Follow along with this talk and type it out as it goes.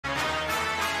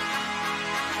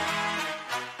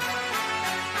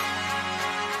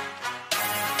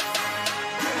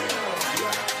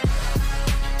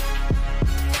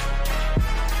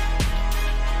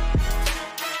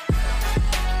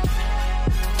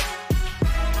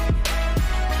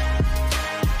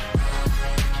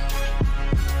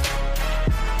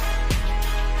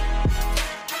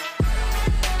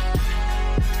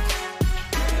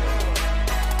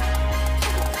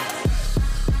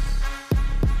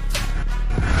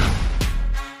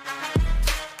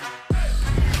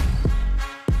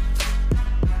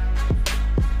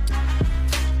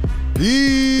Yo!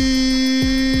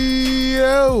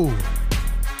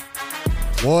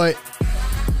 What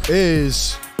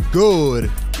is good,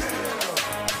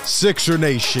 Sixer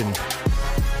Nation?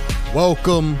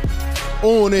 Welcome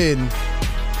on in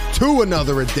to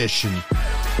another edition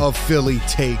of Philly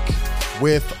Take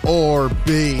with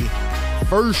RB.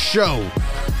 First show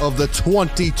of the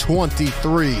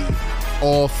 2023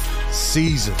 off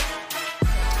season.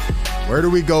 Where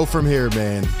do we go from here,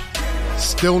 man?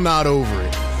 Still not over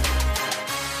it.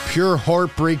 Pure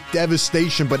heartbreak,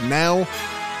 devastation, but now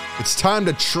it's time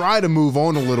to try to move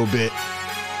on a little bit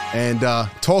and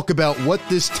talk about what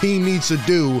this team needs to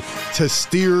do to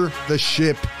steer the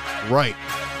ship right.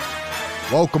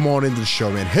 Welcome on into the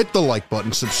show, man. Hit the like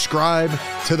button, subscribe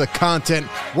to the content.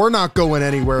 We're not going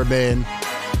anywhere, man.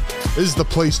 This is the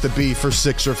place to be for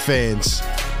Sixer fans,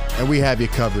 and we have you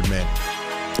covered, man.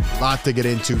 A lot to get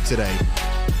into today.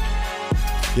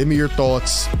 Give me your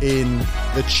thoughts in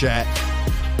the chat,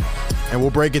 and we'll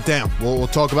break it down. We'll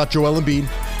talk about Joel Embiid,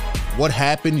 what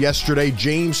happened yesterday,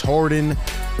 James Harden,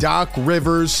 Doc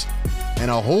Rivers,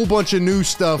 and a whole bunch of new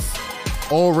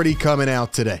stuff already coming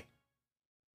out today.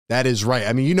 That is right.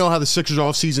 I mean, you know how the Sixers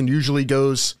offseason usually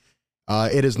goes.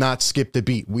 It has not skipped a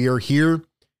beat. We are here,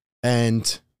 and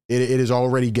it is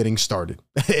already getting started.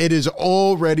 It is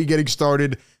already getting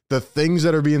started. The things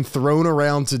that are being thrown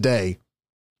around today,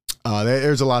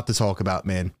 there's a lot to talk about,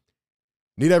 man.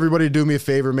 Need everybody to do me a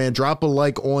favor, man. Drop a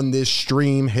like on this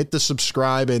stream, hit the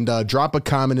subscribe, and drop a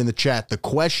comment in the chat. The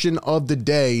question of the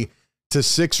day to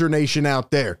Sixer Nation out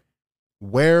there: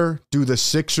 where do the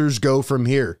Sixers go from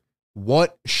here?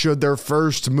 What should their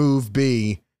first move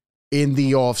be in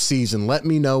the offseason? Let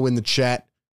me know in the chat.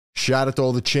 Shout out to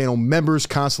all the channel members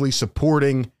constantly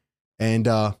supporting and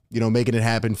making it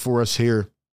happen for us here.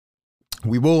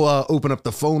 We will open up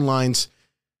the phone lines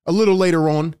a little later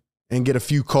on and get a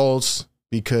few calls,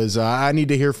 because I need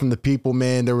to hear from the people,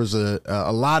 man. There was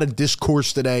a lot of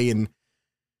discourse today, and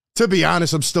to be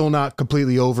honest, I'm still not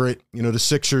completely over it. You know, the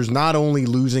Sixers not only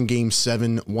losing Game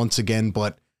 7 once again,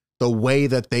 but the way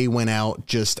that they went out,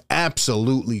 just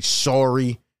absolutely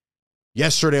sorry.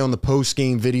 Yesterday on the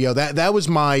post-game video, that was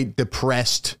my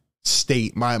depressed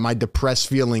state, my depressed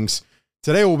feelings.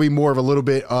 Today will be more of a little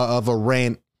bit of a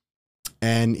rant,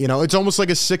 and, you know, it's almost like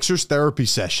a Sixers therapy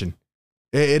session.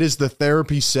 It is the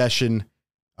therapy session.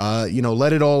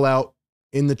 Let it all out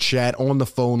in the chat, on the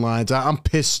phone lines. I'm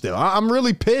pissed still. I'm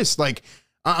really pissed. Like,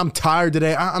 I'm tired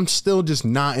today. I'm still just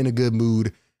not in a good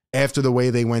mood after the way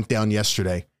they went down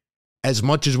yesterday. As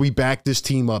much as we backed this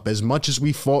team up, as much as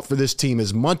we fought for this team,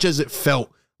 as much as it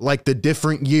felt like the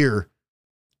different year,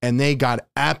 and they got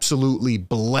absolutely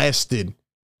blasted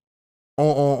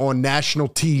on national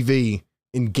TV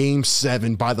in Game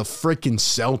 7 by the freaking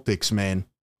Celtics, man.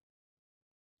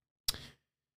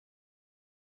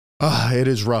 It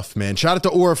is rough, man. Shout out to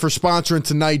Aura for sponsoring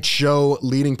tonight's show,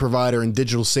 leading provider in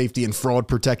digital safety and fraud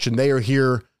protection. They are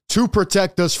here to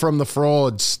protect us from the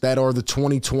frauds that are the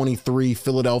 2023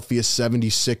 Philadelphia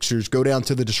 76ers. Go down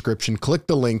to the description, click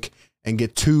the link, and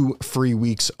get 2 free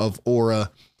weeks of Aura.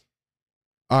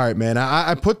 All right, man.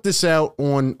 I put this out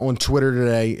on Twitter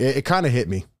today. It kind of hit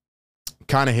me.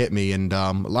 And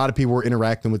a lot of people were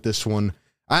interacting with this one.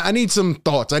 I need some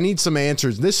thoughts. I need some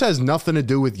answers. This has nothing to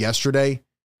do with yesterday.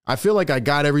 I feel like I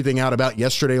got everything out about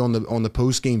yesterday on the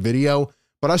post-game video,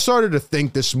 but I started to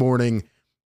think this morning,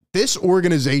 this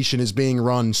organization is being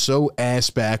run so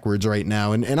ass backwards right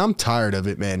now, and I'm tired of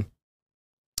it, man.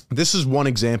 This is one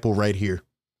example right here.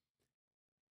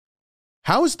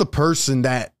 How is the person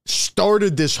that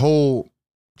started this whole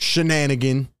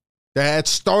shenanigan, that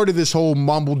started this whole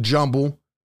mumble jumble,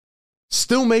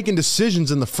 still making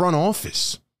decisions in the front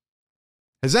office?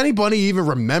 Has anybody even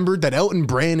remembered that Elton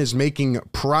Brand is making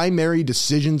primary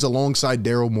decisions alongside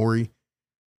Daryl Morey?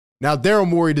 Now, Daryl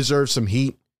Morey deserves some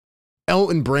heat.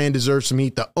 Elton Brand deserves some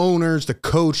heat. The owners, the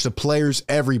coach, the players,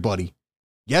 everybody.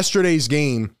 Yesterday's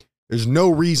game, there's no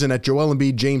reason that Joel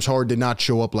Embiid, James Harden did not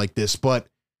show up like this, but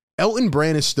Elton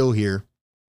Brand is still here.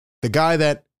 The guy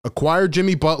that acquired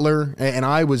Jimmy Butler, and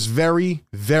I was very,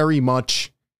 very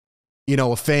much,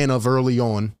 a fan of early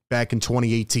on back in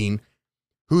 2018,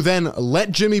 who then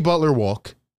let Jimmy Butler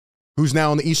walk, who's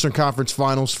now in the Eastern Conference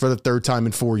Finals for the 3rd time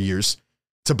in 4 years.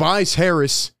 Tobias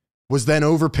Harris was then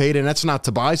overpaid, and that's not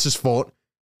Tobias's fault.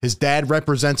 His dad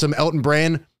represents him. Elton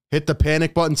Brand hit the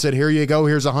panic button, said, here you go,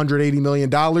 here's $180 million.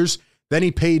 Then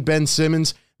he paid Ben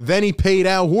Simmons. Then he paid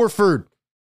Al Horford.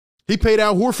 He paid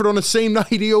Al Horford on the same night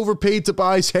he overpaid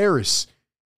Tobias Harris.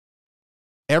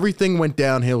 Everything went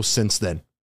downhill since then.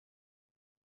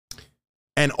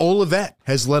 And all of that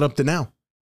has led up to now.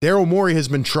 Daryl Morey has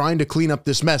been trying to clean up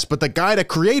this mess, but the guy that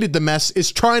created the mess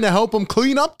is trying to help him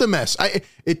clean up the mess.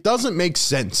 It doesn't make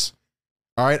sense.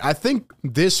 All right, I think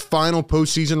this final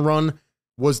postseason run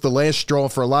was the last straw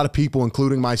for a lot of people,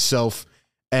 including myself.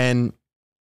 And,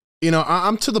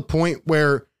 I'm to the point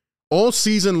where all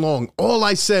season long, all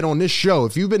I said on this show,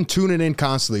 if you've been tuning in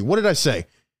constantly, what did I say?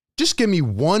 Just give me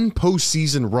one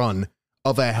postseason run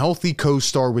of a healthy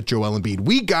co-star with Joel Embiid.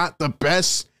 We got the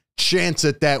best chance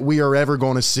at that we are ever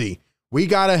going to see. We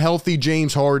got a healthy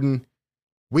James Harden.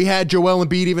 We had Joel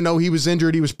Embiid, even though he was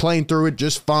injured, he was playing through it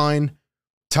just fine.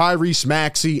 Tyrese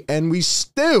Maxey, and we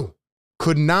still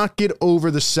could not get over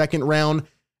the second round,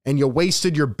 and you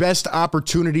wasted your best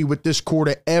opportunity with this core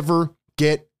to ever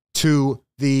get to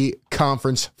the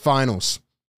conference finals.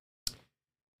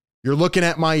 You're looking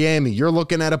at Miami. You're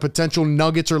looking at a potential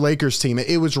Nuggets or Lakers team.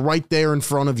 It was right there in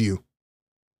front of you.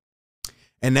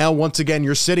 And now, once again,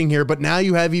 you're sitting here, but now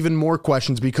you have even more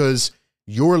questions because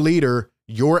your leader,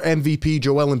 your MVP,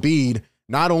 Joel Embiid,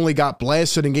 not only got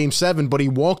blasted in Game 7, but he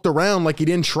walked around like he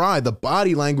didn't try. The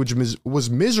body language was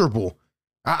miserable.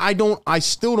 I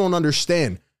still don't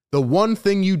understand. The one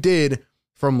thing you did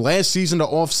from last season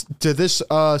to this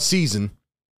season,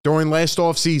 during last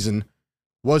offseason,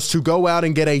 was to go out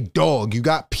and get a dog. You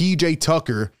got PJ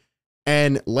Tucker,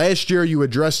 and last year you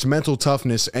addressed mental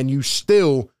toughness, and you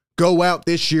still go out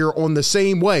this year on the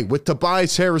same way with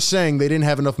Tobias Harris saying they didn't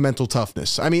have enough mental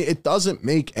toughness. I mean, it doesn't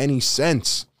make any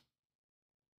sense.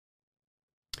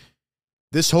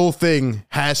 This whole thing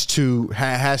has to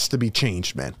be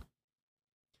changed, man.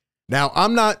 Now,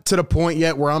 I'm not to the point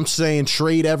yet where I'm saying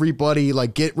trade everybody,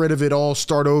 like get rid of it all,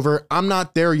 start over. I'm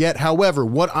not there yet. However,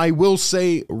 what I will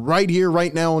say right here,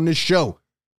 right now on this show,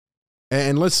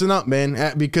 and listen up,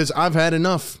 man, because I've had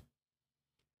enough.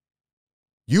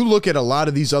 You look at a lot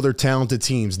of these other talented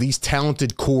teams, these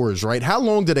talented cores, right? How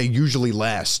long do they usually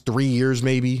last? 3 years,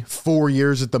 maybe 4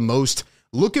 years at the most.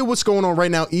 Look at what's going on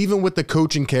right now, even with the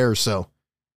coaching carousel.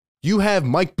 You have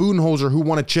Mike Budenholzer, who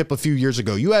won a chip a few years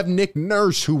ago. You have Nick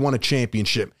Nurse, who won a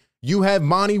championship. You have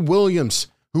Monty Williams,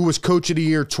 who was coach of the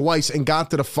year twice and got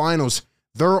to the finals.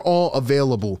 They're all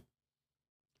available.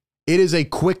 It is a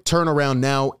quick turnaround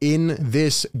now in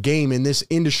this game, in this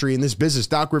industry, in this business.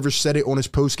 Doc Rivers said it on his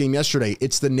postgame yesterday.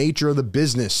 It's the nature of the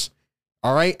business.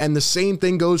 All right? And the same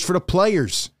thing goes for the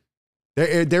players.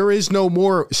 There is no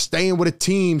more staying with a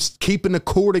team, keeping the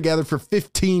core together for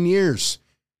 15 years.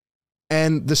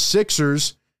 And the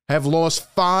Sixers have lost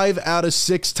 5 out of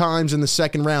 6 times in the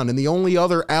second round. And the only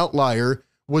other outlier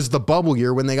was the bubble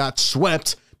year when they got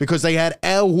swept because they had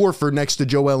Al Horford next to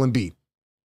Joel Embiid.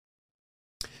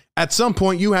 At some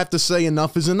point, you have to say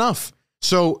enough is enough.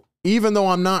 So even though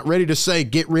I'm not ready to say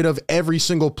get rid of every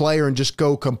single player and just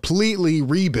go completely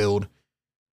rebuild,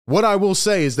 what I will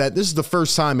say is that this is the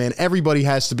first time, man, everybody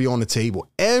has to be on the table.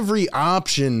 Every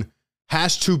option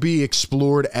has to be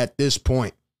explored at this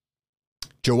point.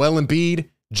 Joel Embiid,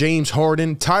 James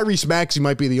Harden, Tyrese Maxey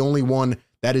might be the only one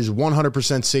that is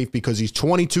 100% safe because he's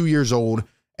 22 years old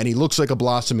and he looks like a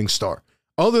blossoming star.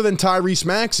 Other than Tyrese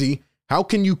Maxey, how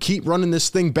can you keep running this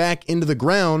thing back into the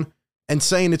ground and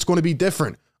saying it's going to be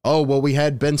different? Oh, well, we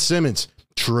had Ben Simmons.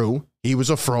 True, he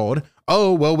was a fraud.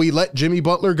 Oh, well, we let Jimmy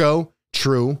Butler go.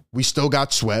 True, we still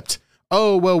got swept.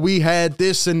 Oh, well, we had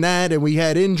this and that and we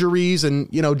had injuries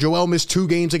and, Joel missed 2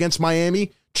 games against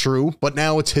Miami. True, but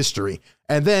now it's history.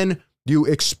 And then you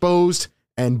exposed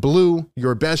and blew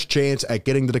your best chance at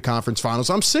getting to the conference finals.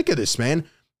 I'm sick of this, man.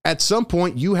 At some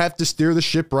point, you have to steer the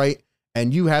ship right,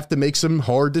 and you have to make some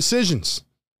hard decisions.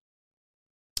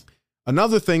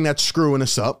 Another thing that's screwing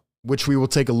us up, which we will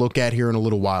take a look at here in a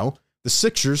little while, the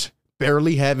Sixers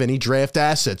barely have any draft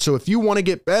assets. So if you want to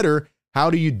get better, how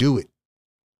do you do it?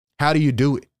 How do you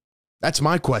do it? That's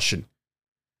my question.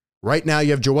 Right now, you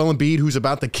have Joel Embiid, who's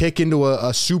about to kick into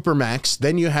a super max.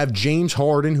 Then you have James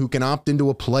Harden, who can opt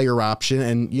into a player option.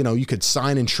 And, you could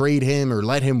sign and trade him or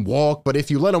let him walk. But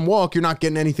if you let him walk, you're not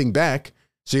getting anything back.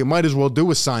 So you might as well do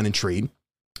a sign and trade.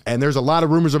 And there's a lot of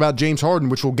rumors about James Harden,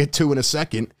 which we'll get to in a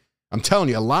second. I'm telling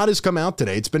you, a lot has come out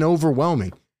today. It's been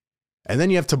overwhelming. And then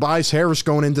you have Tobias Harris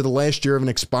going into the last year of an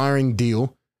expiring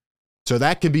deal. So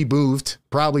that could be moved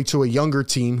probably to a younger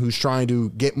team who's trying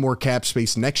to get more cap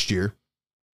space next year.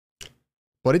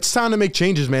 But it's time to make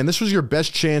changes, man. This was your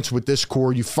best chance with this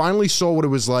core. You finally saw what it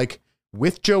was like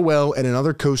with Joel and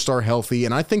another co-star healthy,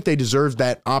 and I think they deserved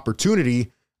that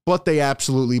opportunity, but they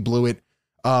absolutely blew it.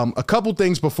 A couple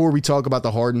things before we talk about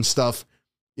the Harden stuff.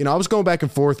 I was going back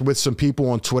and forth with some people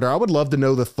on Twitter. I would love to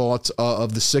know the thoughts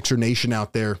of the Sixer Nation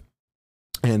out there.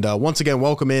 And once again,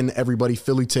 welcome in, everybody.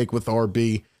 Philly Take with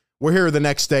RB. We're here the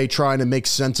next day trying to make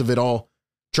sense of it all.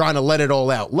 trying to let it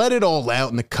all out. Let it all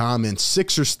out in the comments.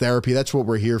 Sixers therapy, that's what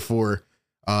we're here for.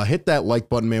 Hit that like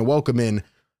button, man. Welcome in.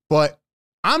 But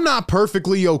I'm not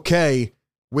perfectly okay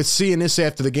with seeing this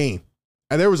after the game.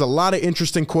 And there was a lot of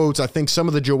interesting quotes. I think some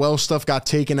of the Joel stuff got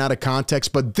taken out of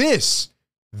context. But this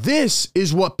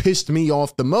is what pissed me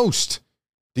off the most.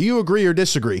 Do you agree or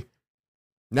disagree?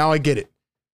 Now I get it.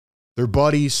 They're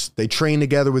buddies. They train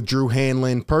together with Drew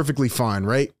Hanlon. Perfectly fine,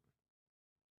 right?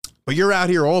 But you're out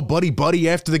here all buddy-buddy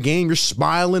after the game. You're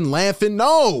smiling, laughing.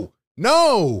 No.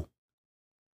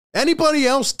 Anybody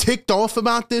else ticked off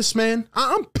about this, man?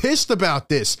 I'm pissed about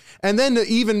this. And then to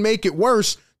even make it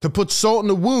worse, to put salt in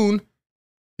the wound,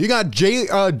 you got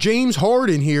James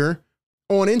Harden here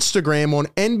on Instagram on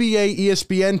NBA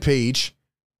ESPN page,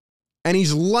 and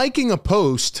he's liking a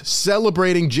post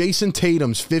celebrating Jason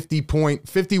Tatum's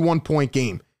 51-point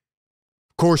game.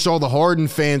 Of course, all the Harden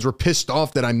fans were pissed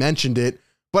off that I mentioned it,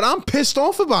 but I'm pissed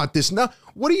off about this. Now,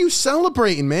 what are you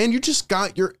celebrating, man? You just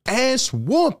got your ass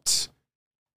whooped.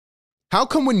 How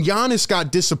come when Giannis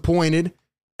got disappointed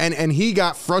and he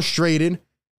got frustrated,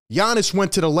 Giannis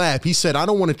went to the lab. He said, I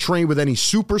don't want to train with any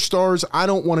superstars. I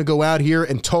don't want to go out here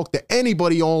and talk to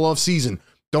anybody all off season.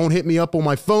 Don't hit me up on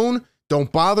my phone.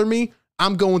 Don't bother me.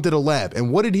 I'm going to the lab.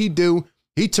 And what did he do?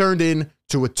 He turned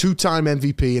into a 2-time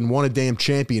MVP and won a damn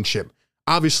championship.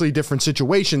 Obviously different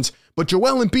situations, but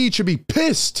Joel Embiid should be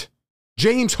pissed.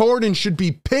 James Harden should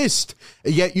be pissed.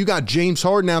 And yet you got James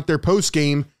Harden out there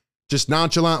post-game just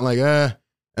nonchalant like,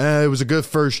 it was a good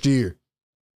first year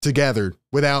together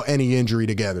without any injury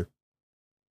together.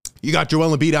 You got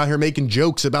Joel Embiid out here making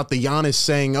jokes about the Giannis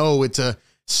saying, oh, it's a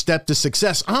step to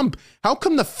success. How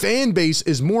come the fan base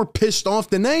is more pissed off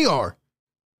than they are?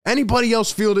 Anybody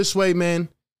else feel this way, man?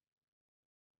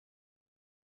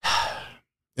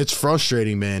 It's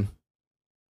frustrating, man.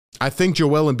 I think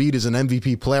Joel Embiid is an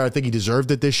MVP player. I think he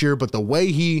deserved it this year, but the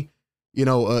way he,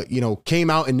 came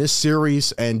out in this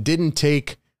series and didn't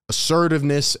take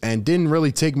assertiveness and didn't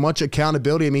really take much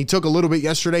accountability. I mean, he took a little bit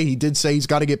yesterday. He did say he's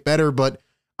got to get better, but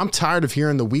I'm tired of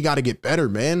hearing we got to get better,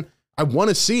 man. I want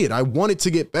to see it. I want it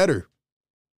to get better.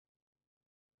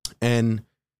 And,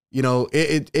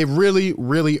 it really,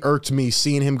 really irked me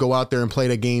seeing him go out there and play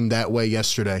the game that way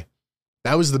yesterday.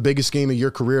 That was the biggest game of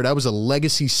your career. That was a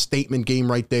legacy statement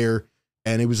game right there,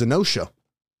 and it was a no-show.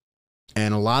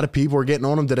 And a lot of people are getting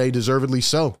on him today, deservedly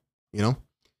so,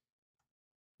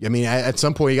 I mean, at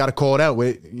some point, you got to call it out.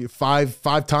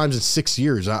 Five times in 6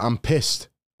 years, I'm pissed.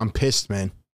 I'm pissed,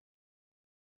 man.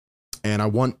 And I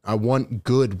want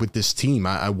good with this team.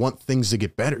 I want things to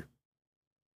get better.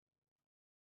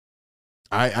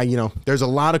 There's a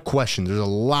lot of questions. There's a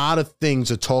lot of things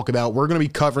to talk about. We're going to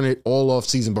be covering it all off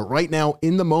season. But right now,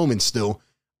 in the moment still,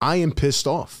 I am pissed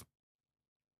off.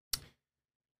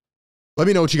 Let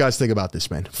me know what you guys think about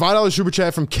this, man. $5 super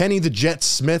chat from Kenny the Jet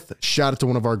Smith. Shout out to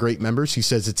one of our great members. He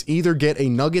says it's either get a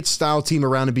Nuggets-style team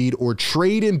around Embiid or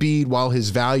trade Embiid while his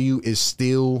value is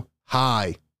still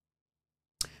high.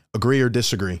 Agree or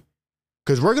disagree?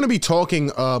 Because we're going to be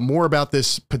talking more about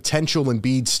this potential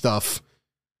Embiid stuff.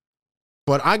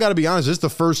 But I got to be honest, this is the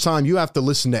first time you have to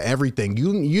listen to everything.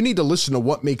 You need to listen to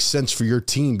what makes sense for your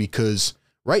team, because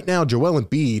right now, Joel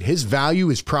Embiid, his value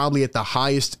is probably at the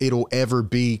highest it'll ever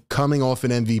be coming off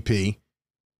an MVP.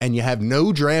 And you have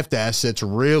no draft assets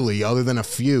really other than a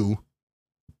few.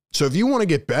 So if you want to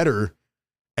get better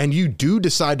and you do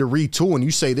decide to retool and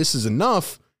you say this is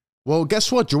enough, well,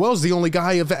 guess what? Joel's the only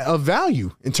guy of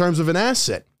value in terms of an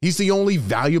asset. He's the only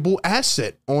valuable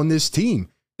asset on this team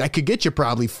that could get you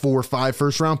probably 4 or 5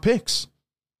 first-round picks.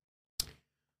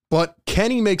 But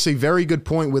Kenny makes a very good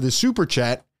point with his super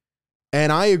chat,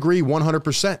 and I agree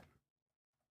 100%.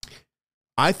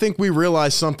 I think we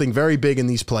realize something very big in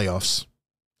these playoffs.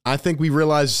 I think we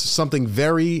realize something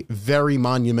very, very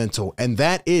monumental, and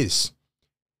that is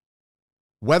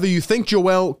whether you think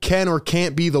Joel can or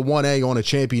can't be the 1A on a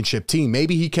championship team.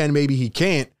 Maybe he can, maybe he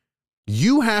can't.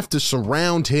 You have to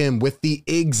surround him with the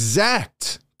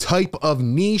exact type of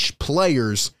niche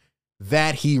players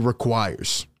that he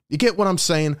requires. You get what I'm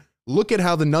saying? Look at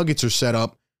how the Nuggets are set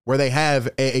up, where they have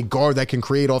a guard that can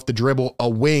create off the dribble, a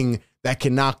wing that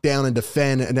can knock down and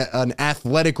defend, an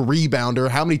athletic rebounder.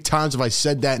 How many times have I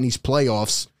said that in these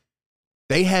playoffs?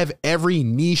 They have every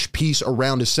niche piece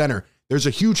around a center. There's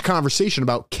a huge conversation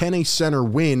about, can a center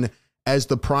win as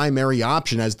the primary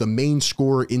option, as the main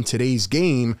scorer in today's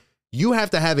game? You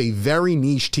have to have a very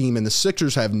niche team, and the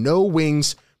Sixers have no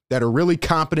wings that are really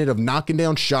competent of knocking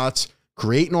down shots,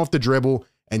 creating off the dribble,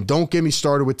 and don't get me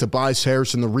started with Tobias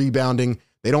Harris and the rebounding.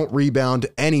 They don't rebound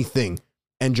anything.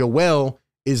 And Joel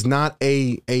is not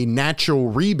a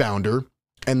natural rebounder,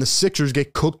 and the Sixers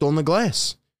get cooked on the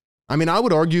glass. I mean, I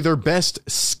would argue their best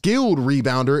skilled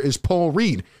rebounder is Paul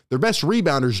Reed. Their best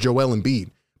rebounder is Joel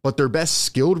Embiid. But their best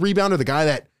skilled rebounder, the guy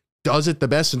that does it the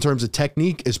best in terms of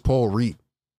technique, is Paul Reed.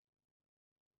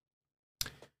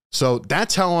 So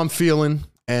that's how I'm feeling,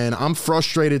 and I'm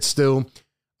frustrated still.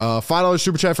 $5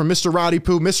 super chat from Mr. Roddy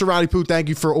Poo. Mr. Roddy Poo, thank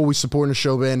you for always supporting the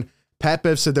show, man. Pat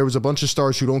Bev said there was a bunch of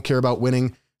stars who don't care about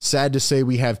winning. Sad to say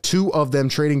we have two of them,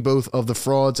 trading both of the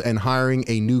frauds and hiring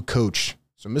a new coach.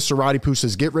 So Mr. Roddy Poo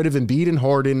says get rid of Embiid and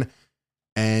Harden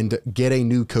and get a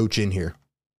new coach in here.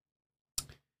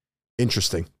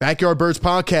 Interesting. Backyard Birds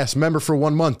podcast, member for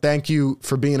 1 month. Thank you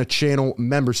for being a channel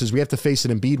member. Says we have to face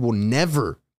it. Embiid will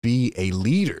never be a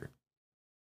leader.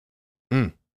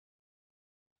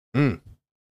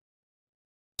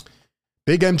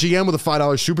 Big MGM with a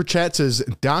 $5 super chat says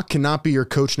Doc cannot be your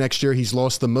coach next year. He's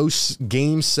lost the most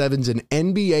game sevens in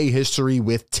NBA history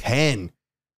with 10.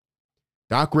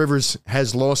 Doc Rivers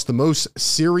has lost the most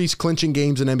series clinching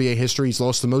games in NBA history. He's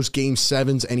lost the most game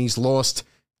sevens, and he's lost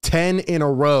 10 in a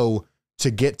row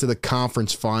to get to the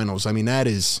conference finals. I mean, that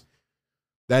is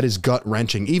gut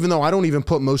wrenching. Even though I don't even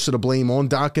put most of the blame on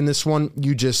Doc in this one,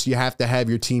 you have to have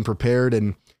your team prepared,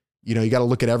 and you got to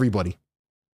look at everybody.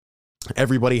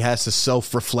 Everybody has to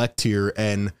self-reflect here,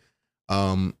 and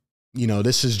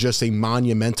this is just a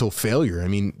monumental failure. I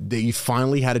mean, you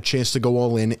finally had a chance to go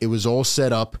all in. It was all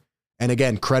set up. And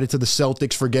again, credit to the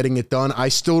Celtics for getting it done. I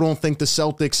still don't think the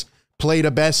Celtics played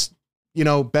a best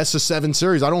of 7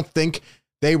 series. I don't think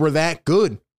they were that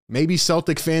good. Maybe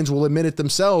Celtic fans will admit it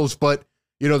themselves, but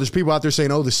there's people out there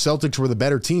saying, oh, the Celtics were the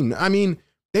better team. I mean,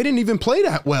 they didn't even play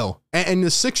that well. And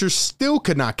the Sixers still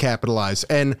could not capitalize.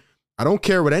 And I don't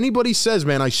care what anybody says,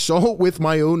 man. I saw it with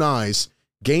my own eyes.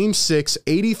 Game 6,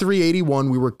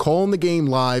 83-81. We were calling the game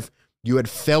live. You had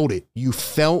felt it. You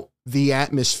felt the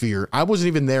atmosphere. I wasn't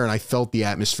even there, and I felt the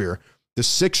atmosphere. The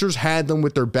Sixers had them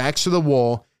with their backs to the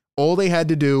wall. All they had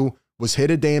to do was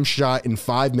hit a damn shot in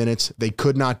 5 minutes. They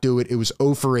could not do it. It was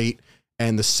 0 for 8,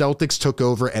 and the Celtics took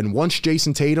over. And once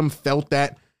Jason Tatum felt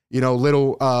that,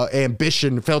 little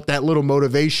ambition, felt that little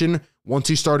motivation, once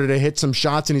he started to hit some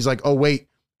shots, and he's like, oh, wait,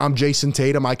 I'm Jason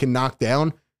Tatum, I can knock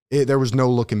down, there was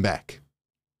no looking back.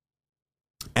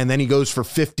 And then he goes for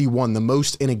 51, the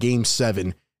most in a game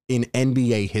 7 in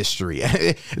NBA history.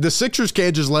 The Sixers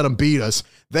can't just let them beat us.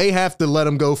 They have to let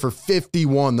them go for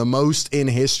 51, the most in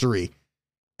history.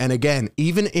 And again,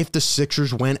 even if the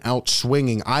Sixers went out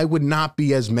swinging, I would not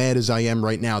be as mad as I am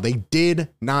right now. They did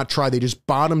not try. They just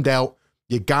bottomed out.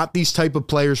 You got these type of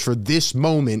players for this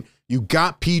moment. You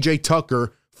got PJ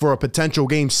Tucker for a potential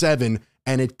game 7,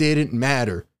 and it didn't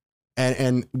matter.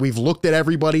 And we've looked at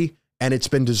everybody, and it's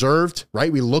been deserved,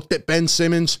 right? We looked at Ben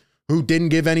Simmons, who didn't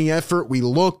give any effort. We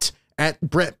looked at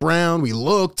Brett Brown. We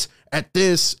looked at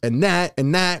this and that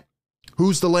and that.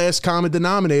 Who's the last common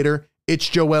denominator? It's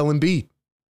Joel Embiid.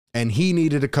 And he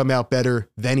needed to come out better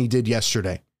than he did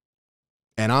yesterday.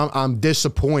 And I'm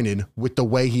disappointed with the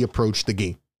way he approached the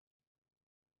game.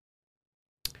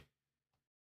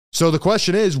 So the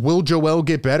question is, will Joel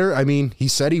get better? I mean, he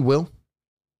said he will.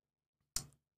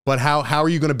 But how are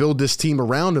you going to build this team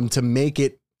around him to make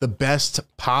it the best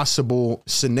possible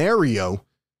scenario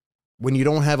when you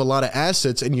don't have a lot of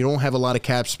assets and you don't have a lot of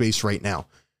cap space right now?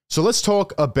 So let's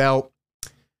talk about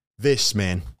this,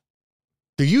 man.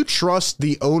 Do you trust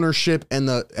the ownership and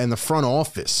the front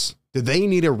office? Do they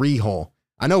need a rehaul?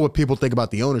 I know what people think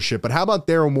about the ownership, but how about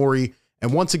Daryl Morey?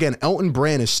 And once again, Elton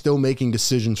Brand is still making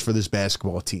decisions for this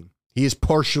basketball team. He is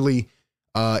partially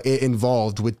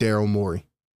involved with Daryl Morey.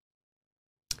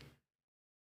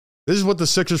 This is what the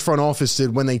Sixers front office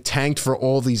did when they tanked for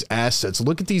all these assets.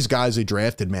 Look at these guys they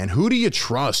drafted, man. Who do you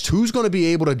trust? Who's going to be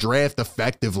able to draft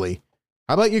effectively?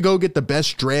 How about you go get the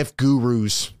best draft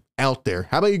gurus out there?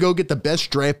 How about you go get the best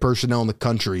draft personnel in the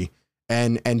country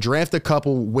and draft a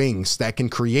couple wings that can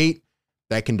create,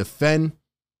 that can defend?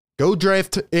 Go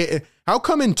draft. How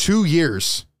come in 2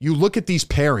 years you look at these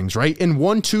pairings, right? In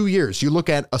 1-2 years, you look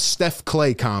at a Steph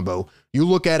Clay combo. You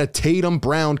look at a Tatum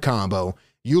Brown combo.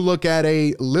 You look at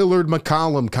a Lillard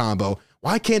McCollum combo.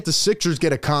 Why can't the Sixers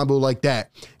get a combo like that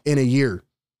in a year?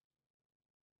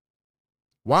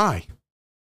 Why?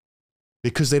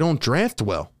 Because they don't draft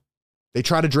well. They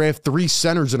try to draft 3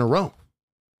 centers in a row.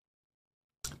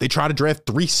 They try to draft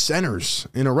 3 centers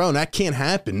in a row. And that can't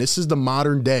happen. This is the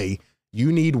modern day.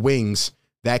 You need wings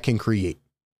that can create.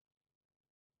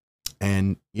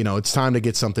 And, it's time to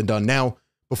get something done. Now,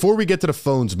 before we get to the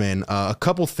phones, man, a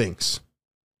couple things.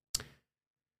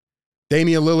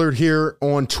 Damian Lillard here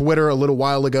on Twitter a little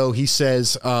while ago, he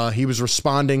says he was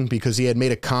responding because he had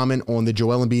made a comment on the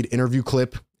Joel Embiid interview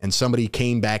clip, and somebody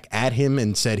came back at him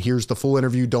and said, here's the full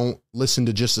interview. Don't listen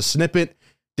to just a snippet.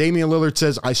 Damian Lillard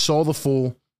says, I saw the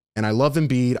full, and I love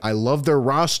Embiid. I love their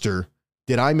roster.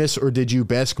 Did I miss or did you?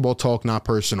 Basketball talk, not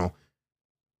personal.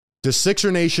 Does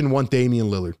Sixer Nation want Damian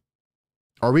Lillard?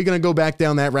 Are we going to go back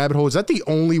down that rabbit hole? Is that the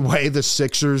only way the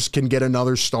Sixers can get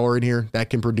another star in here that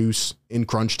can produce in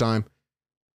crunch time?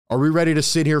 Are we ready to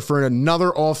sit here for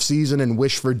another offseason and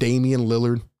wish for Damian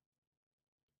Lillard?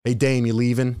 Hey, Dame, you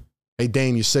leaving? Hey,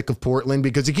 Dame, you sick of Portland?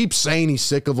 Because he keeps saying he's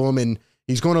sick of them and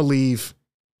he's going to leave,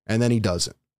 and then he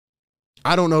doesn't.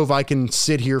 I don't know if I can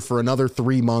sit here for another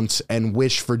 3 months and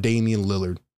wish for Damian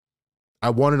Lillard.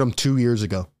 I wanted him 2 years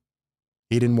ago.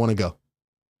 He didn't want to go.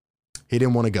 He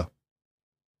didn't want to go.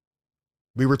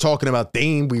 We were talking about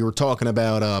Dame. We were talking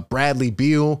about Bradley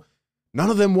Beal.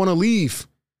 None of them want to leave.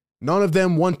 None of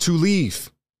them want to leave.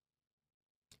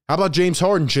 How about James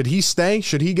Harden? Should he stay?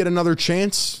 Should he get another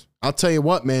chance? I'll tell you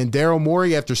what, man. Daryl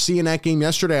Morey, after seeing that game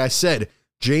yesterday, I said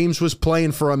James was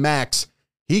playing for a max.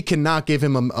 He cannot give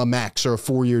him a max or a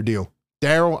 4-year deal.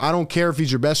 Daryl, I don't care if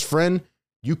he's your best friend.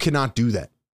 You cannot do that.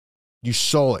 You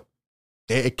saw it.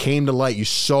 It came to light. You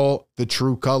saw the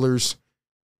true colors.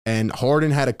 And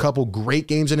Harden had a couple great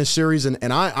games in his series.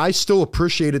 And I still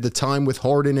appreciated the time with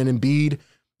Harden and Embiid.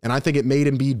 And I think it made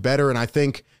Embiid better. And I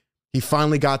think he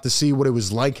finally got to see what it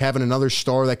was like having another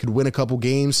star that could win a couple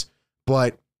games.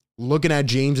 But looking at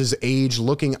James's age,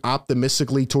 looking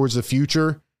optimistically towards the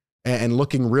future, and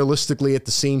looking realistically at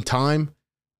the same time,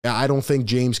 I don't think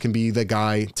James can be the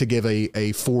guy to give a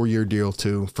 4-year deal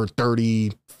to for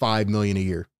 $35 million a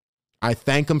year. I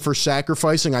thank him for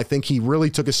sacrificing. I think he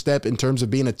really took a step in terms of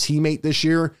being a teammate this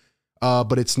year,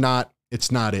 but it's not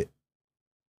it.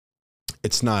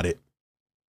 It's not it.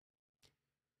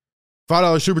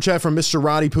 $5 super chat from Mr.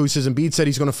 Roddy Poo says, Embiid said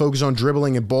he's going to focus on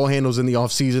dribbling and ball handles in the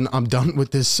offseason. I'm done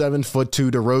with this 7'2"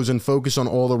 DeRozan. Focus on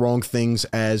all the wrong things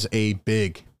as a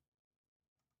big.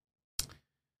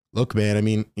 Look, man, I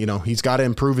mean, you know, he's got to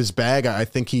improve his bag. I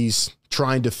think he's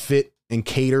trying to fit and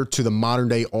cater to the modern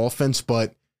day offense,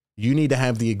 but you need to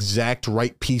have the exact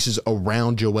right pieces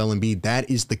around Joel Embiid. That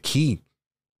is the key.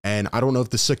 And I don't know if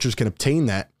the Sixers can obtain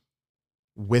that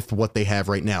with what they have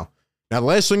right now. Now, the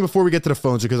last thing before we get to the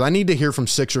phones, because I need to hear from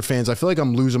Sixer fans. I feel like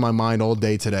I'm losing my mind all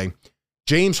day today.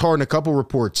 James Harden, a couple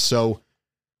reports. So,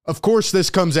 of course, this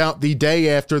comes out the day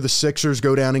after the Sixers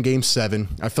go down in Game 7.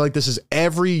 I feel like this is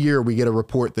every year we get a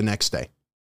report the next day.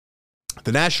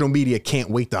 The national media can't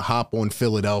wait to hop on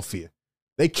Philadelphia.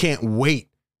 They can't wait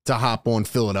to hop on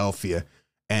Philadelphia.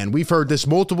 And we've heard this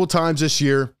multiple times this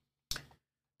year.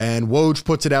 And Woj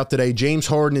puts it out today. James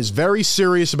Harden is very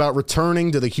serious about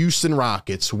returning to the Houston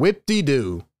Rockets.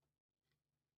 Whip-de-doo.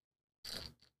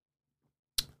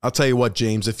 I'll tell you what,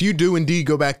 James. If you do indeed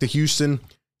go back to Houston,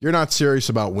 you're not serious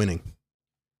about winning.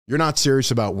 You're not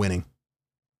serious about winning.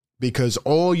 Because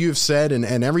all you've said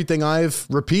and everything I've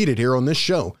repeated here on this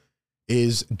show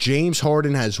is James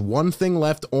Harden has one thing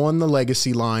left on the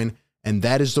legacy line, and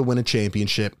that is to win a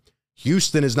championship.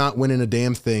 Houston is not winning a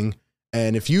damn thing.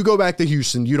 And if you go back to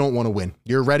Houston, you don't want to win.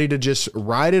 You're ready to just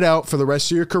ride it out for the rest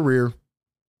of your career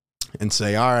and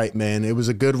say, all right, man, it was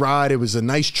a good ride. It was a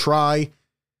nice try.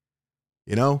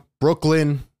 You know,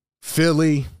 Brooklyn,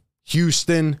 Philly,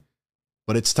 Houston,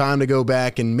 but it's time to go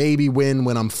back and maybe win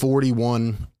when I'm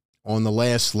 41 on the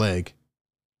last leg.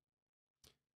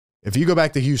 If you go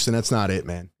back to Houston, that's not it,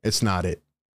 man. It's not it.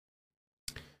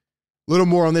 A little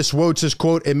more on this. Woj says,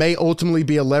 quote, it may ultimately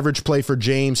be a leverage play for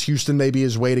James. Houston may be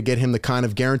his way to get him the kind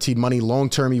of guaranteed money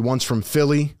long-term he wants from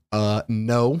Philly.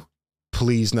 No.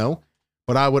 Please no.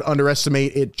 But I would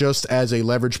underestimate it just as a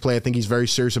leverage play. I think he's very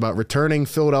serious about returning.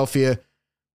 Philadelphia,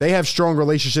 they have strong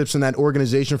relationships in that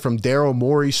organization from Daryl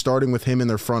Morey, starting with him in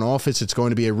their front office. It's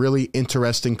going to be a really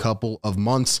interesting couple of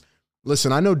months.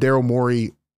 Listen, I know Daryl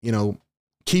Morey, you know,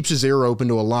 keeps his ear open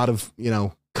to a lot of, you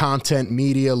know, content,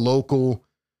 media, local.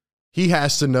 He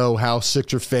has to know how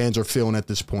Sixer fans are feeling at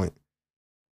this point.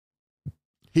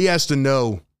 He has to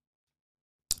know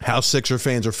how Sixer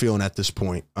fans are feeling at this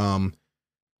point.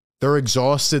 They're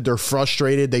exhausted. They're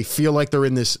frustrated. They feel like they're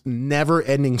in this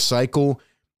never-ending cycle.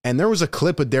 And there was a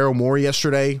clip of Daryl Morey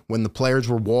yesterday when the players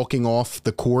were walking off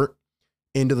the court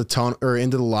into the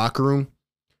into the locker room.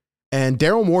 And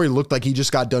Daryl Morey looked like he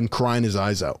just got done crying his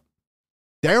eyes out.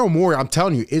 Daryl Morey, I'm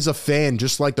telling you, is a fan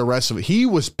just like the rest of it. He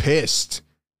was pissed.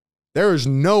 There is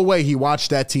no way he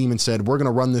watched that team and said, we're going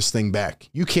to run this thing back.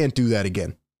 You can't do that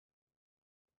again.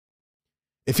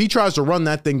 If he tries to run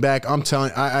that thing back, I'm telling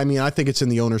you, I mean, I think it's in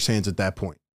the owner's hands at that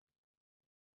point.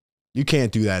 You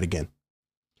can't do that again.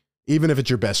 Even if it's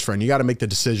your best friend, you got to make the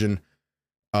decision.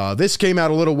 This came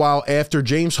out a little while after.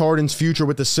 James Harden's future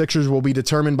with the Sixers will be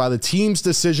determined by the team's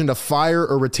decision to fire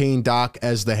or retain Doc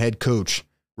as the head coach.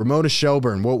 Ramona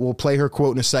Shelburne, we'll play her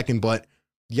quote in a second, but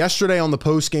yesterday on the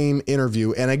post-game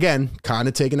interview, and again, kind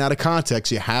of taken out of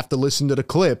context, you have to listen to the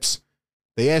clips.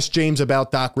 They asked James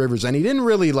about Doc Rivers, and he didn't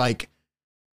really like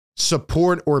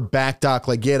support or back Doc,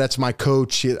 like, yeah, that's my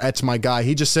coach, that's my guy.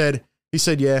 He said,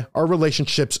 yeah, our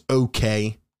relationship's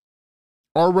okay.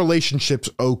 Our relationship's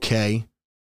okay.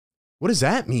 What does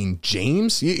that mean,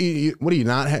 James? What do you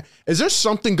not have? Is there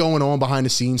something going on behind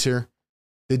the scenes here?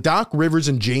 Did Doc Rivers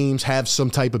and James have some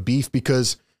type of beef?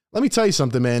 Because let me tell you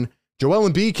something, man. Joel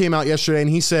Embiid came out yesterday and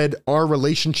he said our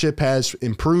relationship has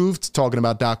improved, talking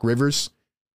about Doc Rivers.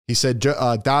 He said,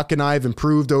 Doc and I have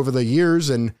improved over the years,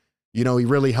 and, you know, he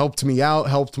really helped me out,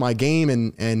 helped my game,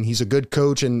 and he's a good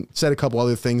coach, and said a couple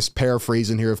other things,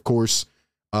 paraphrasing here, of course.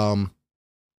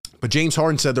 But James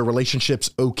Harden said their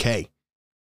relationship's okay.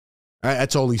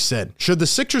 That's all he said. Should the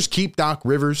Sixers keep Doc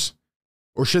Rivers,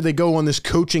 or should they go on this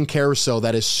coaching carousel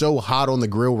that is so hot on the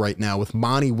grill right now with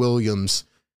Monty Williams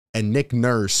and Nick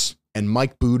Nurse and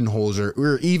Mike Budenholzer,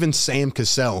 or even Sam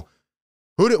Cassell?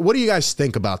 What do you guys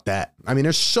think about that? I mean,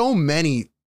 there's so many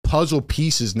puzzle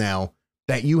pieces now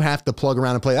that you have to plug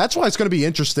around and play. That's why it's going to be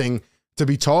interesting to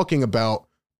be talking about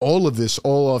all of this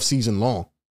all off season long.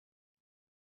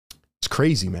 It's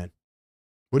crazy, man.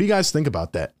 What do you guys think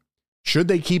about that? Should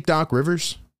they keep Doc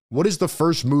Rivers? What is the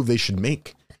first move they should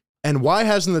make? And why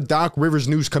hasn't the Doc Rivers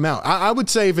news come out? I would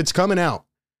say if it's coming out,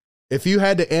 if you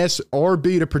had to ask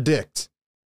RB to predict,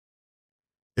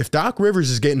 if Doc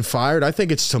Rivers is getting fired, I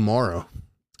think it's tomorrow.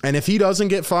 And if he doesn't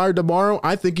get fired tomorrow,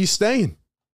 I think he's staying.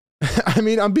 I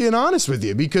mean, I'm being honest with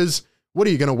you, because what are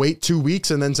you going to wait 2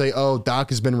 weeks and then say, oh, Doc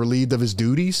has been relieved of his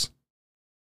duties?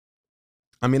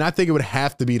 I mean, I think it would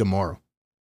have to be tomorrow.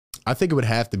 I think it would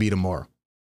have to be tomorrow.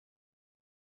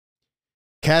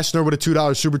 Kastner with a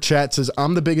 $2 super chat says,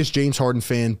 I'm the biggest James Harden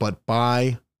fan, but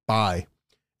bye.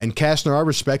 And Kastner, I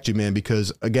respect you, man,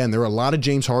 because, again, there are a lot of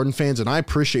James Harden fans, and I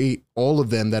appreciate all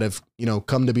of them that have, you know,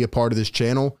 come to be a part of this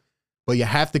channel. But you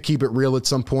have to keep it real at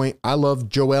some point. I love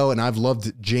Joel, and I've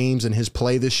loved James and his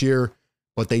play this year,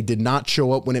 but they did not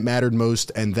show up when it mattered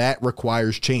most, and that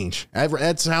requires change.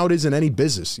 That's how it is in any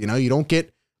business. You know, you don't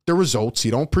get the results,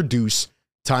 you don't produce,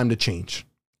 time to change.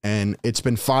 And it's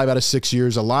been 5 out of 6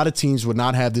 years. A lot of teams would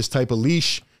not have this type of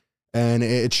leash, and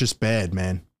it's just bad,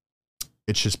 man.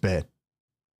 It's just bad.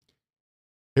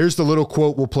 Here's the little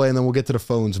quote we'll play, and then we'll get to the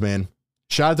phones, man.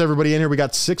 Shout out to everybody in here. We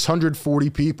got 640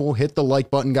 people. Hit the like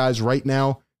button, guys, right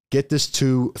now. Get this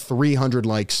to 300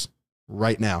 likes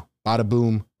right now. Bada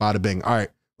boom, bada bing. All right,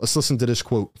 let's listen to this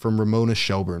quote from Ramona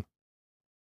Shelburne.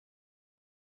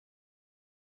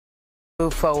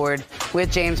 Move forward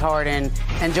with James Harden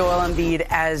and Joel Embiid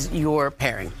as your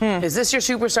pairing. Is this your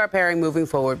superstar pairing moving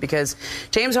forward? Because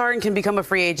James Harden can become a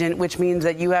free agent, which means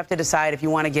that you have to decide if you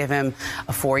want to give him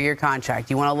a 4-year contract.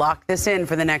 You want to lock this in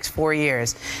for the next 4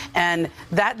 years. And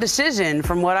that decision,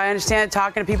 from what I understand,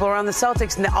 talking to people around the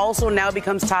Celtics, also now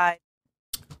becomes tied.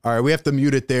 All right, we have to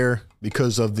mute it there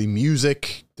because of the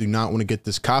music. Do not want to get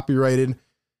this copyrighted.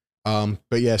 But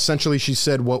yeah, essentially she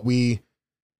said what we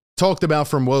talked about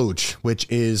from Woj, which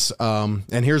is,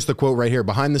 and here's the quote right here.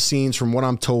 Behind the scenes, from what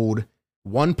I'm told,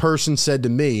 one person said to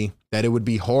me that it would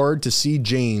be hard to see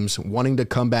James wanting to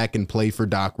come back and play for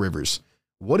Doc Rivers.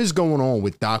 What is going on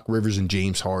with Doc Rivers and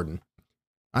James Harden?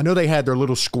 I know they had their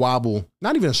little squabble,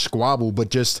 not even a squabble, but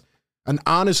just an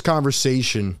honest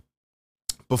conversation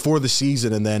before the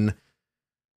season. And then,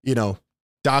 you know,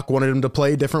 Doc wanted him to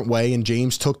play a different way, and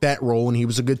James took that role, and he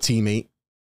was a good teammate.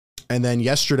 And then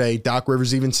yesterday, Doc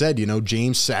Rivers even said, you know,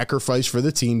 James sacrificed for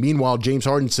the team. Meanwhile, James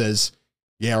Harden says,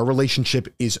 yeah, our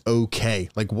relationship is okay.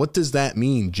 Like, what does that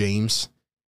mean, James?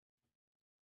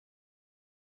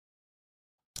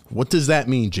 What does that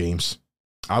mean, James?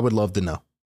 I would love to know.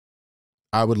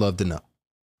 I would love to know.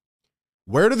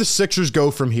 Where do the Sixers go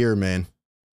from here, man?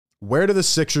 Where do the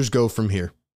Sixers go from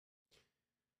here?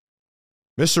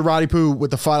 Mr. Roddy Poo with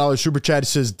the $5 super chat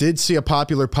says, did see a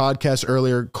popular podcast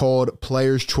earlier called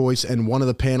Player's Choice, and one of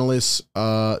the panelists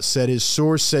said his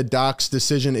source said Doc's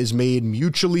decision is made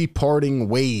mutually parting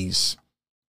ways.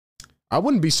 I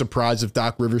wouldn't be surprised if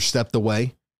Doc Rivers stepped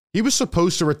away. He was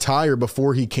supposed to retire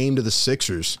before he came to the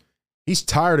Sixers. He's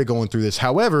tired of going through this.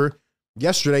 However,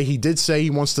 yesterday he did say he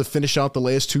wants to finish out the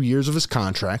last 2 years of his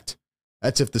contract.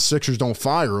 That's if the Sixers don't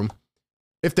fire him.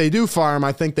 If they do fire him,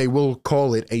 I think they will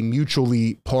call it a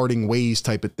mutually parting ways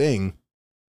type of thing.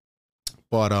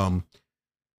 But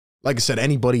like I said,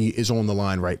 anybody is on the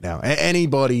line right now.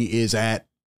 Anybody is at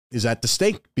the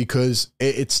stake, because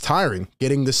it's tiring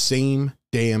getting the same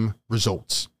damn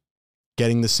results.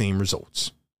 Getting the same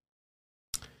results.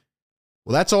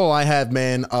 Well, that's all I have,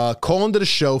 man. Call into the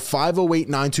show,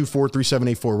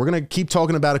 508-924-3784. We're going to keep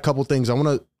talking about a couple things. I want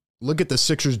to look at the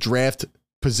Sixers draft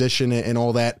position and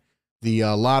all that. The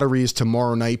lottery is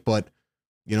tomorrow night, but,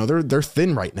 you know, they're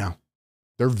thin right now.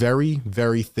 They're very,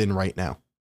 very thin right now.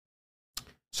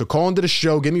 So call into the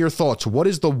show. Give me your thoughts. What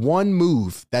is the one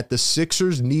move that the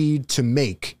Sixers need to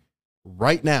make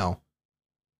right now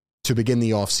to begin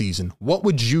the offseason? What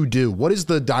would you do? What is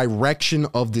the direction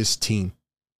of this team?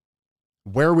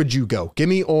 Where would you go? Give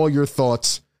me all your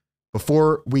thoughts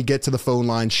before we get to the phone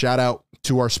line. Shout out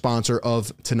to our sponsor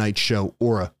of tonight's show,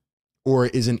 Aura. Aura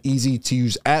is an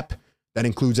easy-to-use app that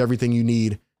includes everything you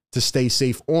need to stay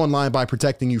safe online by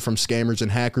protecting you from scammers and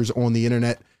hackers on the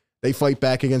internet. They fight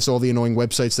back against all the annoying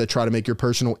websites that try to make your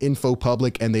personal info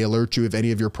public, and they alert you if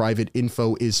any of your private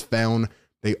info is found.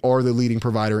 They are the leading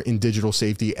provider in digital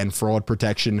safety and fraud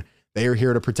protection. They are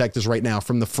here to protect us right now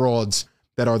from the frauds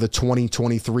that are the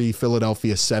 2023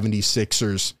 Philadelphia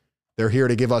 76ers. They're here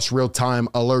to give us real-time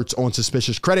alerts on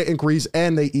suspicious credit inquiries,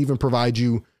 and they even provide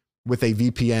you with a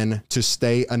VPN to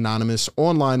stay anonymous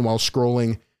online while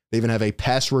scrolling. They even have a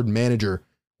password manager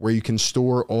where you can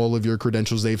store all of your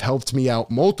credentials. They've helped me out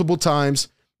multiple times,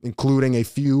 including a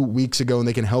few weeks ago, and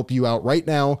they can help you out right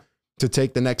now to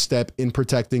take the next step in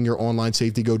protecting your online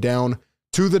safety. Go down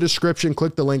to the description,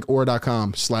 click the link,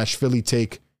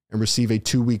 aura.com/PhillyTake, and receive a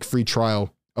 2-week free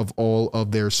trial of all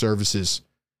of their services.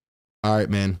 All right,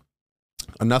 man.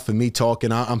 Enough of me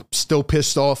talking. I'm still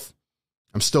pissed off.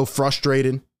 I'm still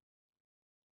frustrated.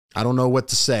 I don't know what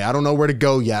to say. I don't know where to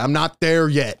go yet. I'm not there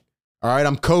yet. All right,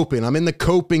 I'm coping. I'm in the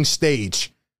coping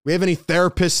stage. We have any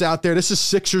therapists out there? This is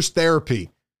Sixers therapy.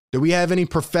 Do we have any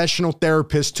professional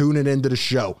therapists tuning into the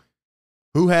show?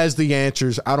 Who has the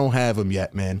answers? I don't have them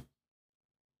yet, man.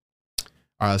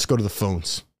 All right, let's go to the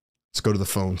phones.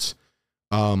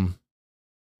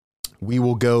 We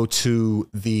will go to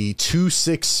the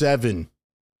 267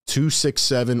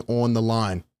 on the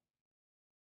line.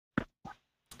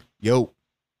 Yo.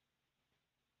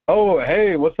 Oh,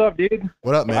 hey, what's up, dude?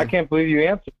 What up, man? I can't believe you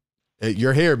answered.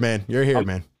 You're here, man.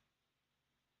 Man.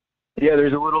 Yeah,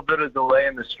 there's a little bit of delay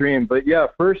in the stream. But, yeah,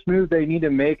 first move they need to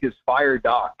make is fire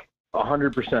Doc,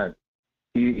 100%.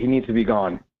 He needs to be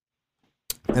gone.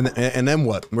 And then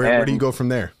what? Where do you go from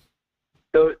there?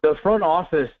 The front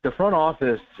office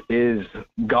is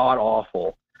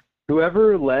god-awful.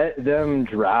 Whoever let them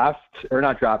but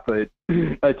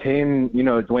attain,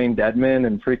 Dwayne Dedman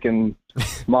and freaking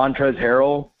Montrezl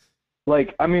Harrell,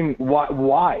 like, I mean,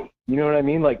 why? You know what I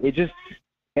mean? Like, it just,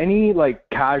 any, like,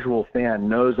 casual fan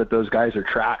knows that those guys are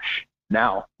trash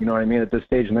now, you know what I mean, at this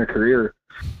stage in their career.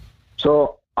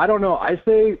 So, I don't know. I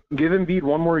say give Embiid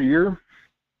one more year,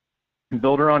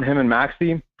 build around him and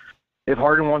Maxey. If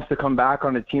Harden wants to come back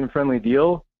on a team-friendly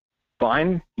deal,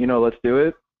 fine, let's do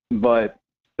it. But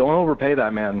don't overpay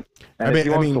that man. And if he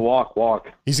wants to walk.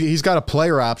 He's got a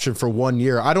player option for 1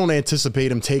 year. I don't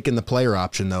anticipate him taking the player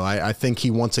option, though. I think he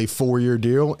wants a 4-year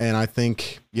deal, and I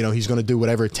think, he's going to do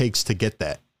whatever it takes to get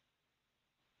that.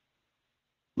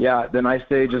 Yeah, then I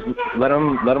say just let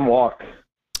him walk.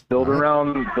 Build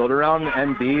around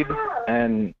Embiid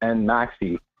and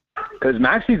Maxey. Because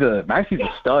Maxey's a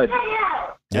stud.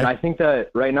 Yeah. And I think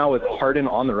that right now with Harden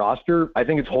on the roster, I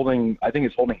think it's holding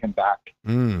him back.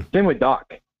 Same with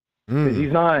Doc. Because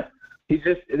he's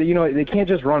just, they can't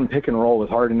just run pick and roll with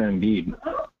Harden and Embiid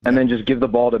and then just give the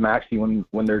ball to Maxey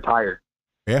when they're tired.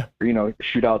 Yeah. Or,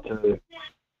 shoot out to,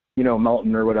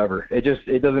 Melton or whatever. It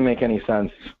doesn't make any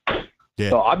sense.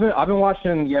 Yeah. So I've been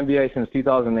watching the NBA since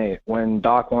 2008 when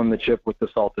Doc won the chip with the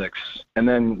Celtics. And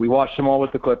then we watched them all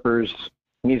with the Clippers.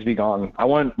 He needs to be gone. I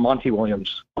want Monty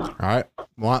Williams. All right.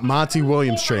 Monty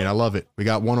Williams train. I love it. We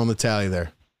got one on the tally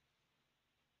there.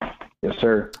 Yes,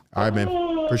 sir. All right, man.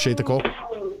 Appreciate the call.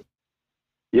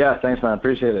 Yeah, thanks, man.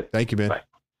 Appreciate it. Thank you, man. Bye.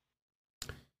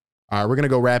 All right, we're going to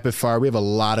go rapid fire. We have a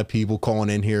lot of people calling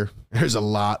in here. There's a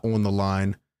lot on the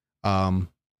line.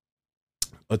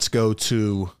 Let's go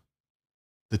to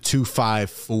the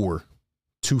 254.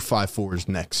 254 is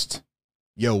next.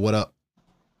 Yo, what up?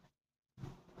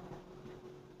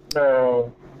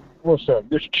 What's up?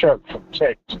 This is Chuck from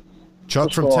Texas.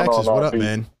 Chuck from Texas. What up,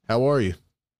 man? How are you?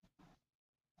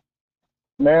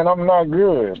 Man, I'm not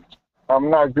good. I'm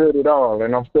not good at all,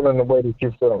 and I'm feeling the way that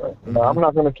you're feeling. Mm-hmm. Now, I'm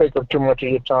not going to take up too much of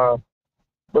your time,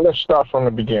 but let's start from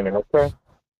the beginning, okay?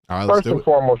 All right, First and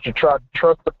foremost, you try to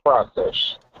trust the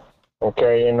process,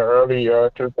 okay? In the early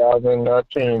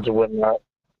 2010s or whatnot,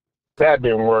 that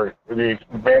didn't work. The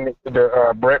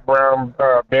Brett Brown,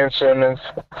 Ben Simmons,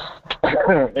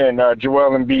 and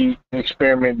Joel Embiid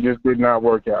experiment just did not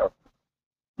work out.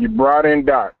 You brought in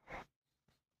Doc.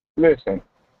 Listen,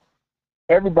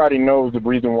 everybody knows the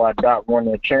reason why Doc won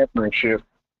that championship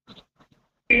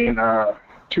in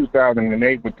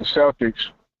 2008 with the Celtics.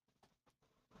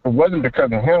 It wasn't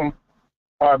because of him.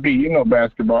 RB, you know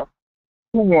basketball.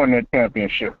 Who won that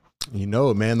championship? You know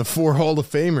it, man. The 4 Hall of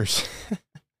Famers.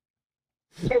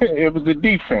 It was the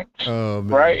defense,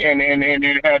 right? And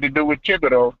it had to do with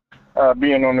Thibodeau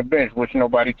being on the bench, which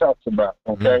nobody talks about,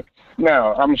 okay?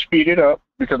 Now, I'm going to speed it up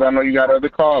because I know you got other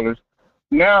callers.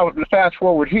 Now, fast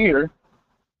forward here,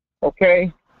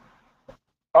 okay?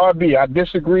 RB, I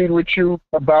disagreed with you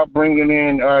about bringing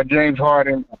in James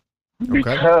Harden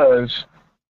because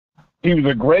he was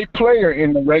a great player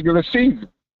in the regular season.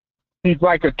 He's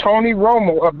like a Tony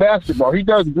Romo of basketball. He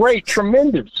does great,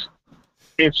 tremendous.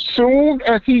 As soon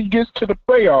as he gets to the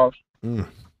playoffs,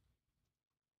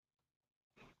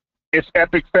 it's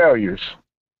epic failures.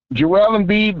 Joel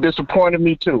Embiid disappointed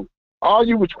me too. All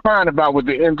you was crying about was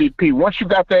the MVP. Once you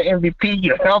got that MVP,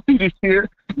 you're healthy this year.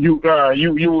 You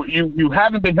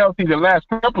haven't been healthy the last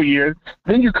couple years.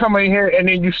 Then you come in here and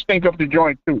then you stink up the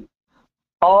joint too.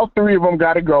 All 3 of them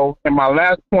got to go. And my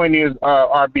last point is,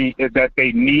 RB, is that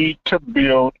they need to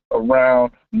build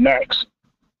around Max.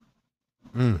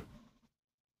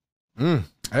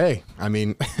 Hey, I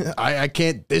mean, I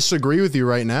can't disagree with you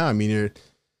right now. I mean, you're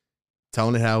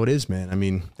telling it how it is, man. I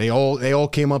mean, they all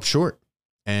came up short.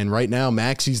 And right now,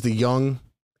 Maxey's the young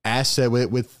asset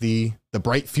with the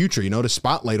bright future, you know, the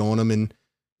spotlight on him. And,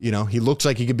 you know, he looks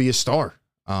like he could be a star.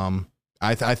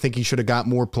 I think he should have got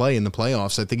more play in the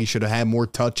playoffs. I think he should have had more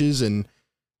touches. And,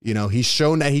 you know, he's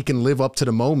shown that he can live up to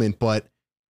the moment. But,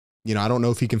 you know, I don't know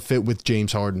if he can fit with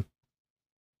James Harden.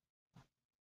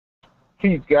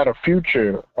 He's got a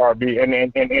future, RB.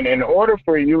 And in order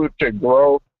for you to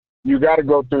grow, you got to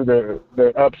go through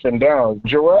the ups and downs.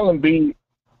 Joel Embiid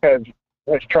has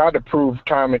tried to prove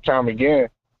time and time again,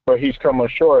 but he's come up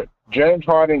short. James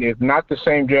Harden is not the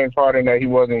same James Harden that he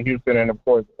was in Houston and, of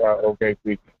course,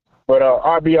 OKC. But,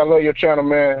 RB, I love your channel,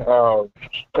 man.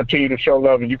 Continue to show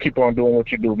love, and you keep on doing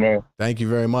what you do, man. Thank you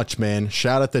very much, man.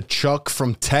 Shout out to Chuck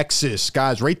from Texas.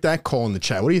 Guys, rate that call in the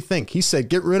chat. What do you think? He said,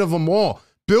 get rid of them all.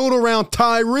 Build around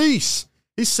Tyrese.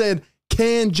 He said,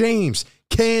 can James,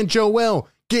 can Joel,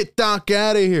 get Doc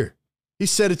out of here. He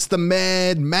said it's the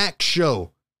Mad Max show.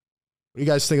 What do you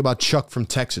guys think about Chuck from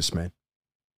Texas, man?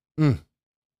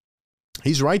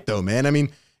 He's right, though, man. I mean,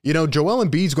 you know, Joel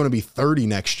Embiid's going to be 30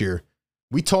 next year.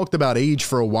 We talked about age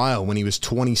for a while. When he was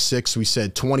 26, we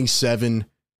said 27,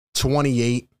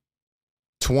 28,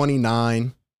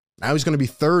 29. Now he's going to be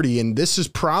 30, and this is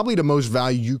probably the most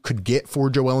value you could get for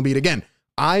Joel Embiid. Again,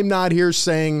 I'm not here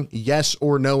saying yes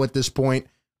or no at this point.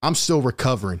 I'm still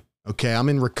recovering, okay? I'm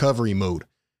in recovery mode.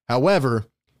 However,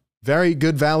 very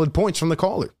good, valid points from the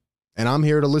caller, and I'm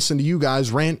here to listen to you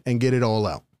guys rant and get it all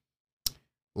out.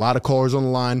 A lot of callers on the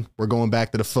line. We're going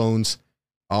back to the phones.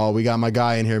 Oh, we got my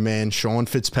guy in here, man, Sean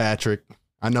Fitzpatrick.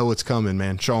 I know what's coming,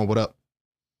 man. Sean, what up?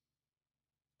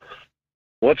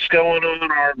 What's going on,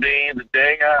 RB? The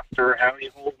day after, how are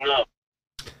you holding up?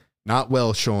 Not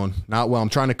well, Sean. Not well. I'm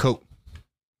trying to cope.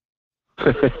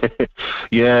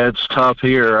 Yeah, it's tough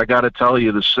here. I got to tell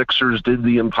you, the Sixers did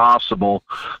the impossible.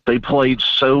 They played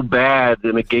so bad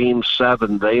in a Game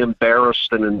 7. They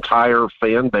embarrassed an entire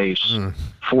fan base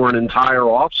for an entire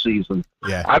offseason.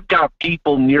 Yeah. I've got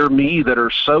people near me that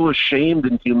are so ashamed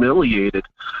and humiliated.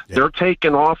 Yeah. They're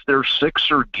taking off their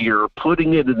Sixer gear,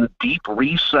 putting it in the deep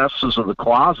recesses of the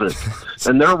closet,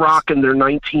 and they're rocking their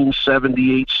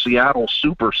 1978 Seattle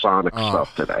Supersonic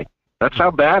stuff today. That's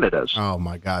how bad it is. Oh,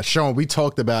 my gosh. Sean, we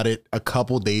talked about it a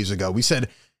couple days ago. We said,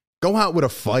 go out with a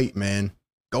fight, man.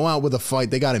 Go out with a fight.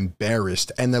 They got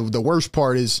embarrassed. And the worst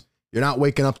part is you're not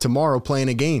waking up tomorrow playing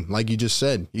a game, like you just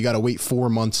said. You got to wait 4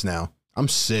 months now. I'm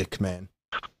sick, man.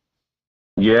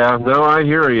 Yeah, no, I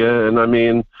hear you. And, I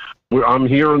mean, I'm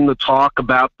hearing the talk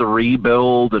about the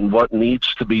rebuild and what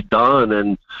needs to be done.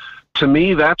 And to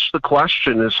me, that's the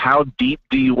question, is how deep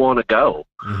do you want to go?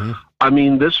 Mm-hmm. I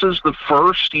mean, this is the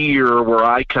first year where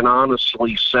I can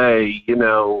honestly say, you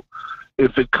know,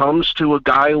 if it comes to a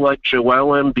guy like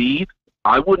Joel Embiid,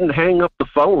 I wouldn't hang up the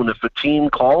phone if a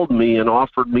team called me and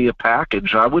offered me a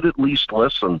package. I would at least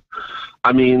listen.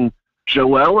 I mean,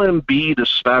 Joel Embiid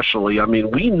especially, I mean,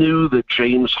 we knew that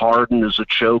James Harden is a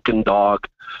choking dog.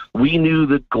 We knew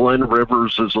that Glenn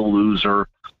Rivers is a loser.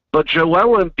 But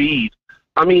Joel Embiid,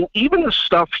 I mean, even the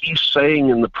stuff he's saying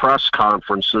in the press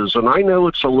conferences, and I know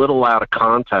it's a little out of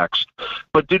context,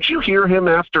 but did you hear him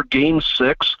after Game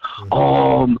 6?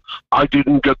 I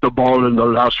didn't get the ball in the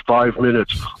last 5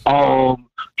 minutes.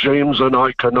 James and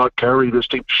I cannot carry this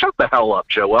team. Shut the hell up,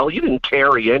 Joel. You didn't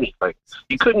carry anything.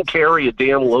 You couldn't carry a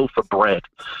damn loaf of bread.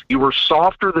 You were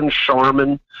softer than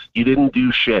Charmin. You didn't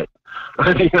do shit.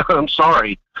 I mean, I'm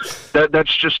sorry.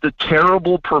 That's just a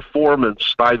terrible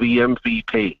performance by the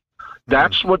MVP.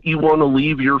 That's what you want to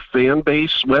leave your fan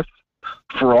base with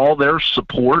for all their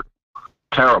support?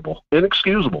 Terrible.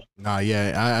 Inexcusable.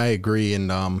 Yeah, I agree.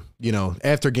 And,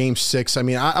 after game 6, I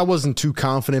mean, I wasn't too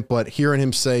confident, but hearing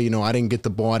him say, I didn't get the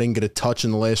ball, I didn't get a touch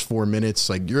in the last 4 minutes,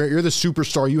 like, you're the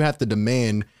superstar, you have to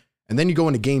demand. And then you go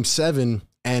into game 7,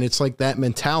 and it's like that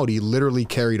mentality literally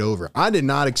carried over. I did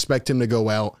not expect him to go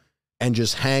out and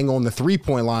just hang on the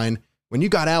three-point line when you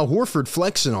got Al Horford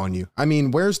flexing on you. I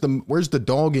mean, where's the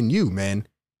dog in you, man?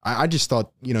 I just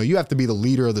thought, you have to be the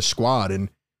leader of the squad, and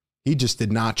he just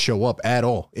did not show up at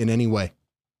all in any way.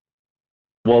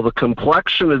 Well, the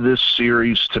complexion of this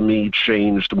series to me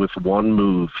changed with one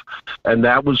move, and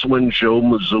that was when Joe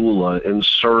Mazzulla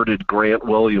inserted Grant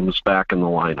Williams back in the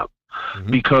lineup.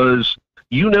 Mm-hmm. Because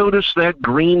you noticed that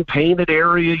green painted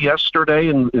area yesterday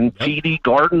in TD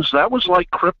Gardens, that was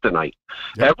like kryptonite.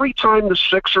 Yep. Every time the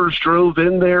Sixers drove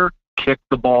in there, kicked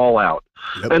the ball out.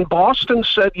 Yep. And Boston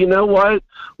said, you know what?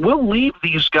 We'll leave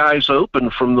these guys open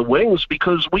from the wings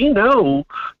because we know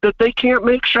that they can't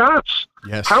make shots.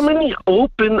 Yes. How many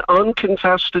open,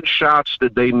 uncontested shots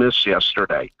did they miss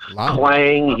yesterday?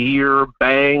 Clang here,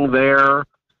 bang there.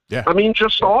 Yeah. I mean,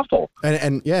 just awful.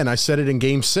 And I said it in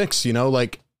game 6,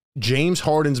 like James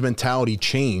Harden's mentality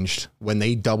changed when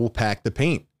they double packed the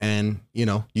paint. And,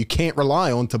 you can't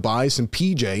rely on Tobias and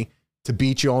PJ to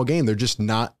beat you all game. They're just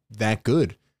not that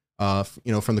good.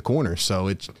 From the corner.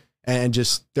 So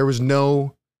there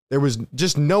was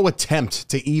just no attempt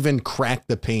to even crack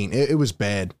the paint. It was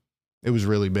bad. It was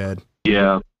really bad.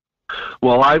 Yeah.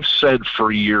 Well, I've said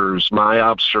for years, my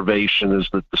observation is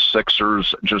that the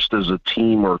Sixers, just as a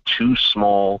team, are too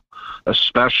small,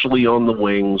 especially on the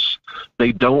wings.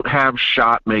 They don't have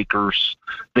shot makers.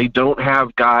 They don't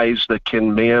have guys that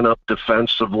can man up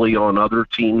defensively on other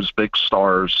teams' big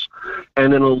stars.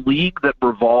 And in a league that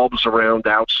revolves around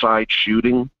outside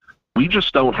shooting, we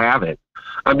just don't have it.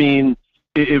 I mean,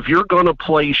 if you're going to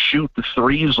play shoot the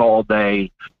threes all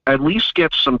day, at least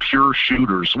get some pure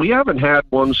shooters. We haven't had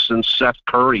one since Seth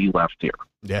Curry left here.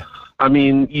 Yeah. I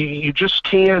mean, you just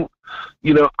can't,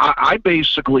 I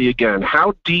basically, again,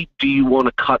 how deep do you want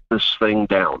to cut this thing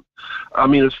down? I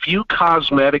mean, a few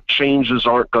cosmetic changes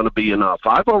aren't going to be enough.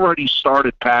 I've already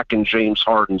started packing James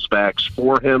Harden's bags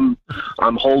for him.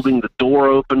 I'm holding the door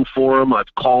open for him.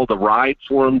 I've called a ride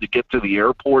for him to get to the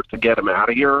airport to get him out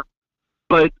of here.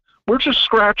 But we're just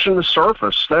scratching the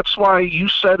surface. That's why you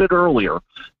said it earlier.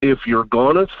 If you're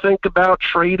going to think about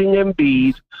trading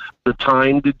Embiid, the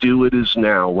time to do it is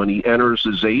now. When he enters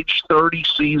his age 30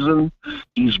 season,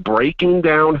 he's breaking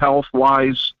down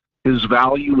health-wise. His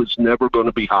value is never going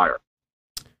to be higher.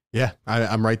 Yeah,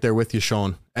 I'm right there with you,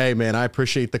 Sean. Hey, man, I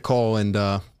appreciate the call. And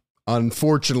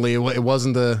unfortunately, it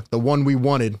wasn't the one we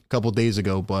wanted a couple days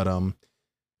ago, but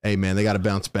hey, man, they got to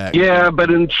bounce back. Yeah,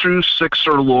 but in true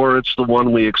Sixer lore, it's the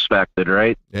one we expected,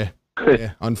 right? Yeah,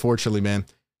 unfortunately, man.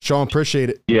 Sean,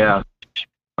 appreciate it. Yeah.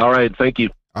 All right, thank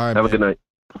you. All right, have a good night.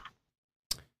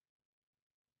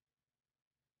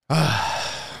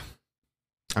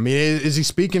 I mean, is he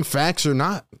speaking facts or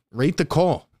not? Rate the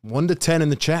call. 1 to 10 in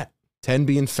the chat. 10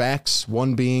 being facts,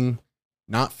 1 being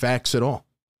not facts at all.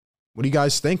 What do you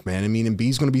guys think, man? I mean,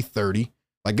 Embiid's going to be 30.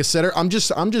 Like I said, I'm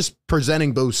just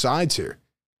presenting both sides here.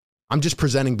 I'm just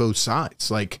presenting both sides.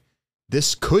 Like,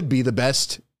 this could be the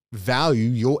best value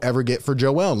you'll ever get for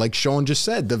Joel. Like Sean just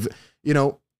said,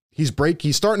 he's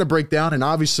starting to break down, and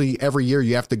obviously every year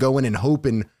you have to go in and hope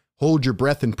and hold your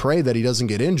breath and pray that he doesn't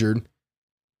get injured.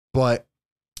 But,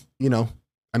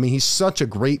 I mean, he's such a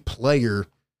great player,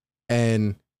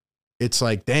 and it's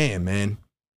like, damn, man,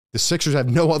 the Sixers have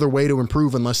no other way to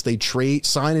improve unless they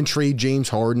sign and trade James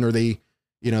Harden, or they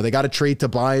got to trade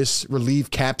Tobias,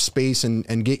 relieve cap space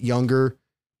and get younger.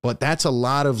 But that's a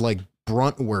lot of like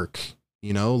brunt work,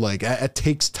 like it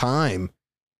takes time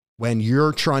when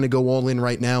you're trying to go all in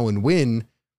right now and win,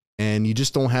 and you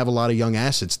just don't have a lot of young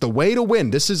assets. The way to win,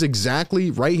 this is exactly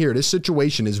right here. This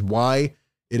situation is why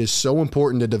it is so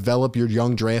important to develop your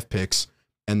young draft picks.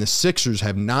 And the Sixers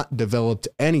have not developed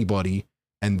anybody,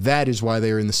 and that is why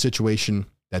they are in the situation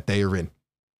that they are in.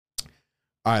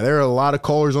 All right, there are a lot of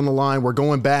callers on the line. We're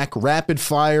going back. Rapid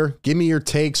fire. Give me your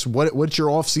takes. What's your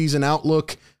offseason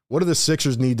outlook? What do the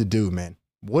Sixers need to do, man?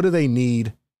 What do they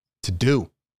need to do?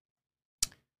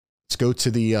 Let's go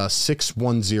to the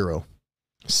 610.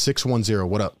 610,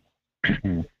 what up?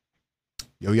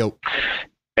 Yo.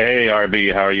 Hey,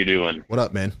 RB, how are you doing? What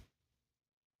up, man?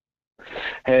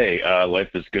 Hey, life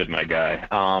is good, my guy.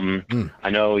 I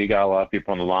know you got a lot of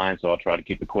people on the line, so I'll try to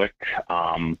keep it quick.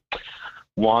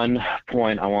 One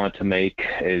point I wanted to make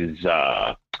is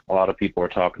a lot of people are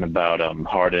talking about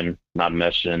Harden not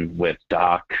meshing with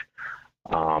Doc.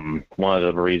 One of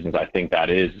the reasons I think that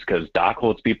is because Doc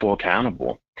holds people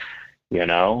accountable. You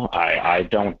know, I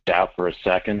don't doubt for a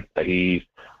second that he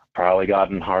probably got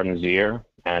in Harden's ear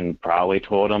and probably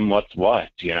told him what's what,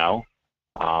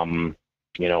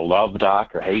 love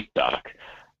Doc or hate Doc.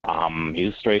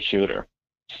 He's a straight shooter.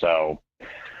 So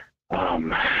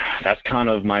that's kind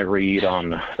of my read on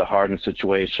the Harden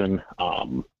situation.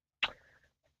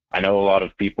 I know a lot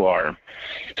of people are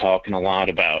talking a lot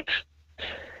about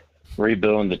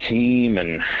rebuilding the team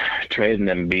and trading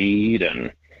Embiid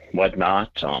and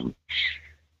whatnot.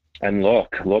 And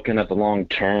looking at the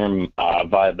long-term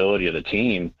viability of the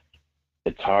team,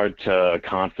 it's hard to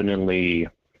confidently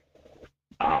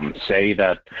say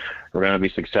that we're going to be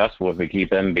successful if we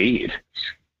keep Embiid,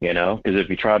 because if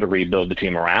you try to rebuild the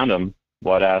team around him,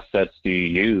 what assets do you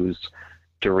use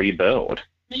to rebuild?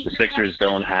 The Sixers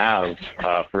don't have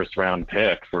a first-round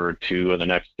pick for 2 of the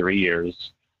next 3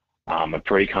 years. I'm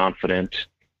pretty confident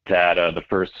that the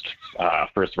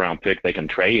first-round pick they can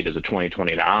trade is a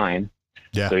 2029.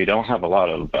 Yeah. So you don't have a lot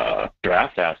of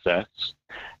draft assets.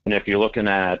 And if you're looking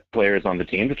at players on the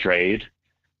team to trade,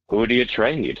 who do you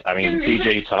trade? I mean,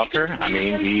 PJ Tucker. I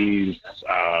mean, he's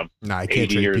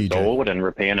 80 years PJ. old, and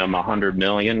we're paying him $100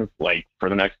 million for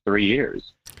the next 3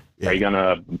 years. Yeah. Are you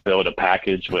gonna build a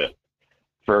package with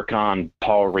Furkan,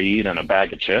 Paul Reed, and a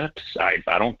bag of chips? I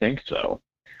don't think so.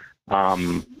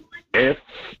 If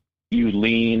you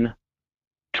lean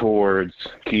towards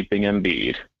keeping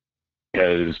Embiid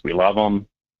because we love him,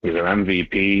 he's our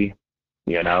MVP.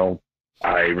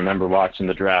 I remember watching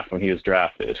the draft when he was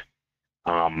drafted.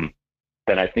 Then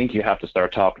I think you have to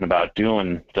start talking about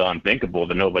doing the unthinkable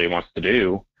that nobody wants to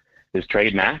do, is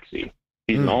trade Maxey.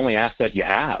 He's the only asset you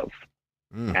have.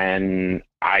 And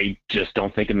I just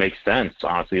don't think it makes sense,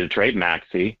 honestly, to trade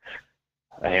Maxey,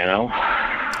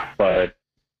 but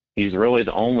he's really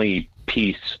the only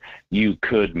piece you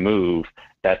could move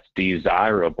that's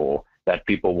desirable, that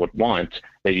people would want,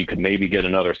 that you could maybe get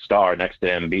another star next to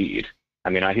Embiid. I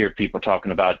mean, I hear people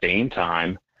talking about Dame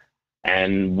time,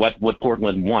 and what would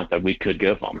Portland want that we could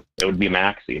give them? It would be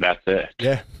Maxey. That's it.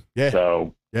 Yeah.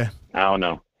 So, yeah. I don't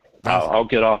know. I'll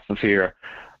get off of here,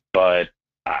 but,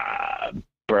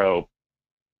 bro,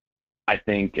 I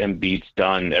think Embiid's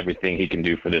done everything he can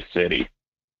do for this city.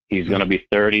 He's going to be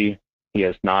 30. He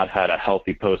has not had a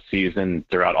healthy postseason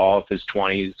throughout all of his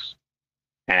 20s.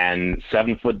 And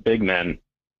 7-foot big men,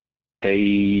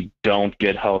 they don't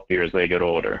get healthier as they get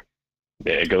older.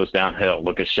 It goes downhill.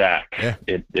 Look at Shaq. Yeah.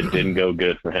 It didn't go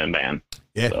good for him, man.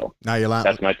 Yeah. So Now you're lying.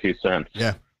 that's my 2 cents.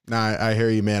 Yeah. No, I hear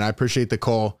you, man. I appreciate the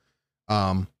call.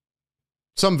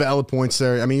 Some valid points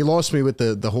there. I mean, you lost me with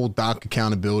the whole Doc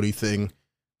accountability thing.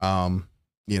 One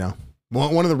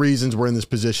of the reasons we're in this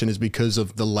position is because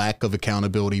of the lack of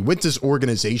accountability with this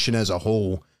organization as a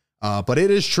whole. But it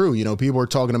is true. People are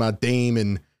talking about Dame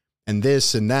and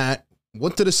this and that.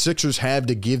 What do the Sixers have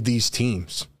to give these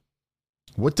teams?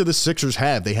 What do the Sixers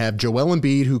have? They have Joel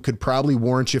Embiid, who could probably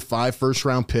warrant you 5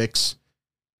 first-round picks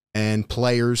and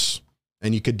players,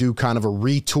 and you could do kind of a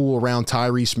retool around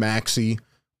Tyrese Maxey,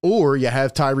 or you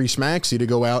have Tyrese Maxey to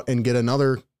go out and get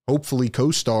another, hopefully,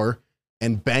 co-star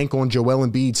and bank on Joel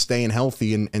Embiid staying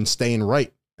healthy and staying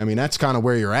right. I mean, that's kind of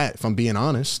where you're at, if I'm being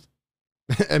honest.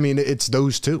 I mean, it's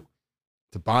those two.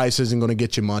 Tobias isn't going to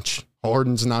get you much.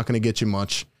 Harden's not going to get you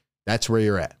much. That's where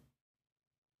you're at.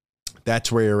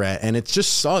 That's where you're at. And it's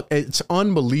just suck. It's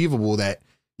unbelievable that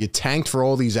you tanked for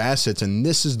all these assets, and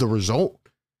this is the result.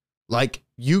 Like,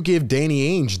 you give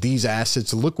Danny Ainge these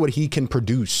assets, look what he can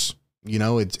produce.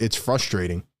 It's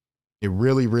frustrating. It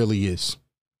really, really is.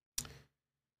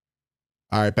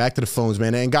 All right, back to the phones,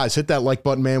 man. And guys, hit that like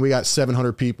button, man. We got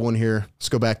 700 people in here. Let's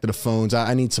go back to the phones.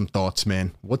 I need some thoughts,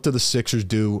 man. What do the Sixers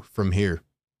do from here?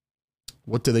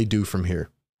 What do they do from here?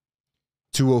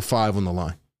 205 on the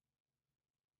line.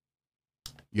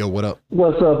 Yo, what up?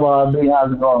 What's up, RB?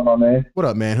 How's it going, my man? What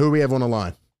up, man? Who do we have on the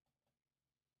line?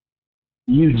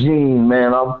 Eugene,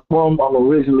 man. I'm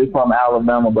originally from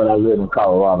Alabama, but I live in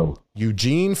Colorado.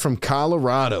 Eugene from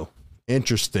Colorado.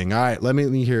 Interesting. All right, let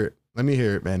me hear it. Let me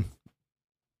hear it, man.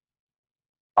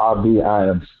 RB, I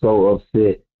am so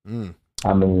upset.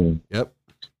 I mean, yep.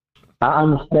 I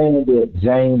understand that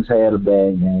James had a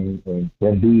bad game and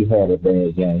Embiid had a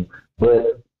bad game,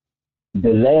 but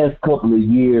the last couple of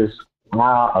years,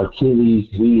 our Achilles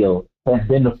heel has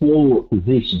been the forward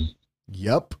position.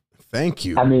 Yep. Thank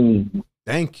you. I mean,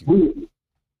 thank you.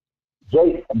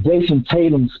 Jason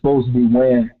Tatum's supposed to be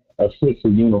wearing a Sixer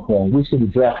uniform. We should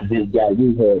have drafted this guy.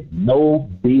 We had no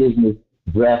business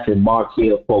drafting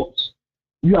Markelle Fultz.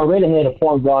 You already had a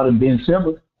point guard in Ben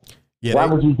Simmons. Yeah, Why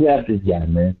would you draft this guy,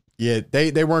 man? Yeah,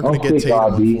 they weren't going to get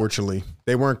Tatum, unfortunately.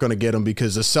 They weren't going to get him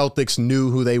because the Celtics knew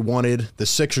who they wanted. The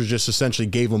Sixers just essentially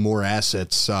gave them more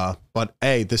assets. But,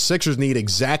 hey, the Sixers need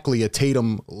exactly a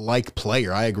Tatum-like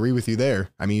player. I agree with you there.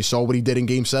 I mean, you saw what he did in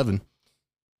Game 7.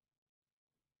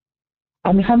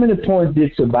 I mean, how many points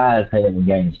did Tobias have in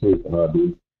Game 6,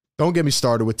 dude? Don't get me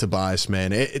started with Tobias,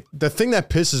 man. The thing that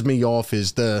pisses me off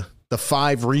is the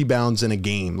 5 rebounds in a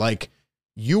game. Like,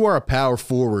 you are a power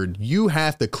forward. You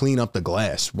have to clean up the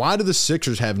glass. Why do the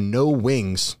Sixers have no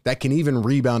wings that can even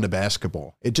rebound a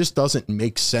basketball? It just doesn't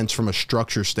make sense from a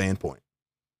structure standpoint.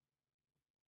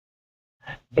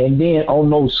 And then on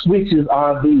those switches,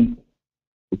 RB,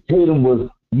 Tatum was,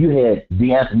 you had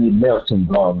DeAnthony Melton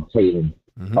guarding Tatum.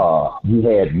 You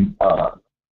had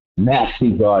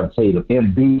Maxey guarding Tatum.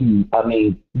 Embiid. I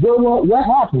mean, what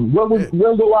happened?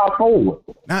 Where go our forward?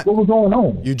 What was going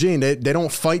on? Eugene, they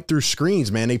don't fight through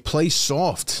screens, man. They play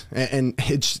soft. And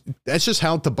that's just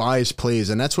how Tobias plays,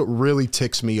 and that's what really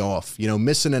ticks me off. You know,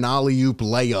 missing an alley-oop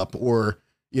layup or,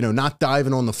 you know, not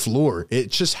diving on the floor.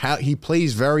 It's just how he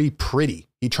plays very pretty.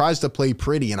 He tries to play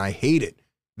pretty, and I hate it.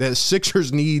 The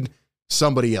Sixers need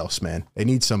somebody else, man. They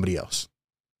need somebody else.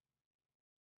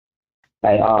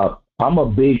 Hey, I'm a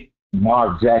big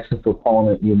Mark Jackson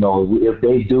proponent. You know, if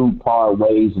they do part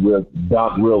ways with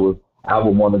Doc Rivers, I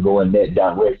would want to go in that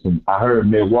direction. I heard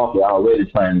Milwaukee already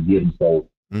trying to get him, so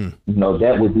you know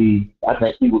that would be. I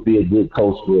think he would be a good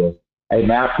coach for us. Hey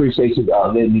man, I appreciate you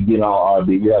letting me get on,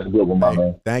 RB. You have a good one, my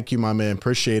man. Thank you, my man.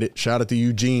 Appreciate it. Shout out to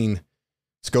Eugene.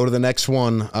 Let's go to the next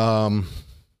one.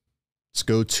 Let's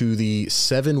go to the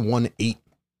 718.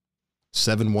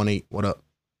 718. What up?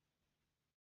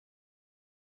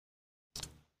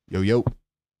 Yo.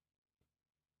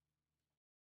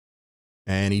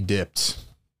 And he dipped.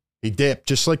 He dipped.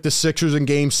 Just like the Sixers in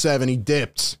Game 7, he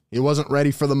dipped. He wasn't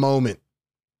ready for the moment.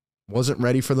 All right,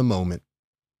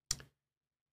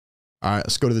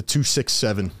 let's go to the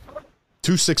 267.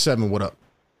 267, what up?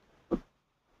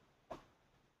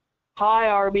 Hi,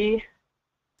 RB.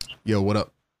 Yo, what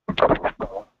up?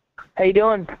 How you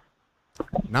doing?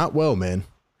 Not well, man.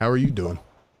 How are you doing?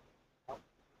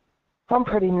 I'm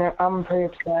pretty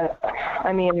upset.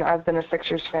 I mean, I've been a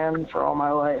Sixers fan for all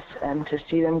my life, and to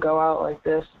see them go out like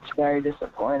this, it's very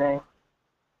disappointing.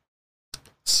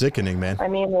 Sickening, man. I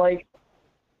mean, like,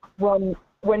 when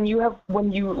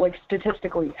you like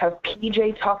statistically have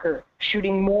PJ Tucker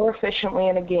shooting more efficiently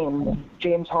in a game than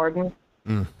James Harden,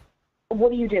 what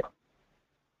do you do?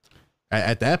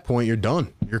 At that point, you're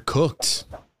done. You're cooked.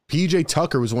 PJ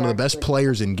Tucker was one of the best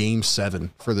players in Game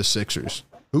 7 for the Sixers.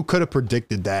 Who could have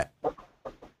predicted that?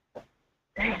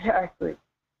 Exactly.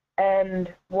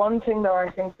 And one thing that I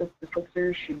think that the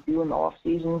Sixers should do in the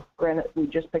offseason, granted we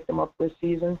just picked him up this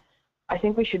season, I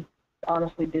think we should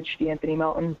honestly ditch DeAnthony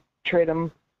Melton, trade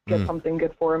him, get something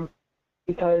good for him.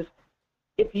 Because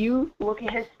if you look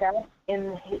at his stats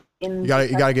you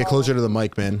gotta get closer to the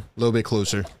mic, man. A little bit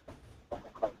closer.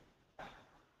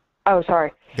 Oh,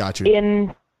 sorry. Got you.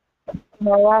 In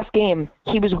our last game,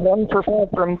 he was 1 for 4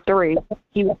 from 3.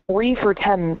 He was 3 for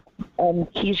 10, and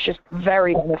he's just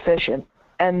very inefficient.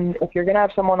 And if you're going to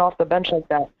have someone off the bench like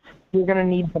that, you're going to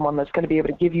need someone that's going to be able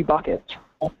to give you buckets.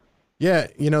 Yeah,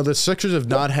 you know, the Sixers have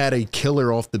not had a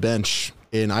killer off the bench,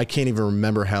 and I can't even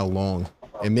remember how long.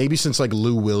 And maybe since, like,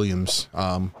 Lou Williams,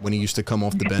 when he used to come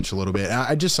off the bench a little bit.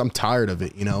 I'm tired of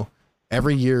it, you know.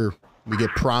 Every year we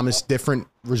get promised different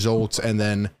results, and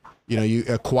then you know, you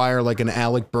acquire like an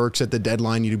Alec Burks at the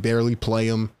deadline. You barely play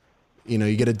him. You know,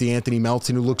 you get a DeAnthony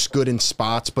Melton who looks good in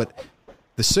spots, but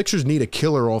the Sixers need a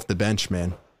killer off the bench,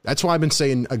 man. That's why I've been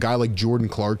saying a guy like Jordan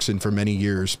Clarkson for many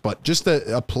years, but just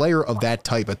a player of that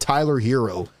type, a Tyler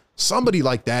Hero, somebody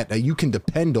like that you can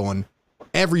depend on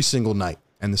every single night,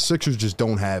 and the Sixers just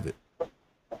don't have it.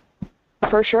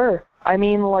 For sure. I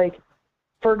mean, like,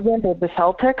 for example, the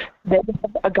Celtics, they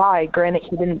have a guy, granted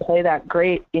he didn't play that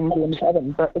great in Game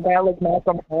 7, but a guy like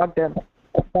Malcolm Brogdon,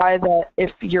 a guy that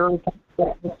if your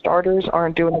starters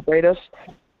aren't doing the greatest,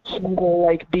 he will,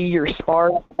 like, be your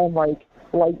spark and, like,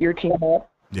 light your team up.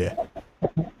 Yeah.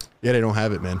 Yeah, they don't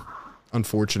have it, man.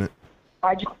 Unfortunate.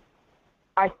 I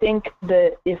think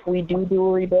that if we do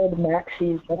a rebuild,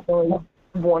 Maxey is definitely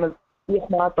one of, if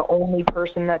not the only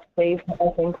person that's safe. I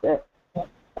think that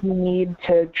we need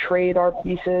to trade our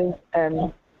pieces,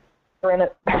 and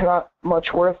granted, they're not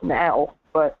much worth now,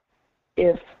 but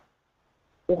if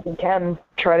we can,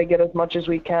 try to get as much as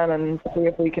we can and see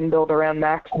if we can build around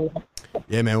Maxey.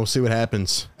 Yeah, man, we'll see what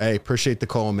happens. Hey, appreciate the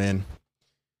call, man.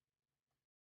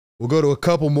 We'll go to a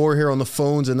couple more here on the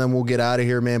phones, and then we'll get out of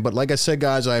here, man. But like I said,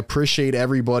 guys, I appreciate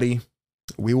everybody.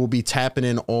 We will be tapping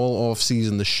in all off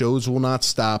season. The shows will not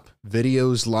stop.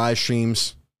 Videos, live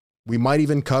streams. We might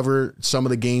even cover some of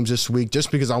the games this week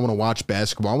just because I want to watch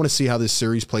basketball. I want to see how this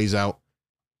series plays out.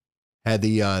 Had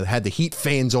the Heat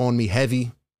fans on me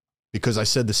heavy because I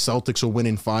said the Celtics will win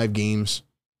in 5 games.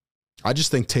 I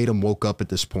just think Tatum woke up at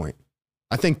this point.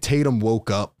 I think Tatum woke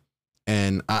up,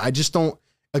 and I just don't.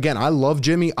 Again, I love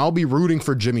Jimmy. I'll be rooting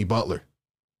for Jimmy Butler.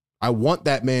 I want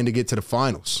that man to get to the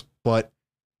finals, but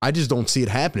I just don't see it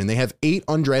happening. They have 8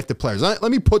 undrafted players. Let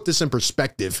me put this in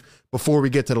perspective before we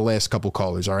get to the last couple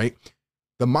callers, all right?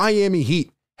 The Miami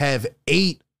Heat have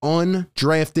 8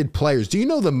 undrafted players. Do you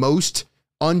know the most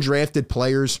undrafted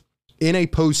players in a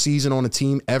postseason on a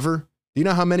team ever? Do you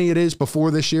know how many it is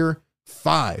before this year?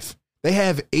 5. They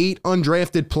have 8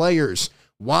 undrafted players.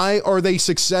 Why are they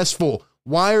successful?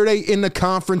 Why are they in the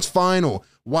conference final?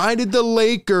 Why did the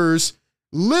Lakers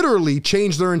literally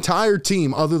change their entire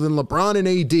team other than LeBron and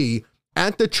AD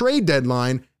at the trade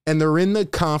deadline, and they're in the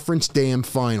conference damn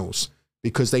finals?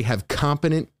 Because they have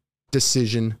competent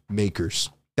decision makers.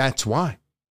 That's why.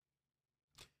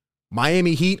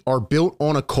 Miami Heat are built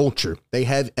on a culture. They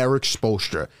have Eric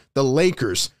Spoelstra. The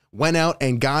Lakers went out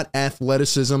and got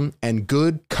athleticism and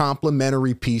good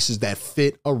complementary pieces that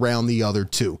fit around the other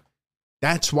two.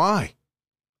 That's why.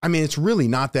 I mean, it's really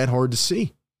not that hard to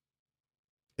see.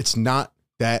 It's not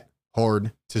that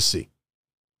hard to see.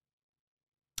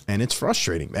 And it's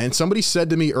frustrating, man. Somebody said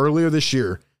to me earlier this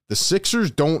year, the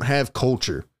Sixers don't have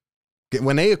culture.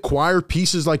 When they acquire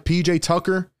pieces like PJ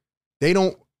Tucker, they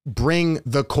don't bring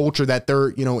the culture that they're,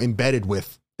 embedded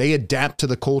with. They adapt to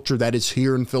the culture that is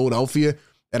here in Philadelphia.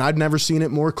 And I've never seen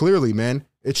it more clearly, man.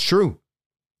 It's true.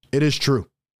 It is true.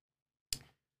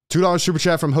 $2 super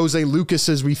chat from Jose Lucas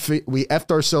says we effed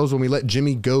ourselves when we let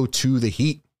Jimmy go to the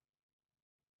Heat.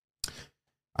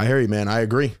 I hear you, man. I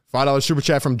agree. $5 super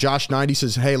chat from Josh90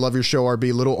 says, hey, love your show,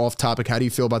 RB. Little off topic. How do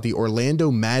you feel about the Orlando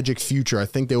Magic future? I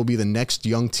think they will be the next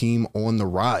young team on the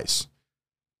rise.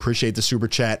 Appreciate the super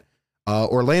chat.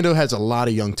 Orlando has a lot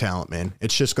of young talent, man.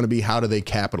 It's just going to be how do they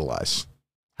capitalize?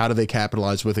 How do they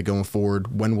capitalize with it going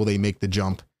forward? When will they make the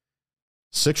jump?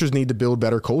 Sixers need to build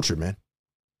better culture, man.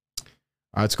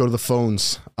 All right, let's go to the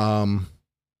phones.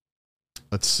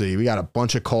 Let's see. We got a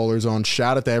bunch of callers on.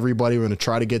 Shout out to everybody. We're going to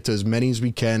try to get to as many as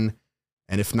we can.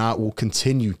 And if not, we'll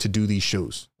continue to do these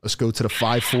shows. Let's go to the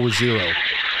 540.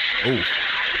 Oh,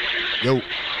 yo.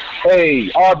 Hey,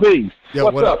 RB. Yo,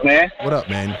 what's up, man? What up,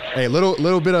 man? Hey,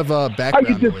 little bit of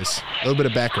background noise. A little bit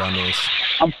of background noise.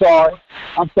 I'm sorry.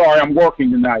 I'm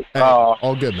working tonight. Hey,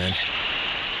 all good, man.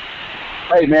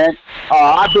 Hey, man.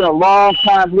 I've been a long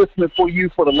time listening for you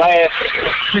for the last,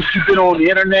 since you've been on the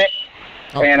internet.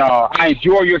 Oh. And I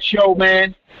enjoy your show,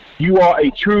 man. You are a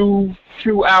true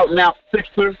out-and-out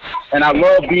Sixer, and I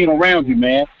love being around you,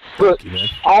 man. But you, man.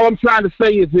 All I'm trying to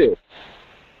say is this.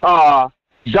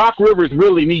 Doc Rivers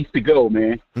really needs to go,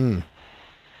 man.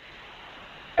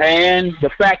 And the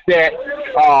fact that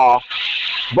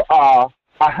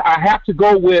I have to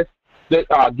go with the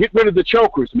get rid of the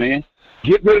chokers, man.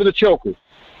 Get rid of the chokers.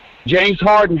 James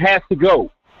Harden has to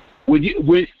go.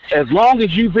 As long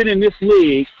as you've been in this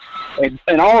league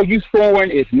and all you scoring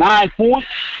is 9 points,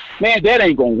 man, that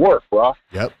ain't going to work, bro.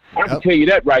 Yep. I can tell you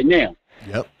that right now.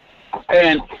 Yep.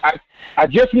 And I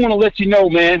just want to let you know,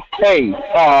 man, hey,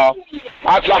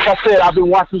 like I said, I've been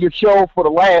watching your show for the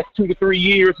last 2 to 3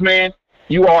 years, man.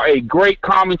 You are a great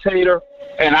commentator,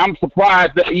 and I'm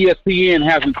surprised that ESPN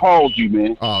hasn't called you,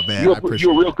 man. Oh, man, you're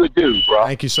a real good dude, bro.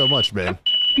 Thank you so much, man.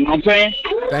 You know what I'm saying?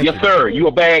 Thank yes, sir. You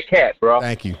a bad cat, bro.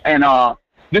 Thank you. And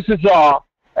this is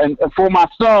and for my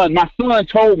son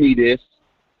told me this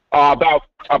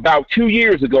about 2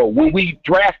 years ago when we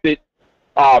drafted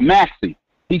Maxey.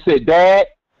 He said, Dad,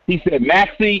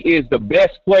 Maxey is the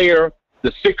best player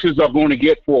the Sixers are going to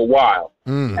get for a while.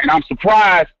 And I'm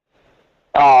surprised.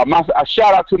 A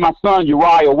shout out to my son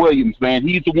Uriah Williams, man.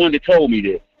 He's the one that told me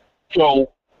this. So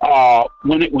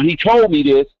when he told me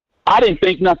this, I didn't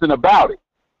think nothing about it.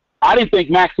 I didn't think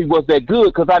Maxey was that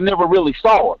good because I never really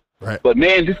saw it. Right. But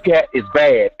man, this cat is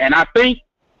bad, and I think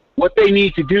what they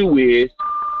need to do is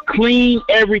clean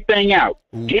everything out.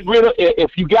 Get rid of,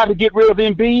 if you got to get rid of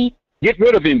Embiid, get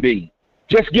rid of Embiid.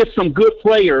 Just get some good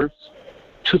players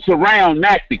to surround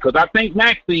Maxey, because I think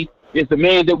Maxey is the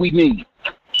man that we need.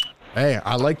 Hey,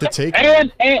 I like the take.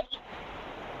 And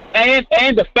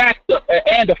the fact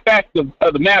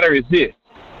of the matter is this: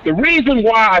 the reason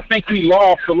why I think we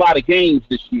lost a lot of games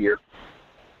this year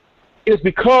is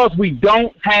because we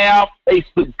don't have a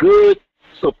good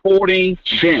supporting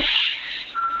bench.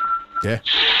 Yeah.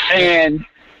 And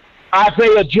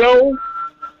Isaiah Joe,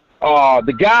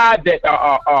 the guy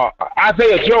that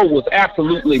Isaiah Joe was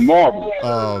absolutely marvelous,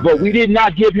 but we did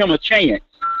not give him a chance.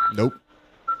 Nope.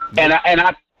 And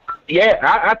I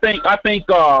think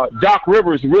Doc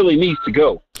Rivers really needs to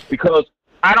go, because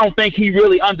I don't think he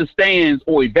really understands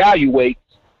or evaluates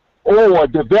or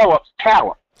develops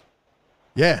talent.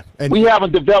 Yeah, and we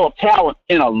haven't developed talent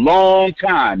in a long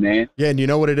time, man. Yeah, and you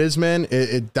know what it is, man?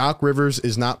 Doc Rivers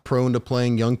is not prone to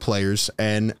playing young players,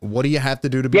 and what do you have to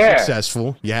do to be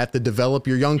successful? You have to develop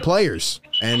your young players,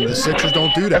 and the Sixers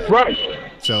don't do that. That's right.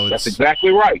 So that's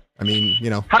exactly right. I mean, you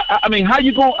know, how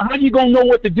you gonna know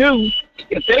what to do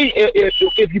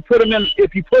if you put them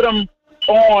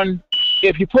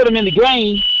in the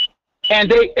game and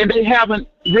they haven't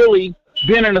really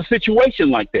been in a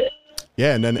situation like that.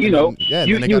 Yeah, and then they got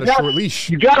a short leash.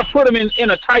 You got to put them in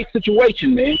a tight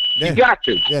situation, man. Yeah. You got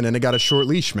to. Yeah, and then they got a short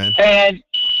leash, man. And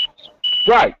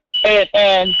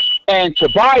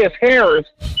Tobias Harris,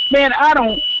 man,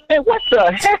 what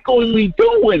the heck are we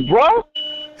doing, bro?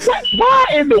 Why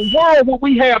in the world would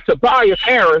we have Tobias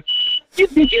Harris?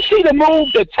 Did you see the move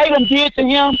that Tatum did to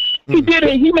him? He did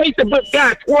it. He made the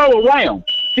guy twirl around.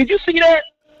 Did you see that?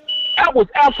 That was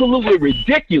absolutely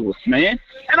ridiculous, man.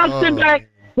 And I'm sitting back.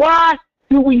 Why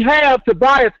do we have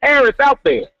Tobias Harris out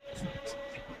there?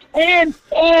 And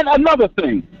another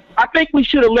thing, I think we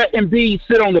should have let Embiid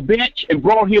sit on the bench and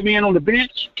brought him in on the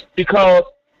bench, because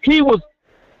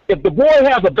if the boy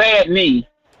has a bad knee,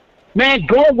 man,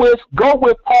 go with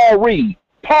Paul Reed.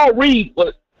 Paul Reed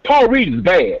is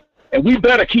bad, and we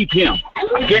better keep him.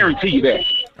 I guarantee you that.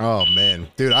 Oh man,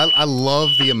 dude, I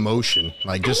love the emotion,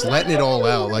 like just letting it all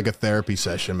out, like a therapy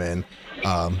session, man.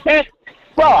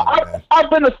 Bro, I've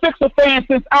been a Sixer fan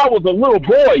since I was a little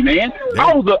boy, man.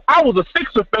 Yeah. I was a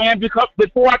Sixer fan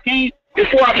before I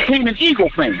became an Eagle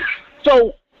fan.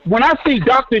 So when I see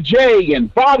Dr. J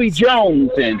and Bobby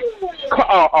Jones and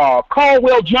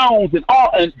Caldwell Jones and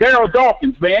Daryl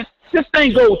Dawkins, man, this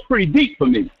thing goes pretty deep for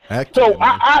me. So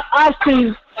I've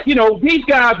seen, these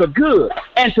guys are good.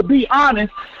 And to be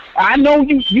honest, I know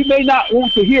you may not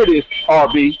want to hear this,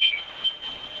 RB.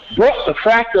 But the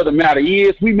fact of the matter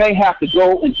is, we may have to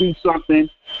go and do something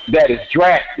that is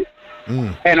drastic.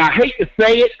 And I hate to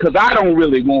say it, because I don't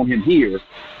really want him here.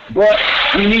 But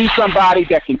we need somebody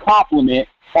that can complement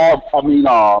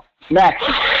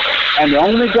Maxey. And the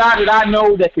only guy that I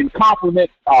know that can complement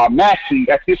Maxey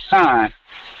at this time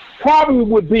probably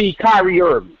would be Kyrie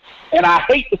Irving. And I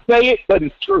hate to say it, but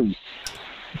it's true.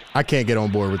 I can't get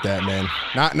on board with that, man.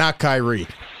 Not Kyrie.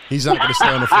 He's not going to stay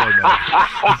on the floor,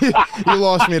 man. You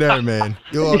lost me there, man.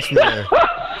 You lost me there.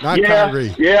 Not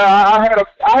Kyrie. Yeah,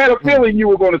 I had a feeling you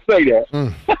were going to say that.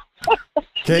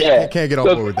 Can't get on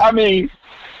board with that. I mean,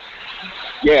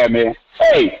 yeah, man.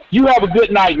 Hey, you have a good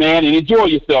night, man, and enjoy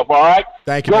yourself, all right?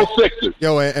 Thank you. Go Sixers.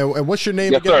 Yo, and what's your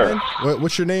name again, sir. man?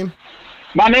 What's your name?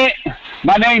 My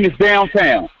name is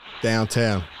Downtown.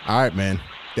 Downtown. All right, man.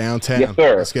 Downtown. Yes,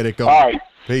 sir. Let's get it going. All right.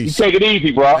 Peace. You take it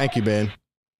easy, bro. Thank you, man.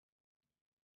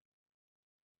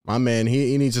 My man,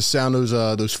 he needs to sound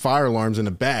those fire alarms in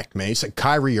the back, man. He said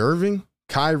Kyrie Irving?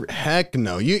 Heck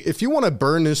no. If you want to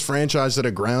burn this franchise to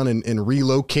the ground and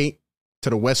relocate to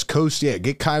the West Coast, yeah,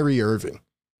 get Kyrie Irving.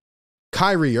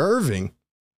 Kyrie Irving?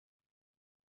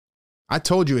 I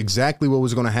told you exactly what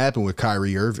was going to happen with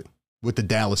Kyrie Irving, with the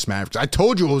Dallas Mavericks. I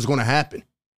told you what was going to happen.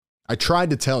 I tried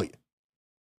to tell you.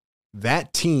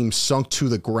 That team sunk to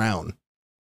the ground.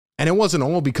 And it wasn't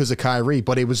all because of Kyrie,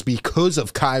 but it was because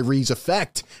of Kyrie's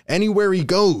effect. Anywhere he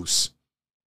goes,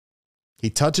 he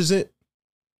touches it,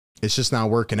 it's just not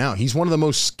working out. He's one of the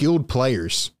most skilled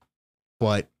players,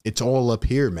 but it's all up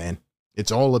here, man.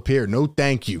 It's all up here. No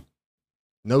thank you.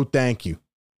 No thank you.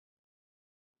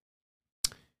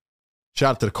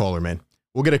 Shout out to the caller, man.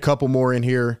 We'll get a couple more in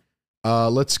here.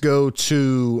 Let's go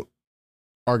to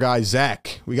our guy,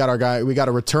 Zach. We got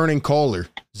a returning caller.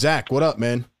 Zach, what up,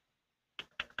 man?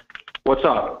 What's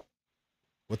up?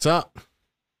 What's up?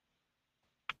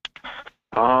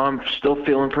 Still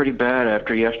feeling pretty bad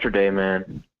after yesterday,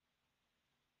 man.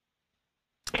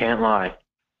 Can't lie.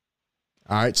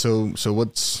 All right, so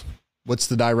what's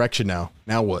the direction now?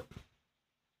 Now what?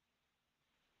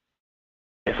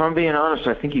 If I'm being honest,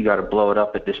 I think you got to blow it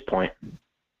up at this point.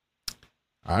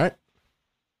 All right.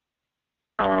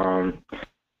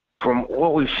 From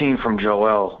what we've seen from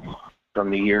Joel from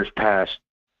the years past,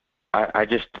 I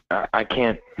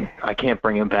can't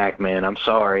bring him back, man. I'm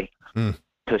sorry to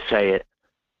say it.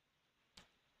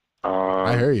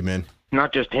 I hear you, man.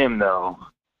 Not just him, though.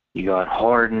 You got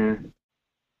Harden.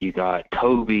 You got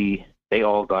Toby. They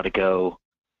all got to go.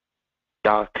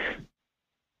 Doc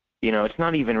it's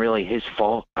not even really his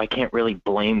fault. I can't really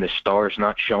blame the stars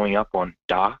not showing up on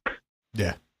Doc.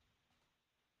 Yeah.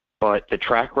 But the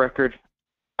track record,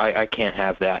 I can't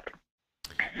have that.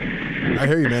 I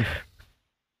hear you, man.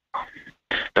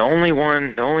 The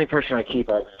only person I keep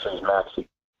out is Maxey.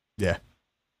 Yeah.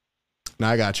 No,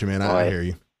 I got you, man. I hear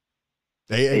you.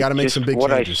 They got to make some big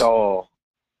what changes. I saw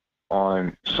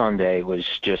on Sunday was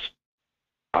just,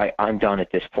 I'm done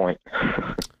at this point.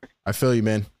 I feel you,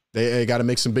 man. They got to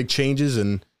make some big changes,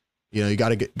 and you got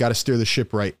to steer the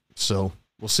ship right. So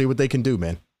we'll see what they can do,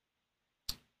 man.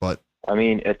 But I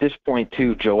mean, at this point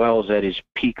too, Joel's at his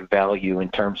peak value in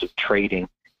terms of trading.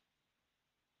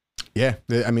 Yeah,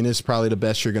 I mean, it's probably the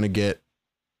best you're going to get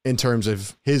in terms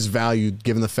of his value,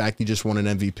 given the fact he just won an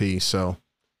MVP. So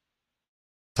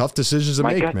tough decisions to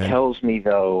make, man. My gut tells me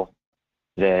though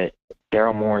that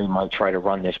Daryl Morey might try to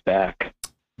run this back.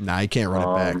 Nah, he can't run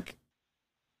it back.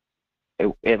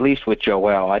 At least with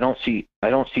Joel, I don't see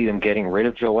them getting rid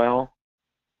of Joel.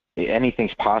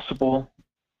 Anything's possible.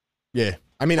 Yeah,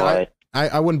 I mean,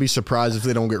 I wouldn't be surprised if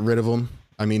they don't get rid of him.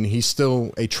 I mean, he's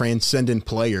still a transcendent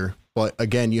player, but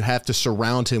again, you have to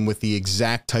surround him with the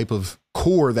exact type of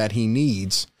core that he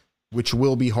needs, which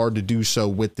will be hard to do so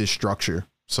with this structure.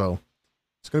 So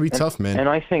it's going to be tough, man. And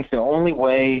I think the only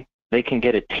way they can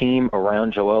get a team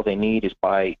around Joel they need is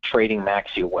by trading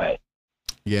Maxey away.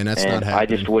 Yeah, and that's not happening. I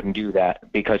just wouldn't do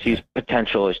that because his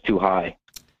potential is too high.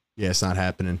 Yeah, it's not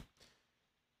happening.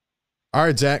 All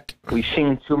right, Zach. We've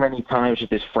seen too many times with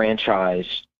this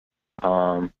franchise,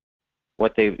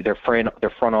 their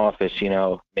front office,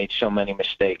 made so many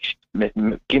mistakes.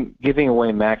 Giving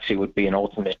away Maxey would be an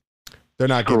ultimate. They're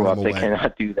not giving him away. They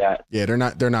cannot do that. Yeah,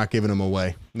 they're not giving him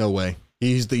away. No way.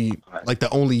 He's the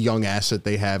only young asset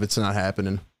they have. It's not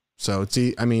happening. So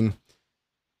I mean,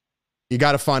 you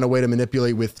got to find a way to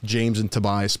manipulate with James and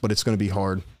Tobias, but it's going to be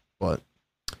hard. But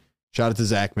shout out to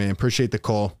Zach, man. Appreciate the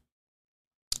call.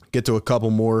 Get to a couple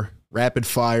more rapid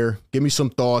fire. Give me some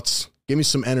thoughts. Give me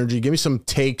some energy. Give me some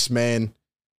takes, man.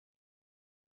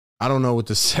 I don't know what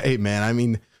to say, man. I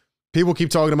mean, people keep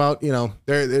talking about,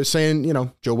 they're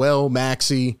saying, Joel,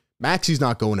 Maxey. Maxey's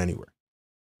not going anywhere.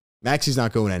 Maxey's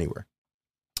not going anywhere.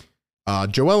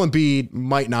 Joel Embiid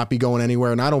might not be going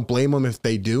anywhere, and I don't blame them if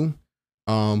they do.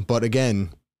 But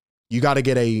again, you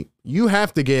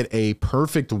have to get a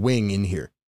perfect wing in here.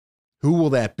 Who will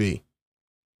that be?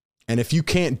 And if you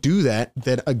can't do that,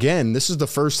 then again, this is the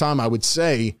first time I would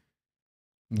say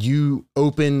you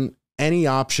open any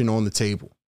option on the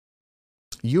table.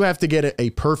 You have to get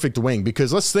a perfect wing,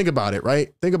 because let's think about it,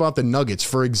 right? Think about the Nuggets,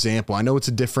 for example. I know it's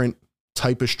a different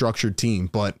type of structured team,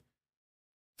 but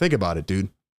think about it, dude.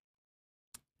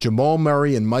 Jamal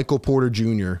Murray and Michael Porter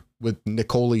Jr. with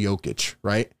Nikola Jokic,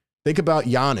 right? Think about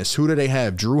Giannis. Who do they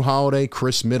have? Drew Holiday,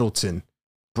 Chris Middleton,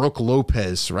 Brook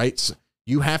Lopez, right? So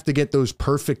you have to get those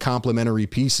perfect complementary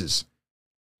pieces.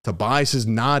 Tobias is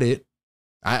not it.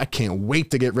 I can't wait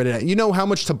to get rid of that. You know how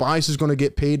much Tobias is going to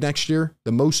get paid next year?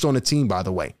 The most on a team, by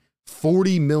the way.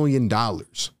 $40 million.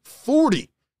 40.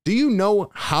 Do you know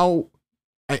how?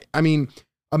 I mean,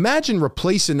 imagine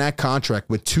replacing that contract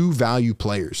with two value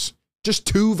players. Just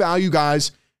two value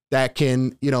guys that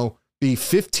can, be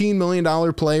 $15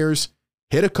 million players,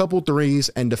 hit a couple threes,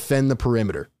 and defend the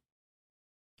perimeter.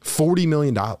 $40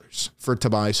 million for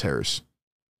Tobias Harris.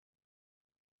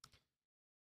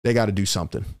 They got to do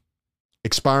something.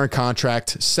 Expiring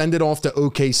contract, send it off to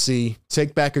OKC,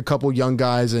 take back a couple young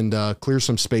guys, and clear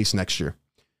some space next year.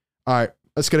 All right,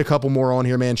 let's get a couple more on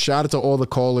here, man. Shout out to all the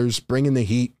callers, bringing the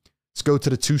heat. Let's go to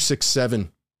the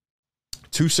 267.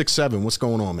 267, what's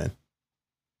going on, man?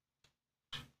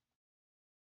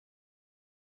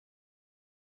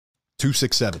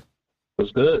 $267.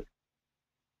 What's good?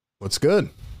 What's good?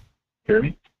 Hear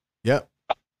me? Yep.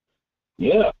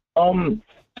 Yeah. I'm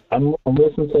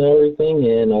listening to everything,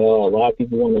 and a lot of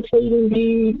people want to trade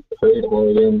Embiid, trade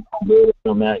Harden, build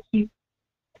on Maxey.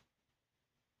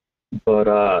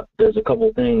 But there's a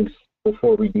couple things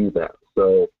before we do that.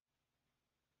 So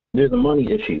there's a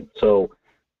money issue. So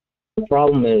the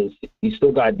problem is you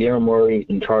still got Daryl Morey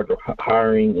in charge of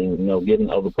hiring and getting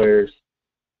other players,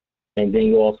 and then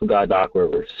you also got Doc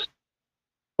Rivers.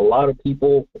 A lot of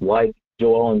people like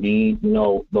Joel Embiid.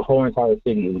 The whole entire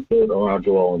city is built around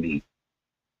Joel Embiid.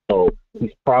 So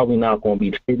he's probably not going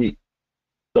to be traded.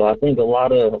 So I think a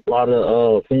lot of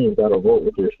fans got to vote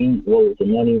with their feet, vote with their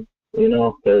money,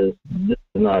 because this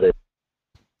is not it.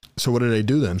 So what do they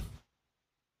do then?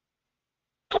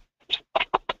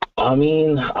 I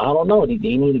mean, I don't know. They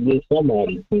need to get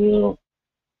somebody,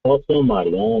 help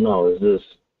somebody. I don't know. It's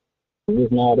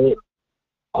just not it.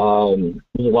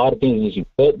 There's a lot of things that you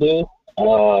could do.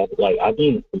 I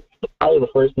think probably the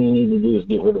first thing you need to do is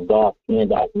get rid of Doc and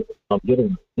Doc. Get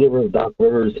rid of Doc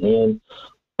Rivers and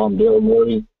Daryl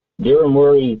Morey. Daryl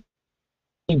Morey,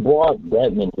 he brought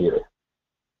Redmond here.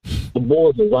 The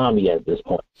Bulls are zombie at this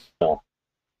point. So.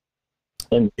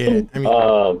 And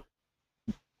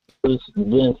just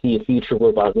didn't see a future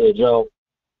with Isaiah Joe.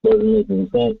 Doesn't make any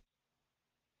sense.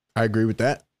 I agree with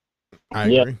that. I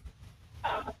agree.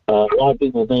 A lot of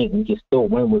people think he can still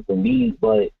win with Embiid,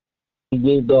 but he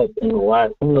gave up in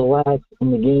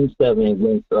the game 7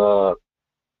 against the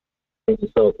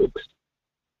Celtics.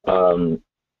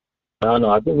 I don't know.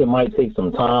 I think it might take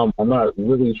some time. I'm not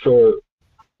really sure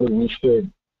that we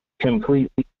should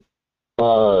completely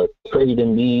trade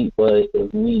Embiid, but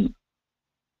if we,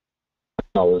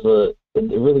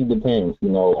 it really depends,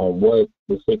 on what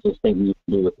the Sixers think we should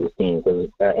do with this team. Because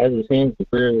as it stands,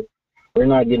 we're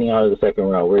not getting out of the second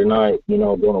round. We're not,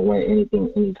 going to win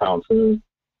anything anytime soon.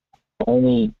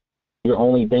 Your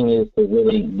only thing is to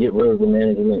really get rid of the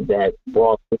management that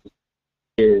brought this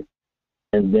here,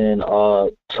 and then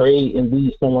trade and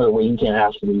be somewhere where you can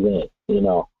actually win.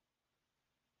 All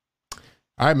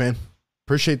right, man.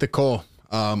 Appreciate the call.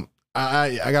 I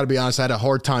got to be honest. I had a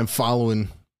hard time following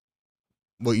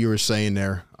what you were saying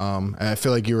there. I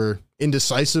feel like you were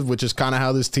indecisive, which is kind of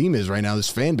how this team is right now, this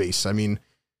fan base. I mean,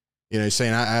 you're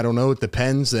saying, I don't know, it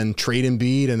depends, then trade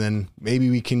Embiid, and then maybe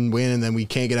we can win, and then we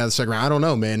can't get out of the second round. I don't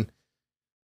know, man.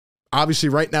 Obviously,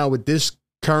 right now with this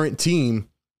current team,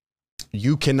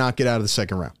 you cannot get out of the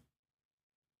second round.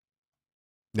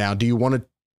 Now, do you want to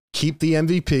keep the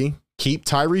MVP, keep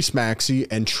Tyrese Maxey,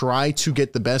 and try to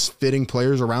get the best fitting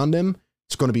players around him?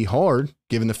 It's going to be hard,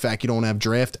 given the fact you don't have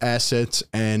draft assets,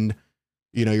 and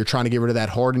you're trying to get rid of that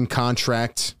Harden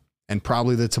contract and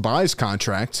probably the Tobias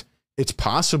contract. It's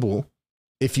possible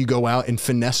if you go out and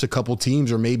finesse a couple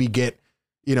teams, or maybe get,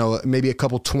 maybe a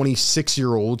couple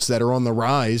 26-year-olds that are on the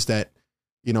rise that,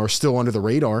 are still under the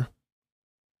radar.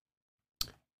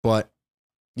 But,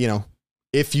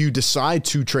 if you decide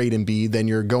to trade Embiid, then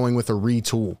you're going with a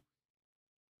retool.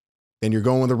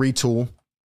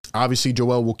 Obviously,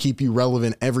 Joel will keep you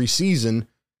relevant every season,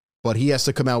 but he has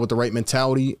to come out with the right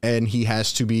mentality, and he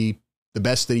has to be the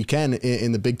best that he can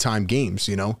in the big-time games,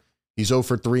 He's 0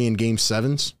 for 3 in game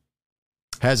 7s.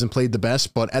 Hasn't played the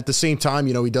best, but at the same time,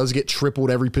 he does get tripled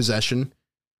every possession.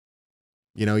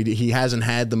 He hasn't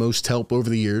had the most help over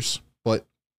the years, but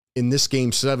in this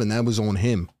game 7, that was on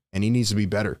him, and he needs to be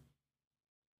better.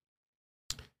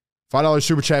 $5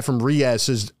 super chat from Riaz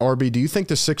says, RB, do you think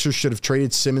the Sixers should have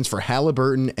traded Simmons for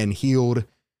Halliburton and Hield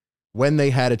when they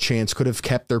had a chance? Could have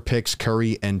kept their picks,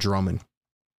 Curry and Drummond.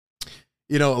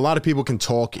 A lot of people can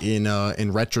talk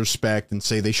in retrospect and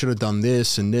say they should have done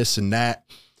this and this and that.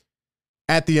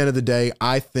 At the end of the day,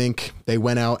 I think they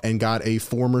went out and got a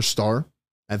former star.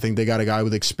 I think they got a guy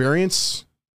with experience.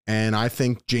 And I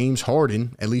think James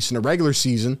Harden, at least in the regular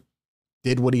season,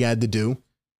 did what he had to do.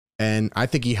 And I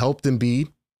think he helped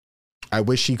Embiid. I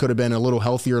wish he could have been a little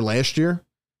healthier last year.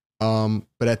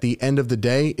 But at the end of the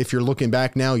day, if you're looking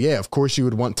back now, yeah, of course you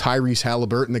would want Tyrese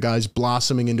Halliburton. The guy's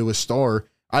blossoming into a star.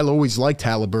 I always liked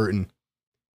Halliburton,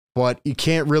 but you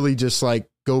can't really just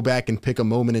go back and pick a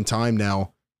moment in time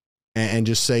now and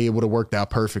just say it would have worked out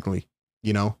perfectly.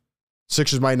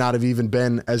 Sixers might not have even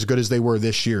been as good as they were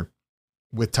this year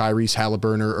with Tyrese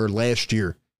Halliburton or last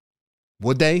year.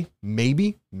 Would they?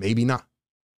 Maybe, maybe not.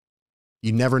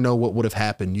 You never know what would have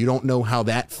happened. You don't know how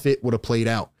that fit would have played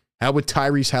out. How would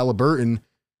Tyrese Halliburton,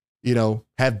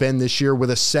 have been this year with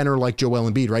a center like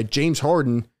Joel Embiid, right? James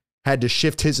Harden had to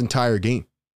shift his entire game.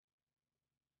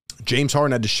 Could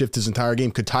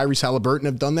Tyrese Halliburton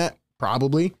have done that?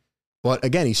 Probably. But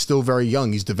again, he's still very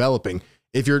young. He's developing.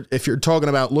 If you're talking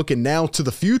about looking now to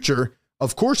the future,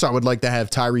 of course I would like to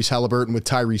have Tyrese Halliburton with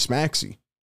Tyrese Maxey.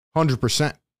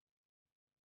 100%.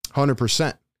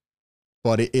 100%.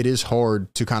 But it is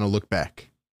hard to kind of look back.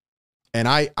 And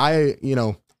I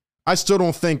still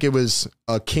don't think it was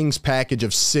a Kings package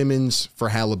of Simmons for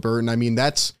Halliburton. I mean,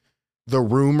 that's the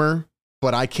rumor,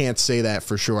 but I can't say that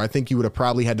for sure. I think you would have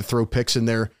probably had to throw picks in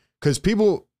there because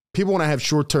people want to have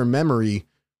short-term memory.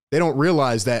 They don't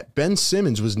realize that Ben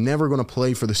Simmons was never going to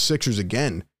play for the Sixers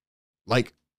again.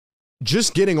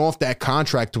 Just getting off that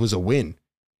contract was a win.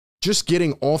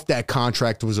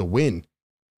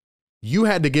 You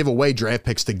had to give away draft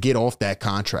picks to get off that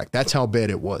contract. That's how bad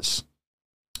it was.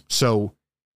 So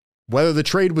whether the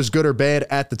trade was good or bad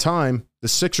at the time, the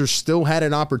Sixers still had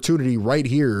an opportunity right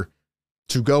here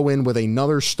to go in with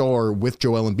another star with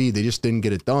Joel Embiid. They just didn't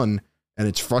get it done, and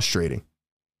it's frustrating.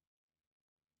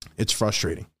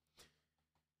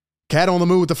 Cat on the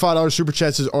move with the $5 super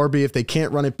chat says, RB, if they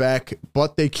can't run it back,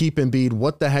 but they keep Embiid,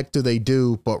 what the heck do they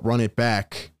do but run it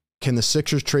back? can the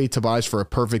Sixers trade Tobias for a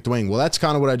perfect wing? Well, that's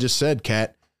kind of what I just said,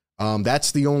 Kat.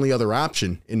 That's the only other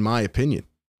option, in my opinion.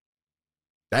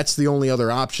 That's the only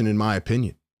other option, in my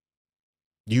opinion.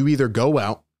 You either go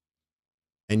out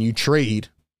and you trade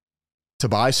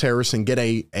Tobias Harris and get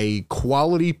a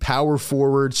quality power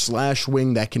forward /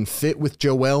 wing that can fit with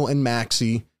Joel and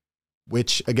Maxey,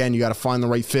 which, again, you got to find the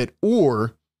right fit,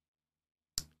 or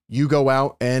you go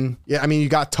out and, you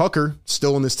got Tucker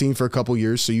still in this team for a couple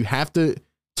years, so you have to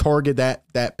target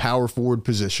that power forward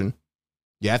position.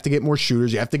 You have to get more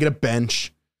shooters. You have to get a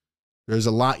bench. There's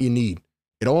a lot you need.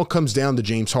 It all comes down to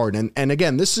James Harden. And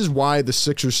again, this is why the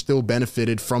Sixers still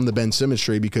benefited from the Ben Simmons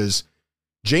trade, because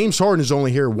James Harden is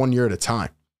only here 1 year at a time,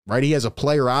 right? He has a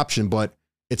player option, but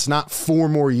it's not 4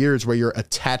 more years where you're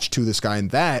attached to this guy. And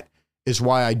that is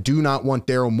why I do not want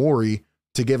Daryl Morey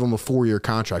to give him a 4-year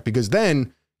contract, because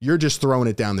then you're just throwing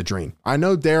it down the drain. I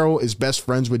know Daryl is best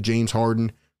friends with James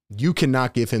Harden. You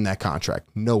cannot give him that contract.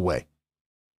 No way.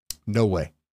 No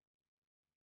way.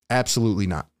 Absolutely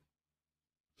not.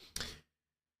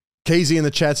 KZ in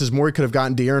the chat says Morey could have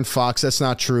gotten De'Aaron Fox. That's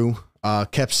not true.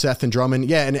 Kept Seth and Drummond.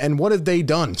 Yeah, and what have they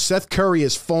done? Seth Curry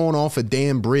has fallen off a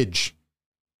damn bridge.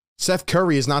 Seth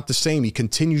Curry is not the same. He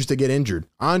continues to get injured.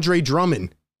 Andre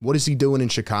Drummond, what is he doing in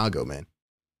Chicago, man?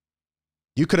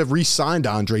 You could have re-signed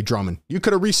Andre Drummond. You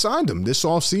could have re-signed him this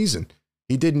offseason.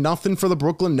 He did nothing for the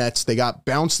Brooklyn Nets. They got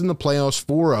bounced in the playoffs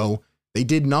 4-0. They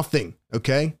did nothing,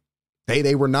 okay?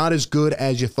 They were not as good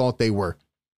as you thought they were.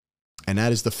 And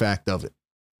that is the fact of it.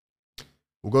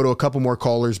 We'll go to a couple more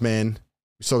callers, man.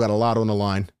 We still got a lot on the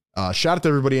line. Shout out to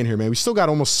everybody in here, man. We still got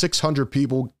almost 600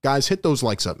 people. Guys, hit those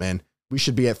likes up, man. We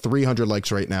should be at 300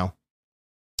 likes right now.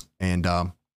 And,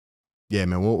 yeah,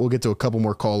 man, we'll get to a couple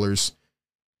more callers.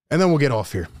 And then we'll get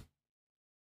off here.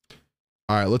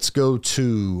 All right, let's go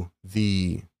to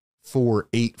the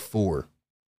 484.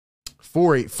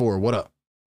 484, what up?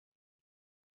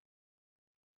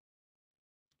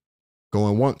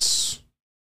 Going once.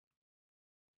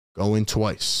 Going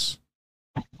twice.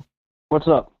 What's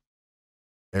up?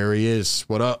 There he is.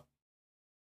 What up?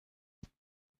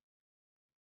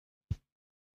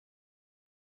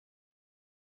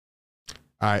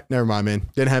 All right, never mind, man.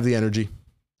 Didn't have the energy.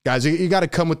 Guys, you got to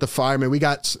come with the fire, man. We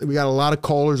got a lot of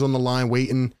callers on the line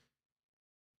waiting.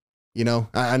 You know,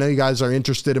 I know you guys are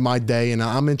interested in my day, and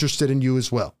I'm interested in you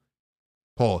as well.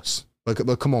 Pause.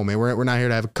 But come on, man. We're not here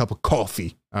to have a cup of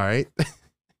coffee, all right?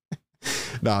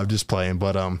 No, I'm just playing.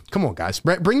 But come on, guys.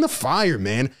 Bring the fire,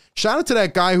 man. Shout out to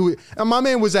that guy who my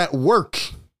man was at work.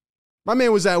 My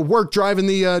man was at work driving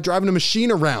the machine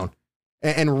around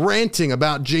and ranting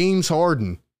about James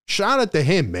Harden. Shout out to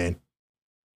him, man.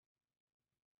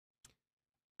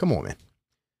 Come on, man.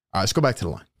 All right, let's go back to the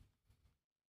line.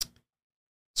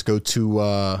 Let's go to,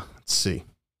 let's see.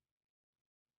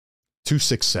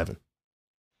 267.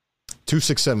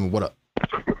 267, what up?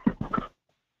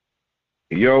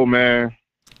 Yo, man.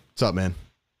 What's up, man?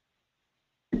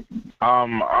 Yo,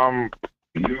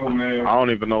 man. I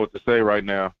don't even know what to say right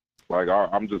now. Like,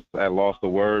 I'm just at loss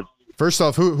of words. First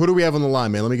off, who do we have on the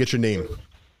line, man? Let me get your name.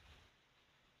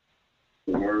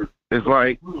 It's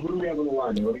like, who do we have on the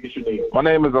line, man? Let me get your name. My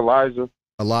name is Elijah.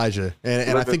 Elijah.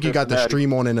 And I think you got the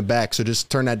stream on in the back, so just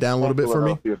turn that down a little bit for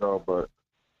me. But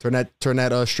Turn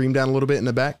that stream down a little bit in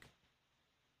the back.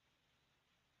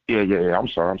 Yeah. I'm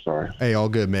sorry. Hey, all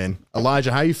good, man.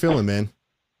 Elijah, how you feeling, man?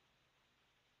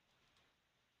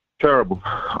 Terrible.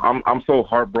 I'm so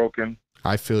heartbroken.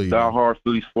 I feel you. Diehard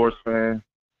Philly sports fan.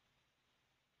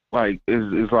 Like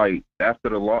it's like after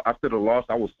the loss,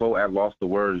 I was so at loss of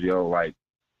words, yo. Like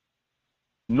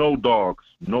no dogs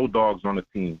on the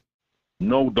team,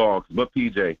 no dogs but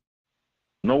PJ,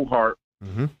 no heart,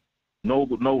 no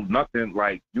nothing.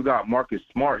 Like you got Marcus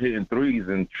Smart hitting threes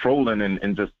and trolling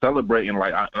and just celebrating.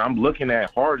 Like I'm looking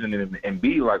at Harden and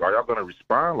Embiid. Like, are y'all gonna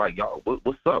respond? Like y'all,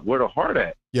 what's up? Where the heart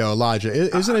at? Yo, Elijah,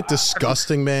 isn't it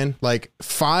disgusting, man? Like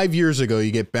 5 years ago,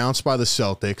 you get bounced by the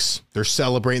Celtics. They're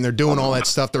celebrating. They're doing all that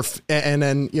stuff. And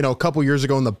then, you know, a couple years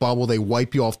ago in the bubble, they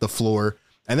wipe you off the floor.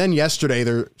 And then yesterday,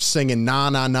 they're singing, nah,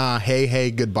 nah, nah, hey, hey,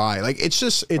 goodbye. Like,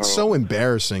 it's so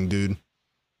embarrassing, dude.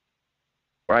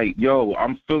 Like, yo,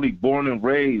 I'm Philly born and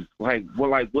raised. Like,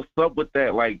 what's up with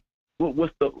that? Like,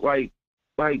 what's the, like,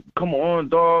 come on,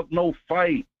 dog, no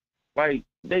fight. Like,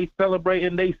 they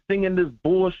celebrating, they singing this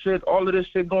bullshit, all of this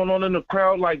shit going on in the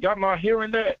crowd. Like, y'all not hearing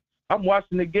that? I'm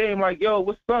watching the game. Like, yo,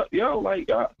 what's up, yo? Like,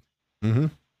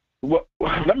 What?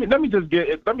 Let me just get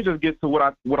to let me get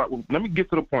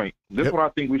to the point. This is what I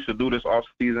think we should do this off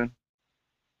season.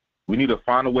 We need to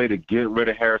find a way to get rid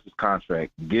of Harris's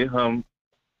contract. Get him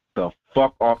the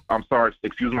fuck off. I'm sorry,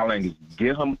 excuse my language.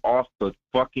 Get him off the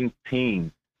fucking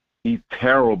team. He's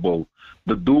terrible.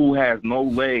 The dude has no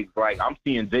legs. Like, I'm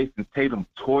seeing Jason Tatum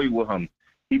toy with him.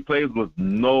 He plays with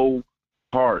no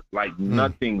heart, like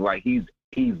nothing. Like, he's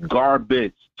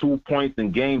garbage. 2 points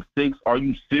in game 6. Are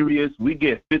you serious? We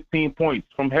get 15 points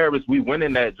from Harris. We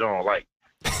winning that, John. Like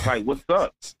what's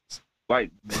up? Like,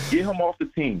 get him off the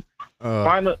team.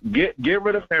 Get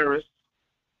rid of Harris.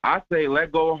 I say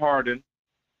let go of Harden.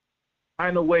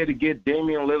 Find a way to get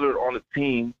Damian Lillard on the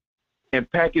team and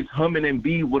package Humming and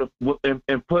Embiid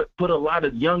and put a lot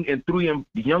of young and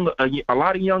a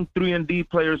lot of young 3 and D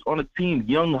players on the team,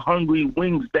 young hungry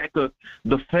wings that could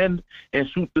defend and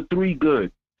shoot the 3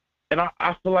 good. And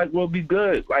I feel like we'll be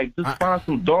good. Like, just find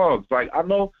some dogs. Like, I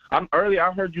know I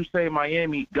heard you say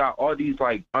Miami got all these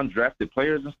like undrafted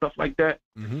players and stuff like that.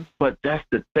 Mm-hmm. But that's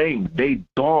the thing. They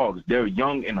dogs. They're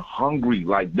young and hungry.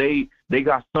 Like, they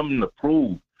got something to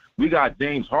prove. We got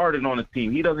James Harden on the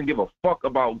team. He doesn't give a fuck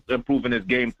about improving his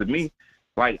game to me.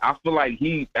 Like, I feel like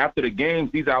after the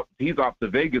games, he's out to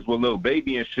Vegas with Lil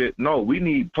Baby and shit. No, we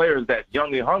need players that's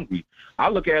young and hungry. I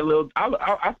look at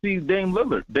I see Dame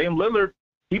Lillard. Dame Lillard,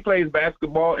 he plays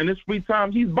basketball, and his free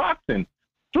time, he's boxing.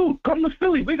 Dude, come to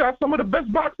Philly. We got some of the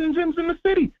best boxing gyms in the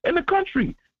city, in the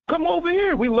country. Come over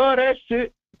here. We love that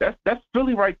shit. That's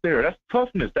Philly right there. That's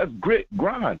toughness. That's grit,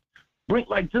 grind.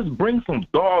 Just bring some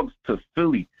dogs to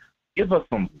Philly. Give us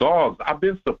some dogs. I've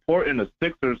been supporting the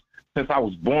Sixers since I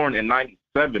was born in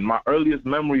 '97. My earliest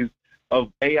memories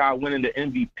of AI winning the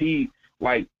MVP,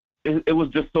 like, it was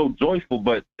just so joyful.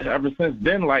 But ever since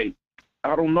then, like,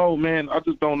 I don't know, man. I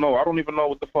just don't know. I don't even know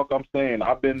what the fuck I'm saying.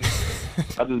 I've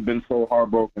just been so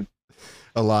heartbroken.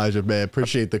 Elijah, man,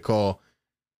 appreciate the call.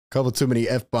 Couple too many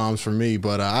F-bombs for me,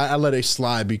 but I let it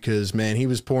slide because, man, he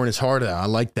was pouring his heart out. I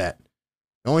like that.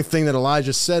 The only thing that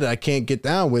Elijah said I can't get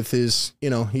down with is,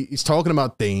 he's talking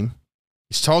about Dame.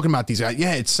 He's talking about these guys.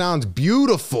 Yeah, it sounds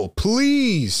beautiful.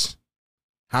 Please.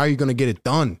 How are you going to get it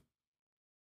done?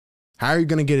 How are you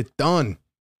going to get it done?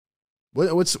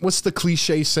 What's the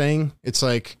cliche saying? It's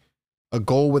like a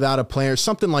goal without a plan or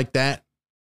something like that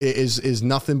is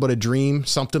nothing but a dream,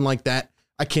 something like that.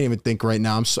 I can't even think right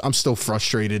now. I'm still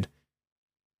frustrated.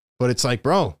 But it's like,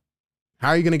 bro, how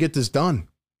are you going to get this done?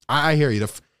 I hear you.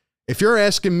 If you're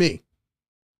asking me,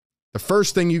 the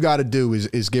first thing you got to do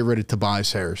is get rid of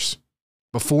Tobias Harris.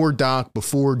 Before Doc,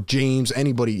 before James,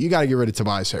 anybody, you got to get rid of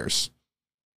Tobias Harris.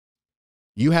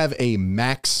 You have a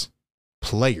max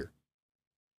player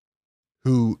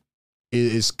who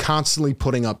is constantly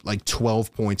putting up like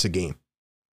 12 points a game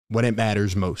when it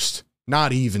matters most.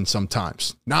 Not even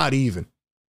sometimes. Not even.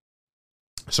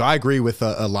 So I agree with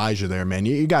Elijah there, man.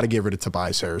 You got to get rid of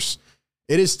Tobias Harris.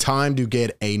 It is time to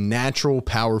get a natural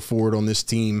power forward on this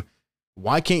team.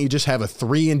 Why can't you just have a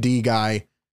 3-and-D guy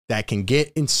that can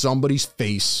get in somebody's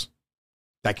face,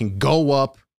 that can go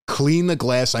up, clean the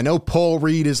glass? I know Paul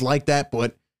Reed is like that,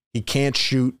 but he can't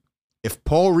shoot. If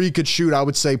Paul Reed could shoot, I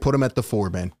would say put him at the 4,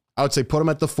 man. I would say put him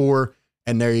at the 4,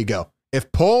 and there you go.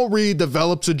 If Paul Reed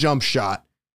develops a jump shot,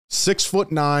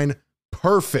 6'9",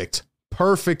 perfect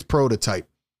prototype.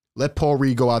 Let Paul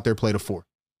Reed go out there, play the 4.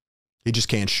 He just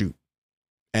can't shoot.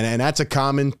 And that's a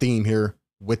common theme here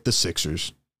with the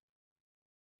Sixers.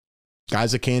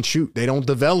 Guys that can't shoot, they don't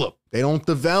develop.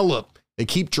 They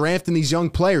keep drafting these young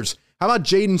players. How about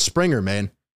Jaden Springer,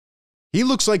 man? He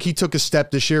looks like he took a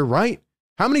step this year, right?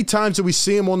 How many times do we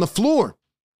see him on the floor?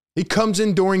 He comes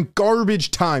in during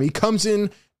garbage time. He comes in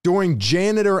during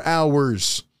janitor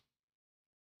hours.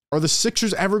 Are the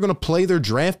Sixers ever going to play their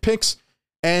draft picks?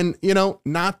 And,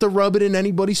 not to rub it in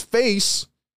anybody's face,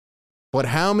 but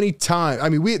how many times? I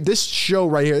mean, this show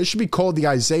right here, this should be called the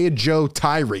Isaiah Joe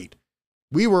tirade.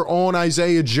 We were on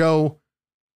Isaiah Joe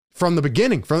from the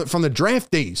beginning, from the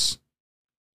draft days.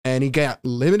 And he got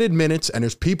limited minutes, and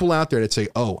there's people out there that say,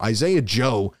 oh, Isaiah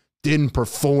Joe didn't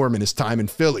perform in his time in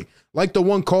Philly. Like the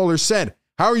one caller said,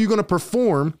 how are you going to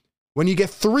perform when you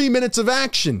get 3 minutes of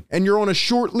action and you're on a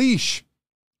short leash?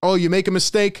 Oh, you make a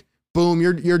mistake, boom,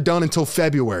 you're done until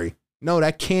February. No,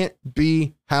 that can't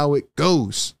be how it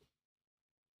goes.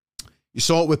 You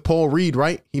saw it with Paul Reed,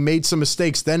 right? He made some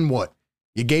mistakes. Then what?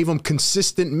 You gave him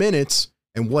consistent minutes,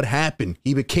 and what happened?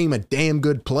 He became a damn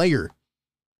good player,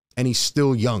 and he's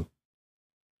still young.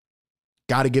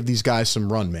 Got to give these guys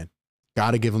some run, man.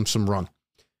 Got to give them some run.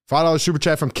 $5 super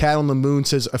chat from Cat on the Moon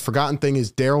says, a forgotten thing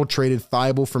is Daryl traded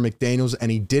Thibault for McDaniels,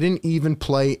 and he didn't even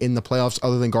play in the playoffs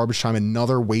other than garbage time.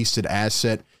 Another wasted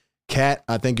asset. Cat,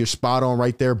 I think you're spot on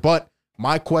right there. But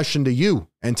my question to you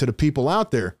and to the people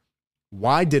out there,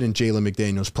 why didn't Jalen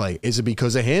McDaniels play? Is it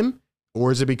because of him,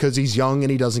 or is it because he's young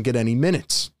and he doesn't get any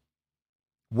minutes?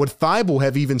 Would Thibault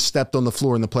have even stepped on the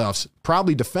floor in the playoffs?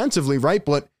 Probably defensively, right?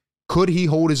 But Could he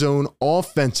hold his own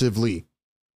offensively?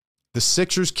 The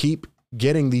Sixers keep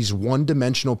getting these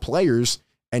one-dimensional players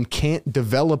and can't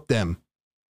develop them.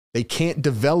 They can't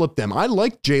develop them. I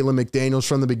liked Jalen McDaniels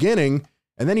from the beginning,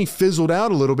 and then he fizzled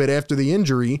out a little bit after the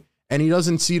injury, and he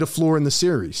doesn't see the floor in the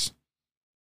series.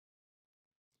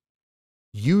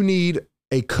 You need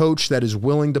a coach that is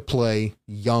willing to play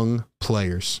young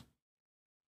players.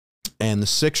 And the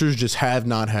Sixers just have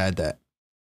not had that.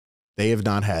 They have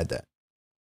not had that.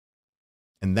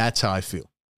 And that's how I feel.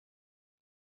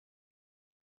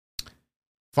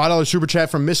 $5 super chat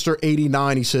from Mr.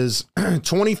 89. He says,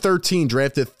 2013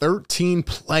 drafted 13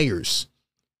 players,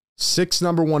 6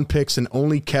 number 1 picks, and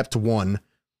only kept 1.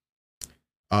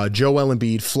 Joel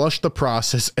Embiid, flush the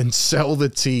process and sell the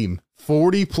team.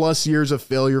 40 plus years of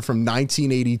failure from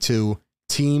 1982.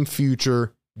 Team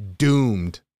future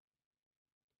doomed.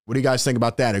 What do you guys think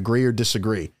about that? Agree or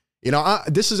disagree? You know,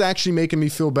 this is actually making me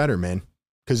feel better, man,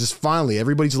 because it's finally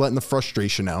everybody's letting the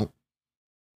frustration out.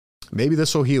 Maybe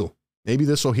this will heal. Maybe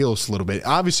this will heal us a little bit.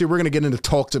 Obviously, we're going to get into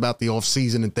talks about the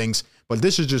offseason and things, but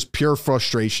this is just pure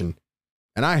frustration.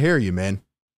 And I hear you, man.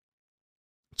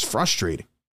 It's frustrating.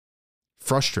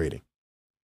 Frustrating.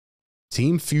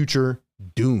 Team future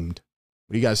doomed.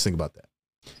 What do you guys think about that?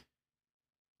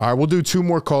 All right, we'll do 2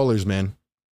 more callers, man.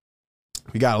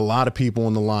 We got a lot of people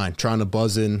on the line trying to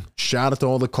buzz in. Shout out to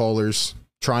all the callers,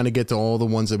 trying to get to all the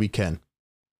ones that we can.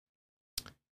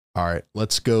 All right,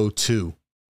 let's go to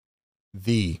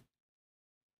the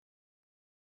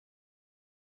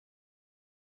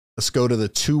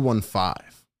 215.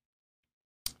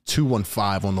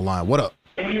 215 on the line. What up?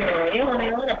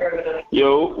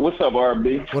 Yo, what's up,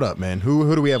 RB? What up, man?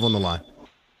 Who do we have on the line?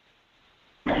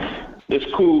 It's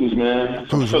Coos, man.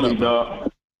 Coos, Philly, what up, bro?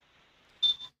 dog.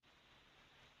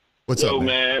 What's Yo, up,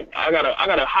 man? I got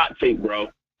a hot take, bro.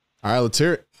 All right, let's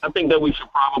hear it. I think that we should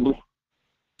probably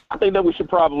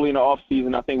in the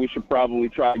offseason, I think we should probably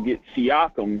try to get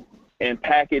Siakam and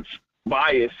package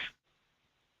Bias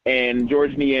and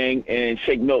George Niang and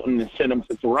Shake Milton and send them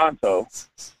to Toronto.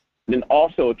 Then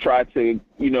also try to,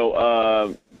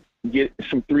 get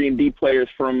some 3-and-D players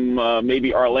from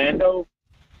maybe Orlando,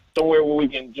 somewhere where we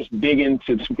can just dig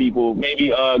into some people. Maybe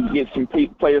get some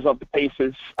players off the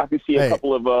Pacers. I could see a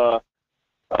couple of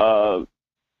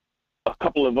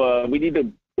we need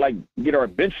to get our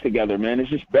bench together, man. It's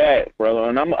just bad, brother.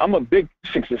 And I'm a big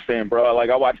Sixers fan, bro.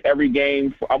 I watch every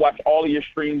game. I watch all of your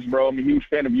streams, bro. I'm a huge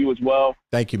fan of you as well.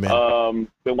 Thank you, man.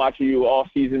 Been watching you all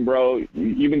season, bro.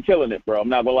 You've been killing it, bro. I'm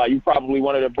not gonna lie. You're probably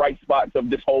one of the bright spots of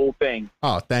this whole thing.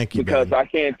 Oh, thank you, because man. I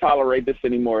can't tolerate this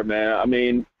anymore, man. I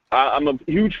mean, I'm a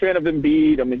huge fan of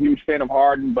Embiid. I'm a huge fan of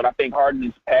Harden, but I think Harden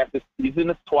is past this. He's in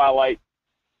his twilight.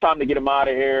 Time to get him out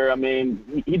of here. I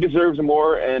mean, he deserves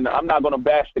more, and I'm not going to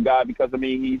bash the guy because, I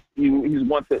mean, he's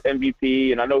once an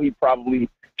MVP, and I know he probably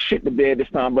shit the bed this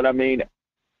time, but, I mean,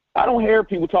 I don't hear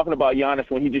people talking about Giannis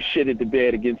when he just shitted the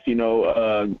bed against,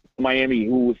 Miami,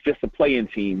 who was just a playing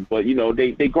team. But,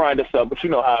 they grind us up, but you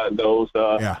know how it goes.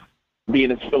 Being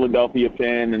a Philadelphia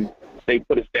fan, and they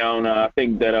put us down. I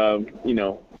think that,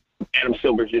 Adam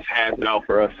Silver just has it out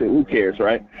for us. Who cares,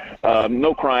 right?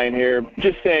 No crying here.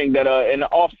 Just saying that in the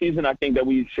offseason, I think that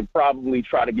we should probably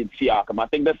try to get Siakam. I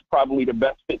think that's probably the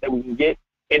best fit that we can get.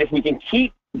 And if we can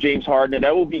keep James Harden,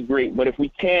 that will be great. But if we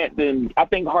can't, then I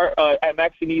think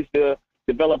Maxey needs to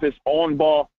develop his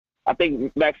on-ball. I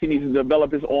think Maxey needs to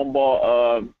develop his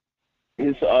on-ball,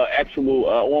 his actual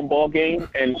on-ball game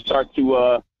and start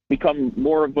to become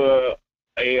more of a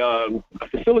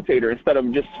facilitator instead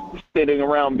of just sitting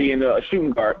around being a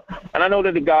shooting guard. And I know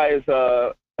that the guy is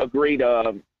a great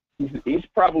he's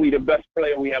probably the best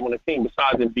player we have on the team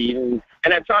besides Embiid.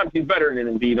 And at times he's better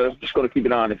than Embiid. I'm just going to keep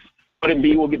it honest. But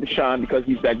Embiid will get the shine because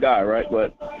he's that guy, right?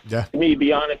 But to me, to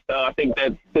be honest, I think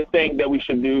that the thing that we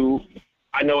should do,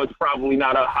 I know it's probably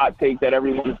not a hot take that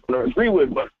everyone's going to agree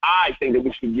with, but I think that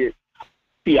we should get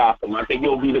Siakam. I think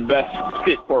he'll be the best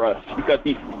fit for us because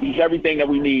he's everything that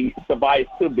we need Tobias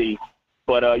to be.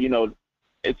 But,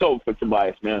 it's over for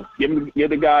Tobias, man. Give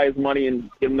the guy his money and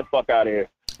get him the fuck out of here.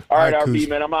 All right, RB,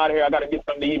 man, I'm out of here. I got to get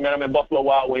something to eat, man. I'm at Buffalo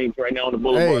Wild Wings right now on the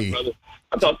boulevard, brother.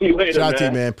 I'll talk to you later, Shout out to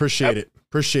you, man. Appreciate it.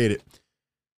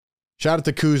 Shout out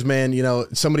to Kuz, man.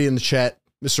 Somebody in the chat,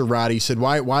 Mr. Roddy, said,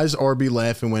 why is RB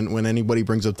laughing when anybody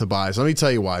brings up Tobias? Let me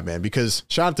tell you why, man. Because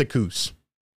shout out to Kuz.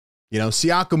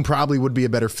 Siakam probably would be a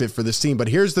better fit for this team, but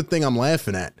here's the thing I'm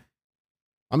laughing at.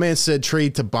 My man said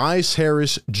trade Tobias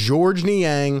Harris, George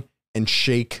Niang, and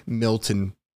Shake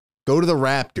Milton. Go to the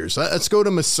Raptors. Let's go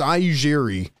to Masai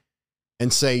Ujiri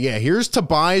and say, yeah, here's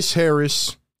Tobias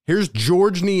Harris, here's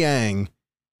George Niang,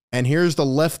 and here's the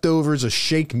leftovers of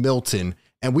Shake Milton,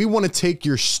 and we want to take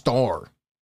your star.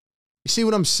 You see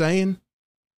what I'm saying?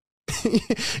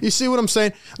 You see what I'm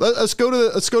saying? Let's go to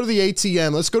the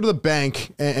ATM. Let's go to the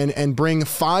bank and bring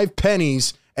 5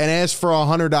 pennies and ask for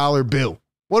 $100 bill.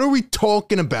 What are we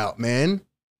talking about, man?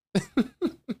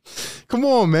 Come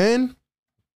on, man.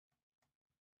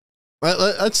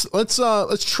 Let's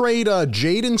trade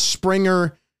Jaden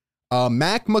Springer,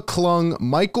 Mac McClung,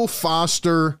 Michael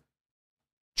Foster,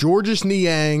 Georges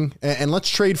Niang, and let's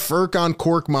trade Furkan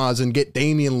Korkmaz and get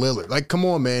Damian Lillard. Like, come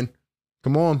on, man.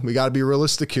 Come on. We got to be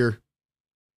realistic here.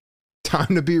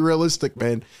 Time to be realistic,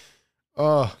 man.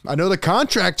 I know the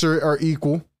contracts are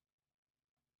equal,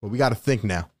 but we got to think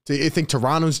now. Do you think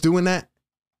Toronto's doing that?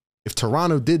 If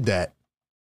Toronto did that,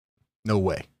 no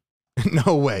way.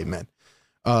 No way, man.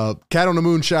 Cat on the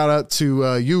Moon, shout out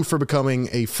to you for becoming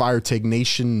a Fire Take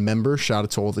Nation member. Shout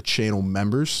out to all the channel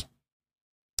members.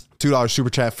 $2 super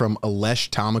chat from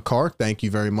Alesh Tamakar. Thank you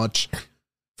very much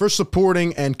for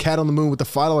supporting. And Cat on the Moon with the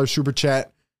 $5 super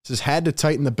chat says, had to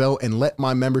tighten the belt and let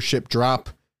my membership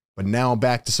drop, but now I'm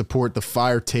back to support the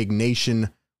Fire Take Nation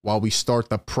while we start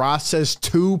the process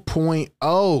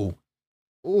 2.0.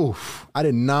 Oof, I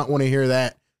did not want to hear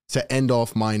that to end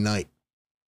off my night.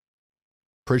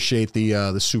 Appreciate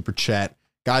the super chat.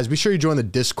 Guys, be sure you join the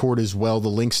Discord as well. The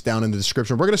link's down in the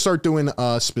description. We're going to start doing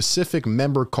specific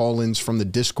member call-ins from the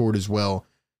Discord as well,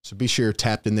 so be sure you're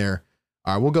tapped in there.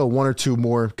 All right, we'll go 1 or 2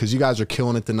 more because you guys are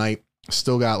killing it tonight.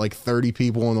 Still got like 30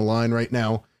 people on the line right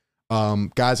now.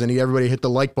 Guys, I need everybody to hit the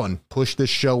like button. Push this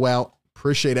show out.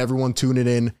 Appreciate everyone tuning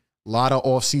in. A lot of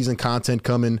off-season content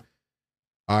coming.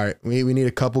 All right, we need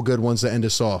a couple good ones to end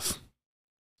us off.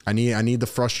 I need the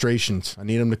frustrations. I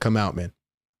need them to come out, man.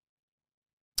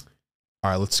 All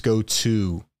right, let's go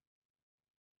to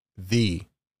the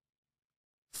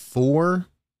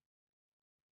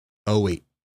 408.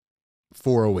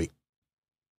 408.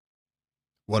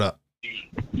 What up?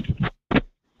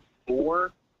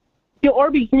 4. Yo,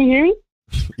 Arby, can you hear me?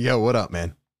 Yo, what up,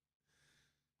 man?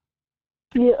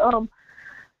 Yeah,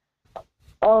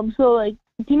 so, like,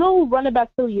 do you know who running back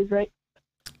Philly is, right?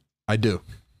 I do.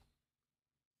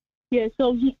 Yeah,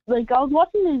 so, I was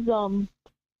watching his,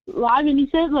 live, and he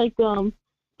said,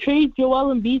 trade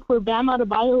Joel Embiid for Bam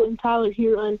Adebayo and Tyler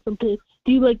Hero and some picks.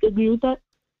 Do you, agree with that?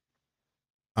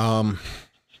 Bam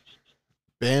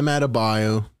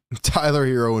Adebayo, Tyler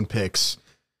Hero, and picks.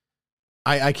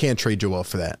 I can't trade Joel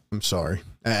for that. I'm sorry.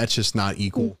 That's just not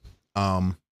equal.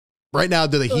 Right now,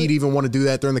 do the Heat even want to do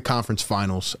that? They're in the conference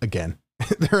finals again.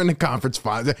 They're in the conference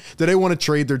finals. Do they want to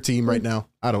trade their team right now?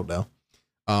 I don't know.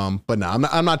 But no,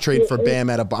 I'm not trading for Bam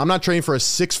Adebayo. I'm not trading for a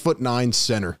 6'9"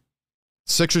 center.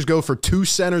 Sixers go for 2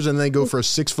 centers and they go for a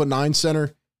 6'9"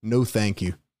 center. No, thank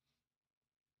you.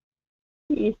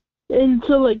 Yeah. And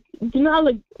so, do you know how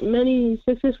many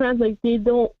Sixers fans they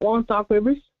don't want Doc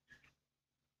Rivers?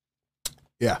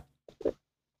 Yeah.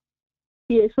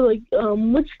 Yeah. So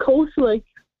which coach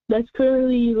that's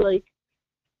currently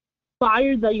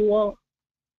fired that you want?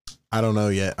 I don't know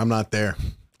yet. I'm not there.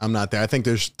 I think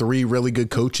there's 3 really good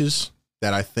coaches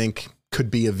that I think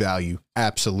could be of value.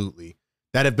 Absolutely.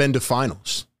 That have been to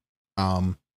finals.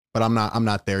 But I'm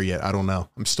not there yet. I don't know.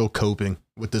 I'm still coping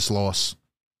with this loss.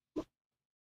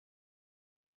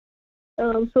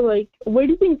 So where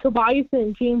do you think Tobias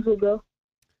and James will go?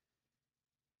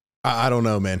 I don't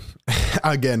know, man.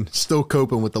 Again, still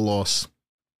coping with the loss.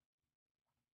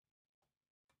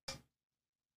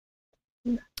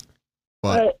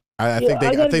 But I think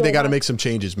they got to make some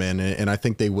changes, man, and I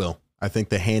think they will. I think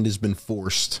the hand has been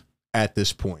forced at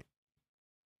this point.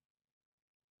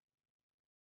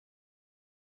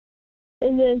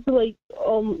 And then, so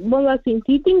one last thing.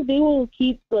 Do you think they will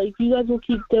keep you guys will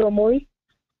keep Daryl Morey?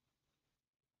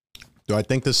 Do I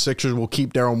think the Sixers will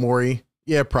keep Daryl Morey?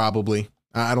 Yeah, probably.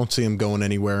 I don't see him going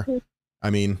anywhere. I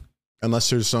mean, unless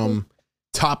there's some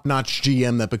top-notch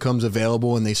GM that becomes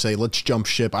available and they say, let's jump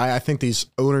ship. I think these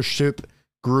ownership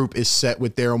group is set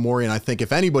with Daryl Morey, and I think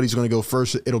if anybody's going to go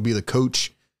first, it'll be the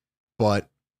coach. But,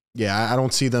 yeah, I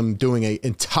don't see them doing an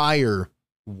entire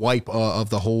wipe of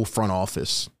the whole front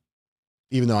office,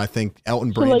 even though I think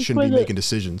Elton Brand shouldn't be making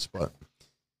decisions. But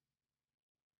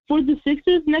for the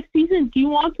Sixers next season, do you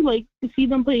want to see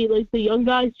them play the young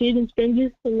guys, Jaden Springer,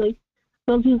 and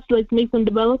something to make them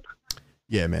develop?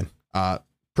 Yeah, man.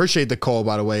 Appreciate the call,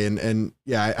 by the way. And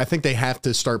yeah, I think they have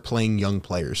to start playing young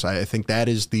players. I think that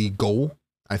is the goal.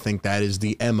 I think that is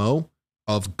the MO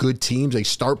of good teams. They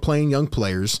start playing young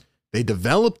players. They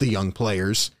develop the young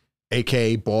players,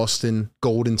 aka Boston,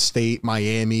 Golden State,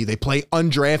 Miami. They play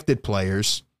undrafted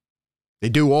players. They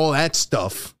do all that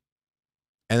stuff.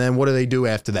 And then what do they do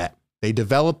after that? They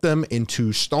develop them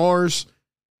into stars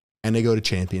and they go to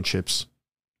championships.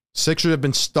 Sixers have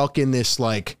been stuck in this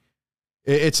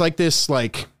It's like this,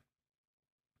 like,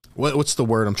 what's the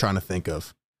word I'm trying to think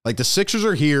of? Like the Sixers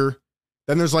are here,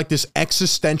 then there's like this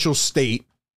existential state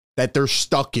that they're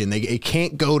stuck in. They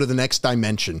can't go to the next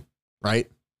dimension, right?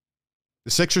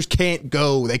 The Sixers can't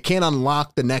go. They can't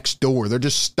unlock the next door. They're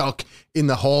just stuck in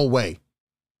the hallway.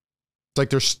 It's like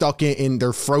they're stuck in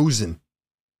they're frozen.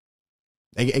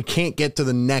 They can't get to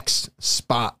the next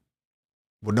spot.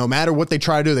 Well, no matter what they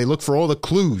try to do, they look for all the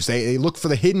clues. They look for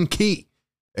the hidden key.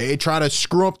 They try to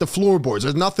screw up the floorboards.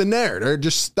 There's nothing there. They're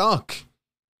just stuck.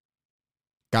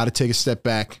 Got to take a step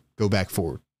back, go back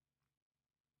forward.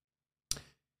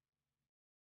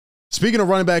 Speaking of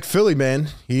running back Philly, man,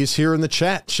 he's here in the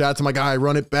chat. Shout out to my guy,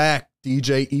 Run It Back,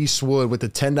 DJ Eastwood with the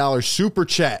 $10 super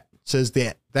chat. Says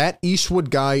that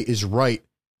Eastwood guy is right.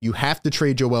 You have to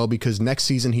trade Joel because next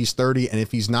season he's 30, and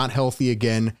if he's not healthy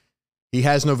again, he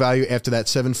has no value after that.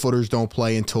 7-footers don't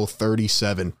play until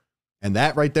 37. And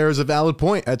that right there is a valid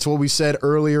point. That's what we said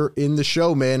earlier in the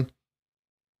show, man.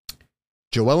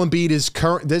 Joel Embiid is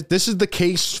current. This is the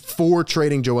case for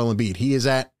trading Joel Embiid. He is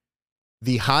at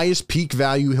the highest peak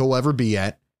value he'll ever be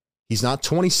at. He's not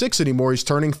 26 anymore. He's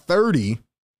turning 30.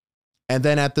 And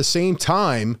then at the same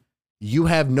time, you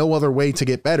have no other way to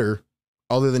get better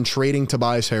other than trading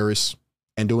Tobias Harris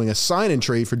and doing a sign-and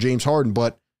trade for James Harden.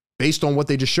 But based on what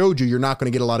they just showed you, you're not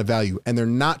going to get a lot of value. And they're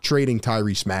not trading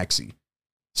Tyrese Maxey.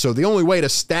 So the only way to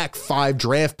stack 5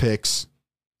 draft picks,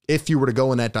 if you were to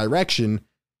go in that direction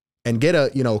and get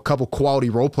a couple quality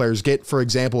role players, get, for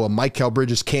example, a Mikal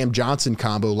Bridges, Cam Johnson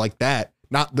combo like that,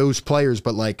 not those players,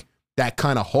 but like that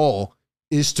kind of haul,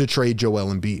 is to trade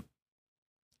Joel Embiid.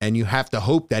 And you have to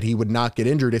hope that he would not get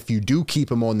injured if you do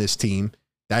keep him on this team.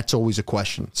 That's always a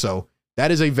question. So that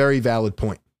is a very valid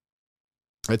point.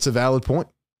 It's a valid point.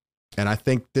 And I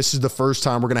think this is the first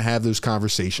time we're going to have those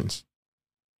conversations.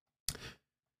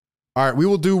 All right, we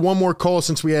will do one more call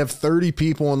since we have 30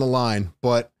 people on the line,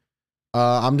 but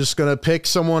I'm just going to pick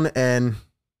someone and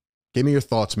give me your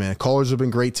thoughts, man. Callers have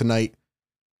been great tonight.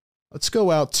 Let's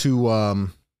go out to,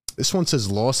 this one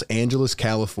says Los Angeles,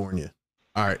 California.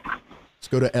 All right, let's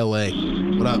go to LA.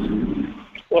 What up?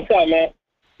 What's up, man?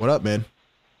 What up, man?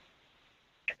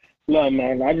 No,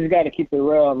 man, I just got to keep it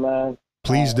real, man.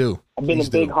 Please do. I've been a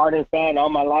big Harden fan all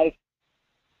my life,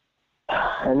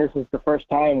 and this is the first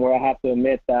time where I have to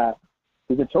admit that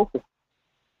he's a choker.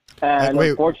 And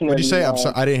wait, unfortunately, what'd you say? I'm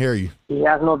sorry, I didn't hear you. He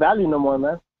has no value no more,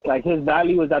 man. Like, his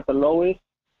value is at the lowest.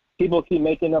 People keep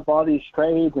making up all these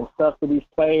trades and stuff for these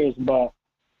players, but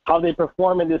how they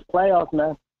perform in this playoffs,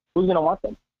 man, who's going to want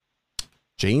them?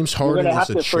 James Harden is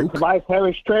a choker. For Tobias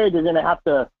Harris trade, you're going to have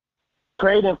to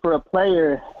trade him for a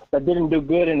player that didn't do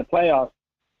good in the playoffs.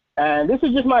 And this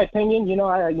is just my opinion.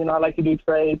 I like to do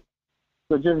trades.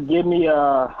 So just give me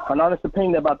an honest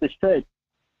opinion about this trade.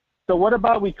 So what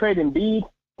about we trade Embiid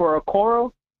for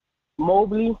Okoro,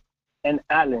 Mobley, and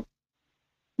Allen?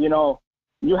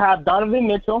 You have Donovan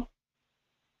Mitchell.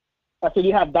 I said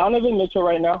you have Donovan Mitchell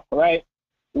right now, right,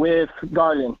 with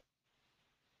Garland.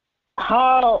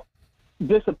 How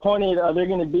disappointed are they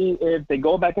going to be if they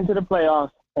go back into the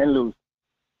playoffs and lose?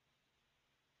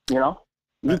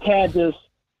 You can't just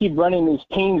keep running these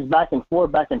teams back and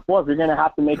forth. You're going to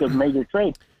have to make a major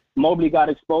trade. Mobley got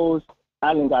exposed.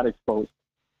 Allen got exposed.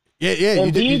 Yeah,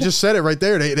 Embiid, you just said it right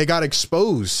there. They got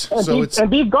exposed.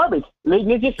 Embiid garbage. Let's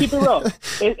just keep it real.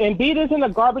 Embiid isn't a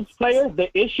garbage player.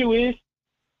 The issue is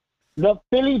the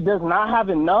Philly does not have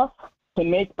enough to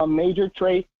make a major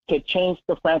trade to change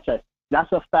the franchise.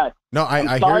 That's a fact. No, I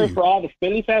hear you. Sorry for all the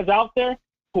Philly fans out there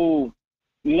who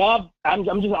love. I'm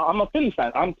a Philly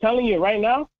fan. I'm telling you right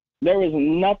now, there is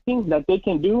nothing that they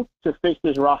can do to fix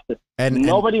this roster. And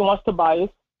nobody wants Tobias.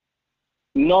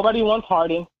 Nobody wants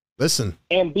Harden. Listen.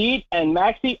 Embiid and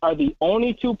Maxey are the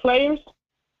only 2 players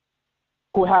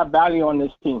who have value on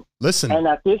this team. Listen. And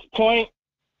at this point,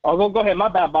 go ahead. My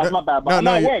bad, boss. My bad, boss. I'm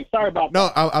at work. Sorry about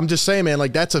that. No, I'm just saying, man,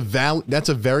 like that's a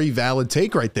very valid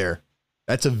take right there.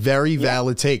 That's a very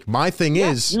valid take. My thing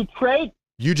is,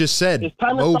 you just said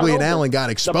Mobley and Allen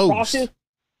got exposed.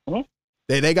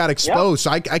 They got exposed, so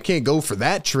I can't go for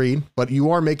that trade, but you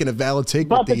are making a valid take.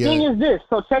 But the thing is this,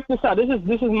 so check this out.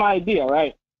 This is my idea,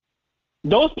 right?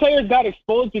 Those players got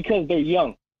exposed because they're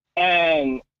young.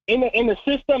 And in the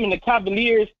system, in the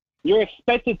Cavaliers, you're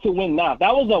expected to win now.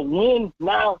 That was a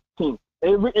win-now team.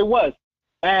 It was.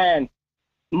 And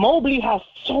Mobley has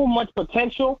so much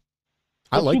potential.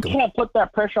 You can't put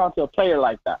that pressure onto a player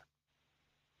like that.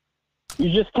 You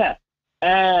just can't.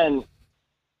 And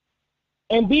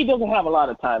Embiid doesn't have a lot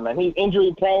of time, man. He's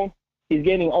injury prone. He's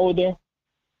getting older.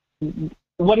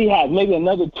 What he has, maybe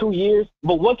another 2 years.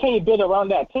 But what can you build around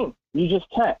that team? You just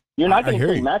can't. You're not going to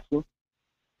play Maxey.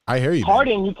 I hear you.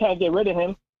 Harden, you can't get rid of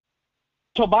him.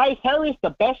 Tobias Harris,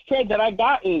 the best trade that I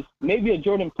got is maybe a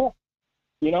Jordan Poole.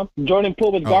 You know, Jordan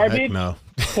Poole was garbage. No.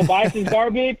 Tobias is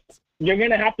garbage. You're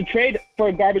going to have to trade for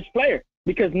a garbage player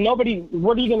because what are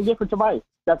you going to get for Tobias?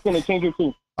 That's going to change your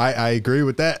team. I agree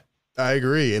with that. I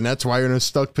agree. And that's why you're in a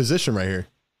stuck position right here.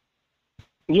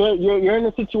 You're in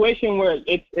a situation where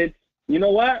it's you know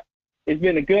what? It's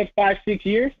been a good 5-6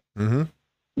 years. Mm-hmm.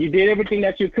 You did everything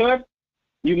that you could.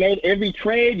 You made every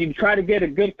trade. You tried to get a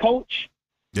good coach.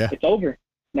 Yeah. It's over.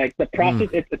 Like the process,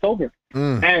 it's over.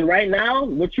 And right now,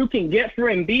 what you can get for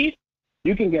Embiid,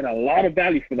 you can get a lot of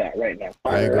value for that right now.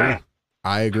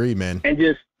 I agree, man. And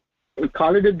just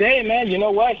call it a day, man. You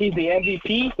know what? He's the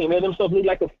MVP. He made himself look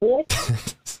like a fool.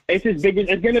 It's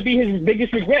going to be his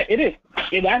biggest regret. It is.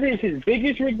 That is his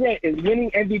biggest regret is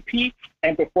winning MVP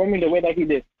and performing the way that he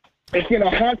did. It's going to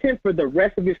haunt him for the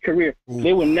rest of his career.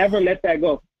 They will never let that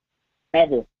go,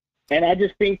 ever. And I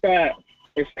just think that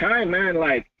it's time, man.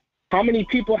 Like, how many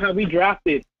people have we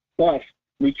drafted? Bust.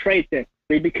 We trade them.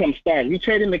 They become stars. We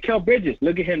traded Mikal Bridges.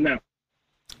 Look at him now.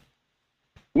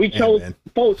 We chose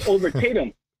Fultz over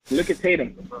Tatum. Look at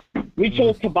Tatum. We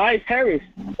chose Tobias Harris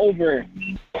over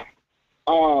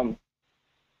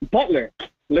Butler.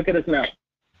 Look at us now.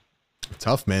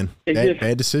 Tough, man.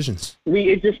 Bad decisions.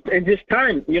 It's just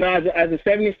time. You know, as a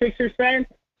 76ers fan,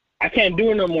 I can't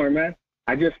do it no more, man.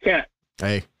 I just can't.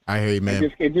 Hey, I hear you,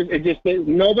 man. It just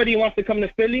nobody wants to come to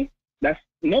Philly. That's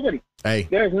nobody. Hey,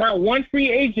 there's not one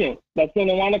free agent that's going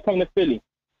to want to come to Philly,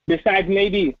 besides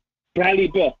maybe Bradley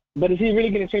Beal. But is he really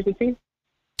going to change the team?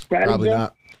 Probably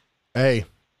not. Hey,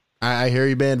 I hear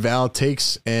you, man. Valid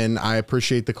takes, and I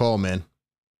appreciate the call, man.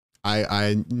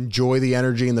 I enjoy the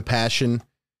energy and the passion.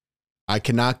 I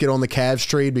cannot get on the Cavs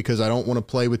trade because I don't want to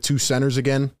play with two centers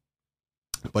again.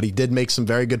 But he did make some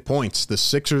very good points. The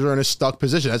Sixers are in a stuck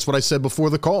position. That's what I said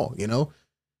before the call, you know.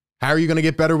 How are you going to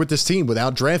get better with this team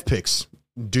without draft picks?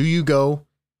 Do you go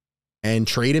and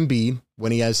trade Embiid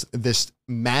when he has this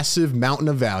massive mountain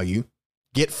of value,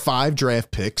 get 5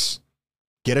 draft picks,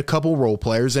 get a couple role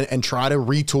players, and try to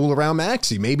retool around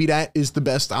Maxey? Maybe that is the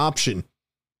best option.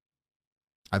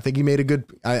 I think he made a good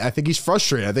 – I think he's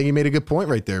frustrated. I think he made a good point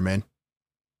right there, man.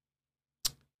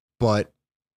 But,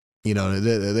 you know,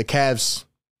 the Cavs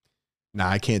 – nah,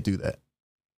 I can't do that.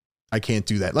 I can't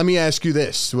do that. Let me ask you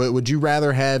this. Would you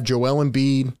rather have Joel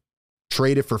Embiid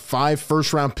traded for 5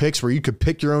 first-round picks where you could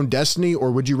pick your own destiny, or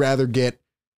would you rather get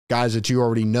guys that you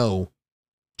already know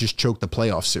just choke the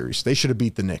playoff series? They should have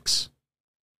beat the Knicks.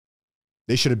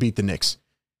 They should have beat the Knicks.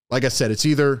 Like I said, it's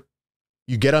either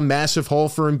you get a massive haul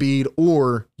for Embiid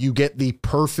or you get the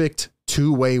perfect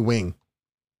two-way wing.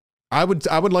 I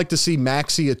would like to see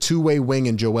Maxey a two-way wing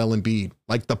and Joel Embiid,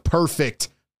 like the perfect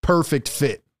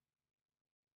fit.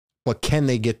 But can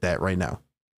they get that right now?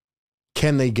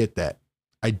 Can they get that?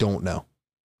 I don't know.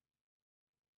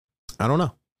 I don't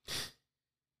know.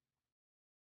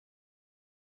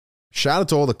 Shout out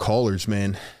to all the callers,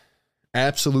 man.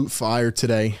 Absolute fire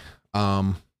today.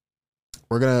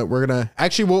 We're gonna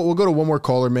actually we'll go to one more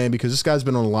caller, man, because this guy's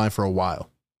been on the line for a while.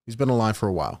 He's been on the line for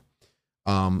a while.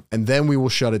 And then we will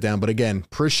shut it down. But again,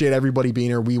 appreciate everybody being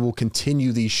here. We will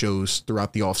continue these shows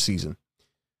throughout the off season.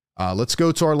 Let's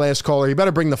go to our last caller. You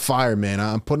better bring the fire, man.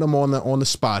 I'm putting him on the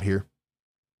spot here.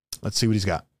 Let's see what he's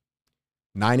got.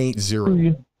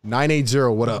 980.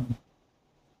 980, what up?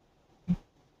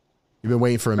 You've been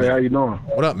waiting for a minute. Hey, how you doing?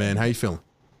 What up, man? How you feeling?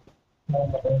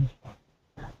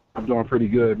 I'm doing pretty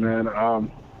good, man.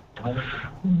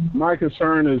 My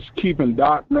concern is keeping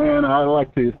Doc, man. I'd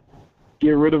like to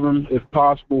get rid of him if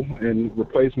possible and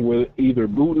replace him with either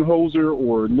Budenholzer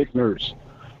or Nick Nurse.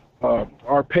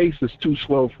 Our pace is too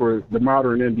slow for the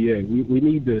modern NBA. We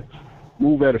need to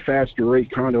move at a faster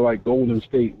rate, kind of like Golden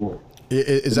State will.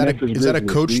 Is that a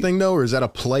coach thing, though, or is that a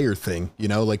player thing? You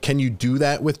know, like, can you do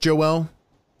that with Joel?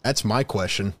 That's my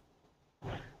question.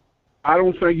 I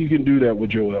don't think you can do that with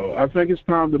Joel. I think it's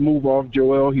time to move off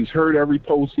Joel. He's hurt every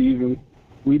postseason.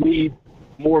 We need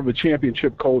more of a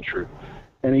championship culture,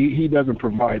 and he doesn't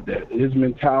provide that. His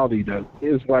mentality does.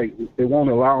 It's like it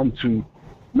won't allow him to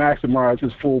maximize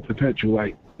his full potential.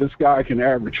 Like, this guy can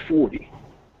average 40.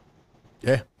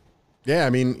 Yeah, I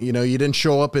mean, you know, you didn't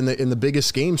show up in the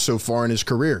biggest game so far in his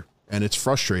career, and it's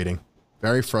frustrating.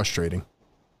 Very frustrating.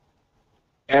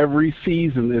 Every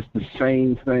season is the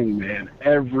same thing, man.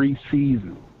 Every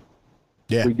season.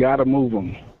 Yeah. We got to move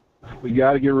him. We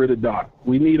got to get rid of Doc.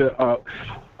 We need a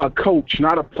coach,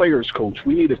 not a player's coach.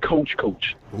 We need a coach.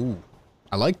 Ooh,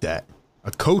 I like that.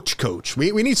 A coach.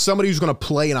 We need somebody who's going to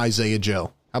play an Isaiah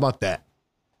Joe. How about that?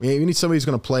 We need somebody who's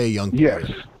going to play a young player.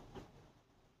 Yes.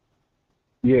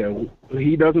 Yeah,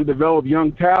 he doesn't develop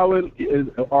young talent.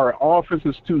 Our offense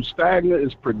is too stagnant.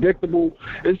 It's predictable.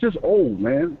 It's just old,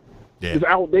 man. Yeah. It's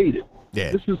outdated.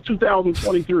 Yeah. This is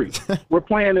 2023. We're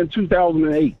playing in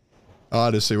 2008.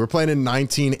 Honestly, we're playing in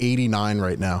 1989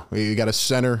 right now. We got a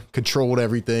center, controlled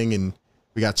everything, and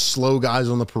we got slow guys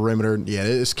on the perimeter. Yeah,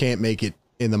 this can't make it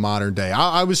in the modern day.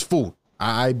 I was fooled.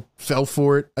 I fell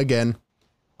for it again.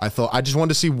 I thought I just wanted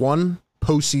to see one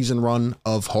postseason run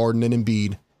of Harden and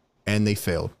Embiid, and they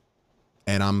failed.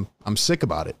 And I'm sick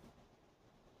about it.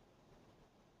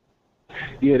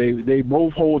 Yeah, they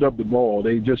both hold up the ball.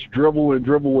 They just dribble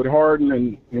with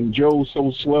Harden, and Joe's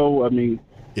so slow. I mean,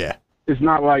 yeah, it's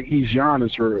not like he's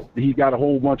Giannis or he got a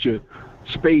whole bunch of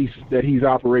space that he's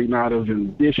operating out of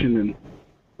and dishing,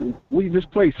 and we just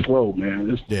play slow,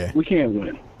 man. We can't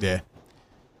win. Yeah.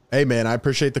 Hey, man, I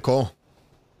appreciate the call.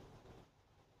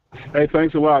 Hey,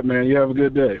 thanks a lot, man. You have a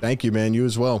good day. Thank you, man. You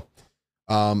as well.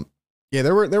 Yeah,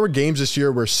 there were games this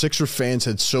year where Sixer fans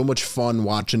had so much fun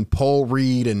watching Paul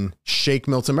Reed and Shake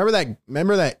Milton.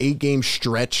 Remember that 8-game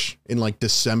stretch in like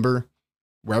December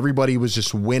where everybody was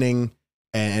just winning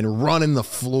and running the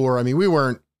floor. I mean, we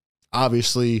weren't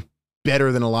obviously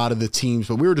better than a lot of the teams,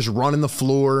 but we were just running the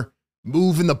floor,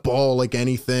 moving the ball like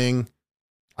anything.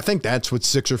 I think that's what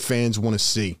Sixer fans want to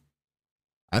see.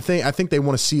 I think they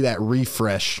want to see that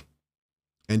refresh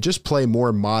and just play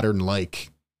more modern like.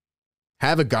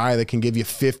 Have a guy that can give you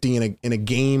 50 in a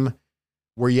game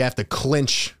where you have to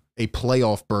clinch a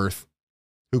playoff berth,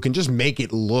 who can just make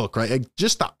it look right. Like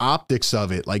just the optics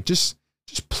of it, like just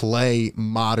play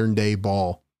modern day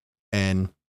ball. And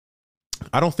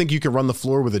I don't think you can run the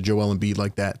floor with a Joel Embiid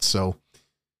like that. So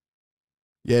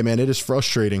yeah, man, it is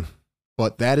frustrating,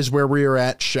 but that is where we are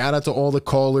at. Shout out to all the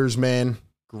callers, man.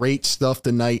 Great stuff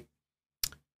tonight.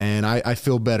 And I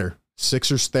feel better.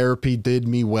 Sixers therapy did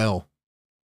me well.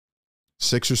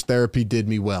 Sixers therapy did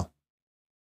me well.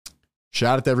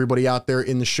 Shout out to everybody out there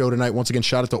in the show tonight. Once again,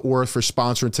 shout out to Aura for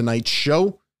sponsoring tonight's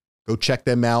show. Go check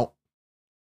them out.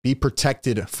 Be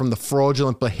protected from the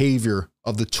fraudulent behavior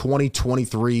of the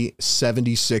 2023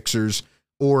 76ers.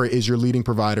 Aura is your leading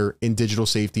provider in digital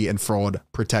safety and fraud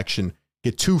protection.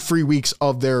 Get 2 free weeks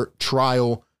of their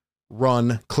trial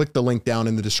run. Click the link down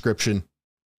in the description.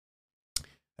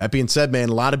 That being said, man,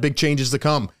 a lot of big changes to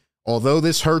come. Although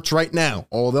this hurts right now,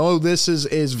 although this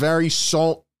is very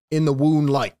salt in the wound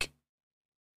like,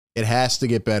 it has to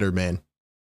get better, man.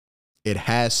 It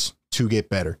has to get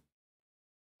better.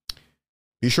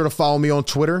 Be sure to follow me on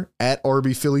Twitter at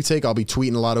RB Philly Take. I'll be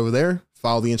tweeting a lot over there.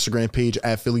 Follow the Instagram page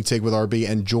at Philly Take with RB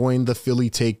and join the Philly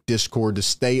Take Discord to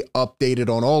stay updated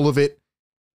on all of it.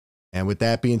 And with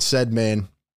that being said, man,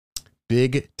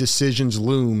 big decisions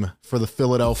loom for the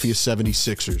Philadelphia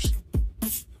 76ers.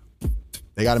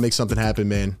 They got to make something happen,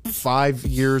 man. 5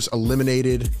 years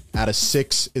eliminated out of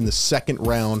 6 in the second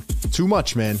round. Too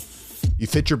much, man.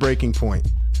 You've hit your breaking point.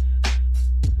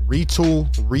 Retool,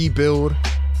 rebuild,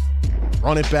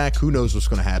 run it back. Who knows what's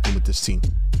going to happen with this team?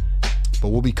 But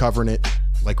we'll be covering it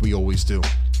like we always do.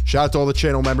 Shout out to all the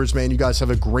channel members, man. You guys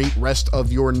have a great rest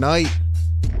of your night.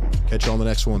 Catch you on the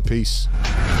next one. Peace.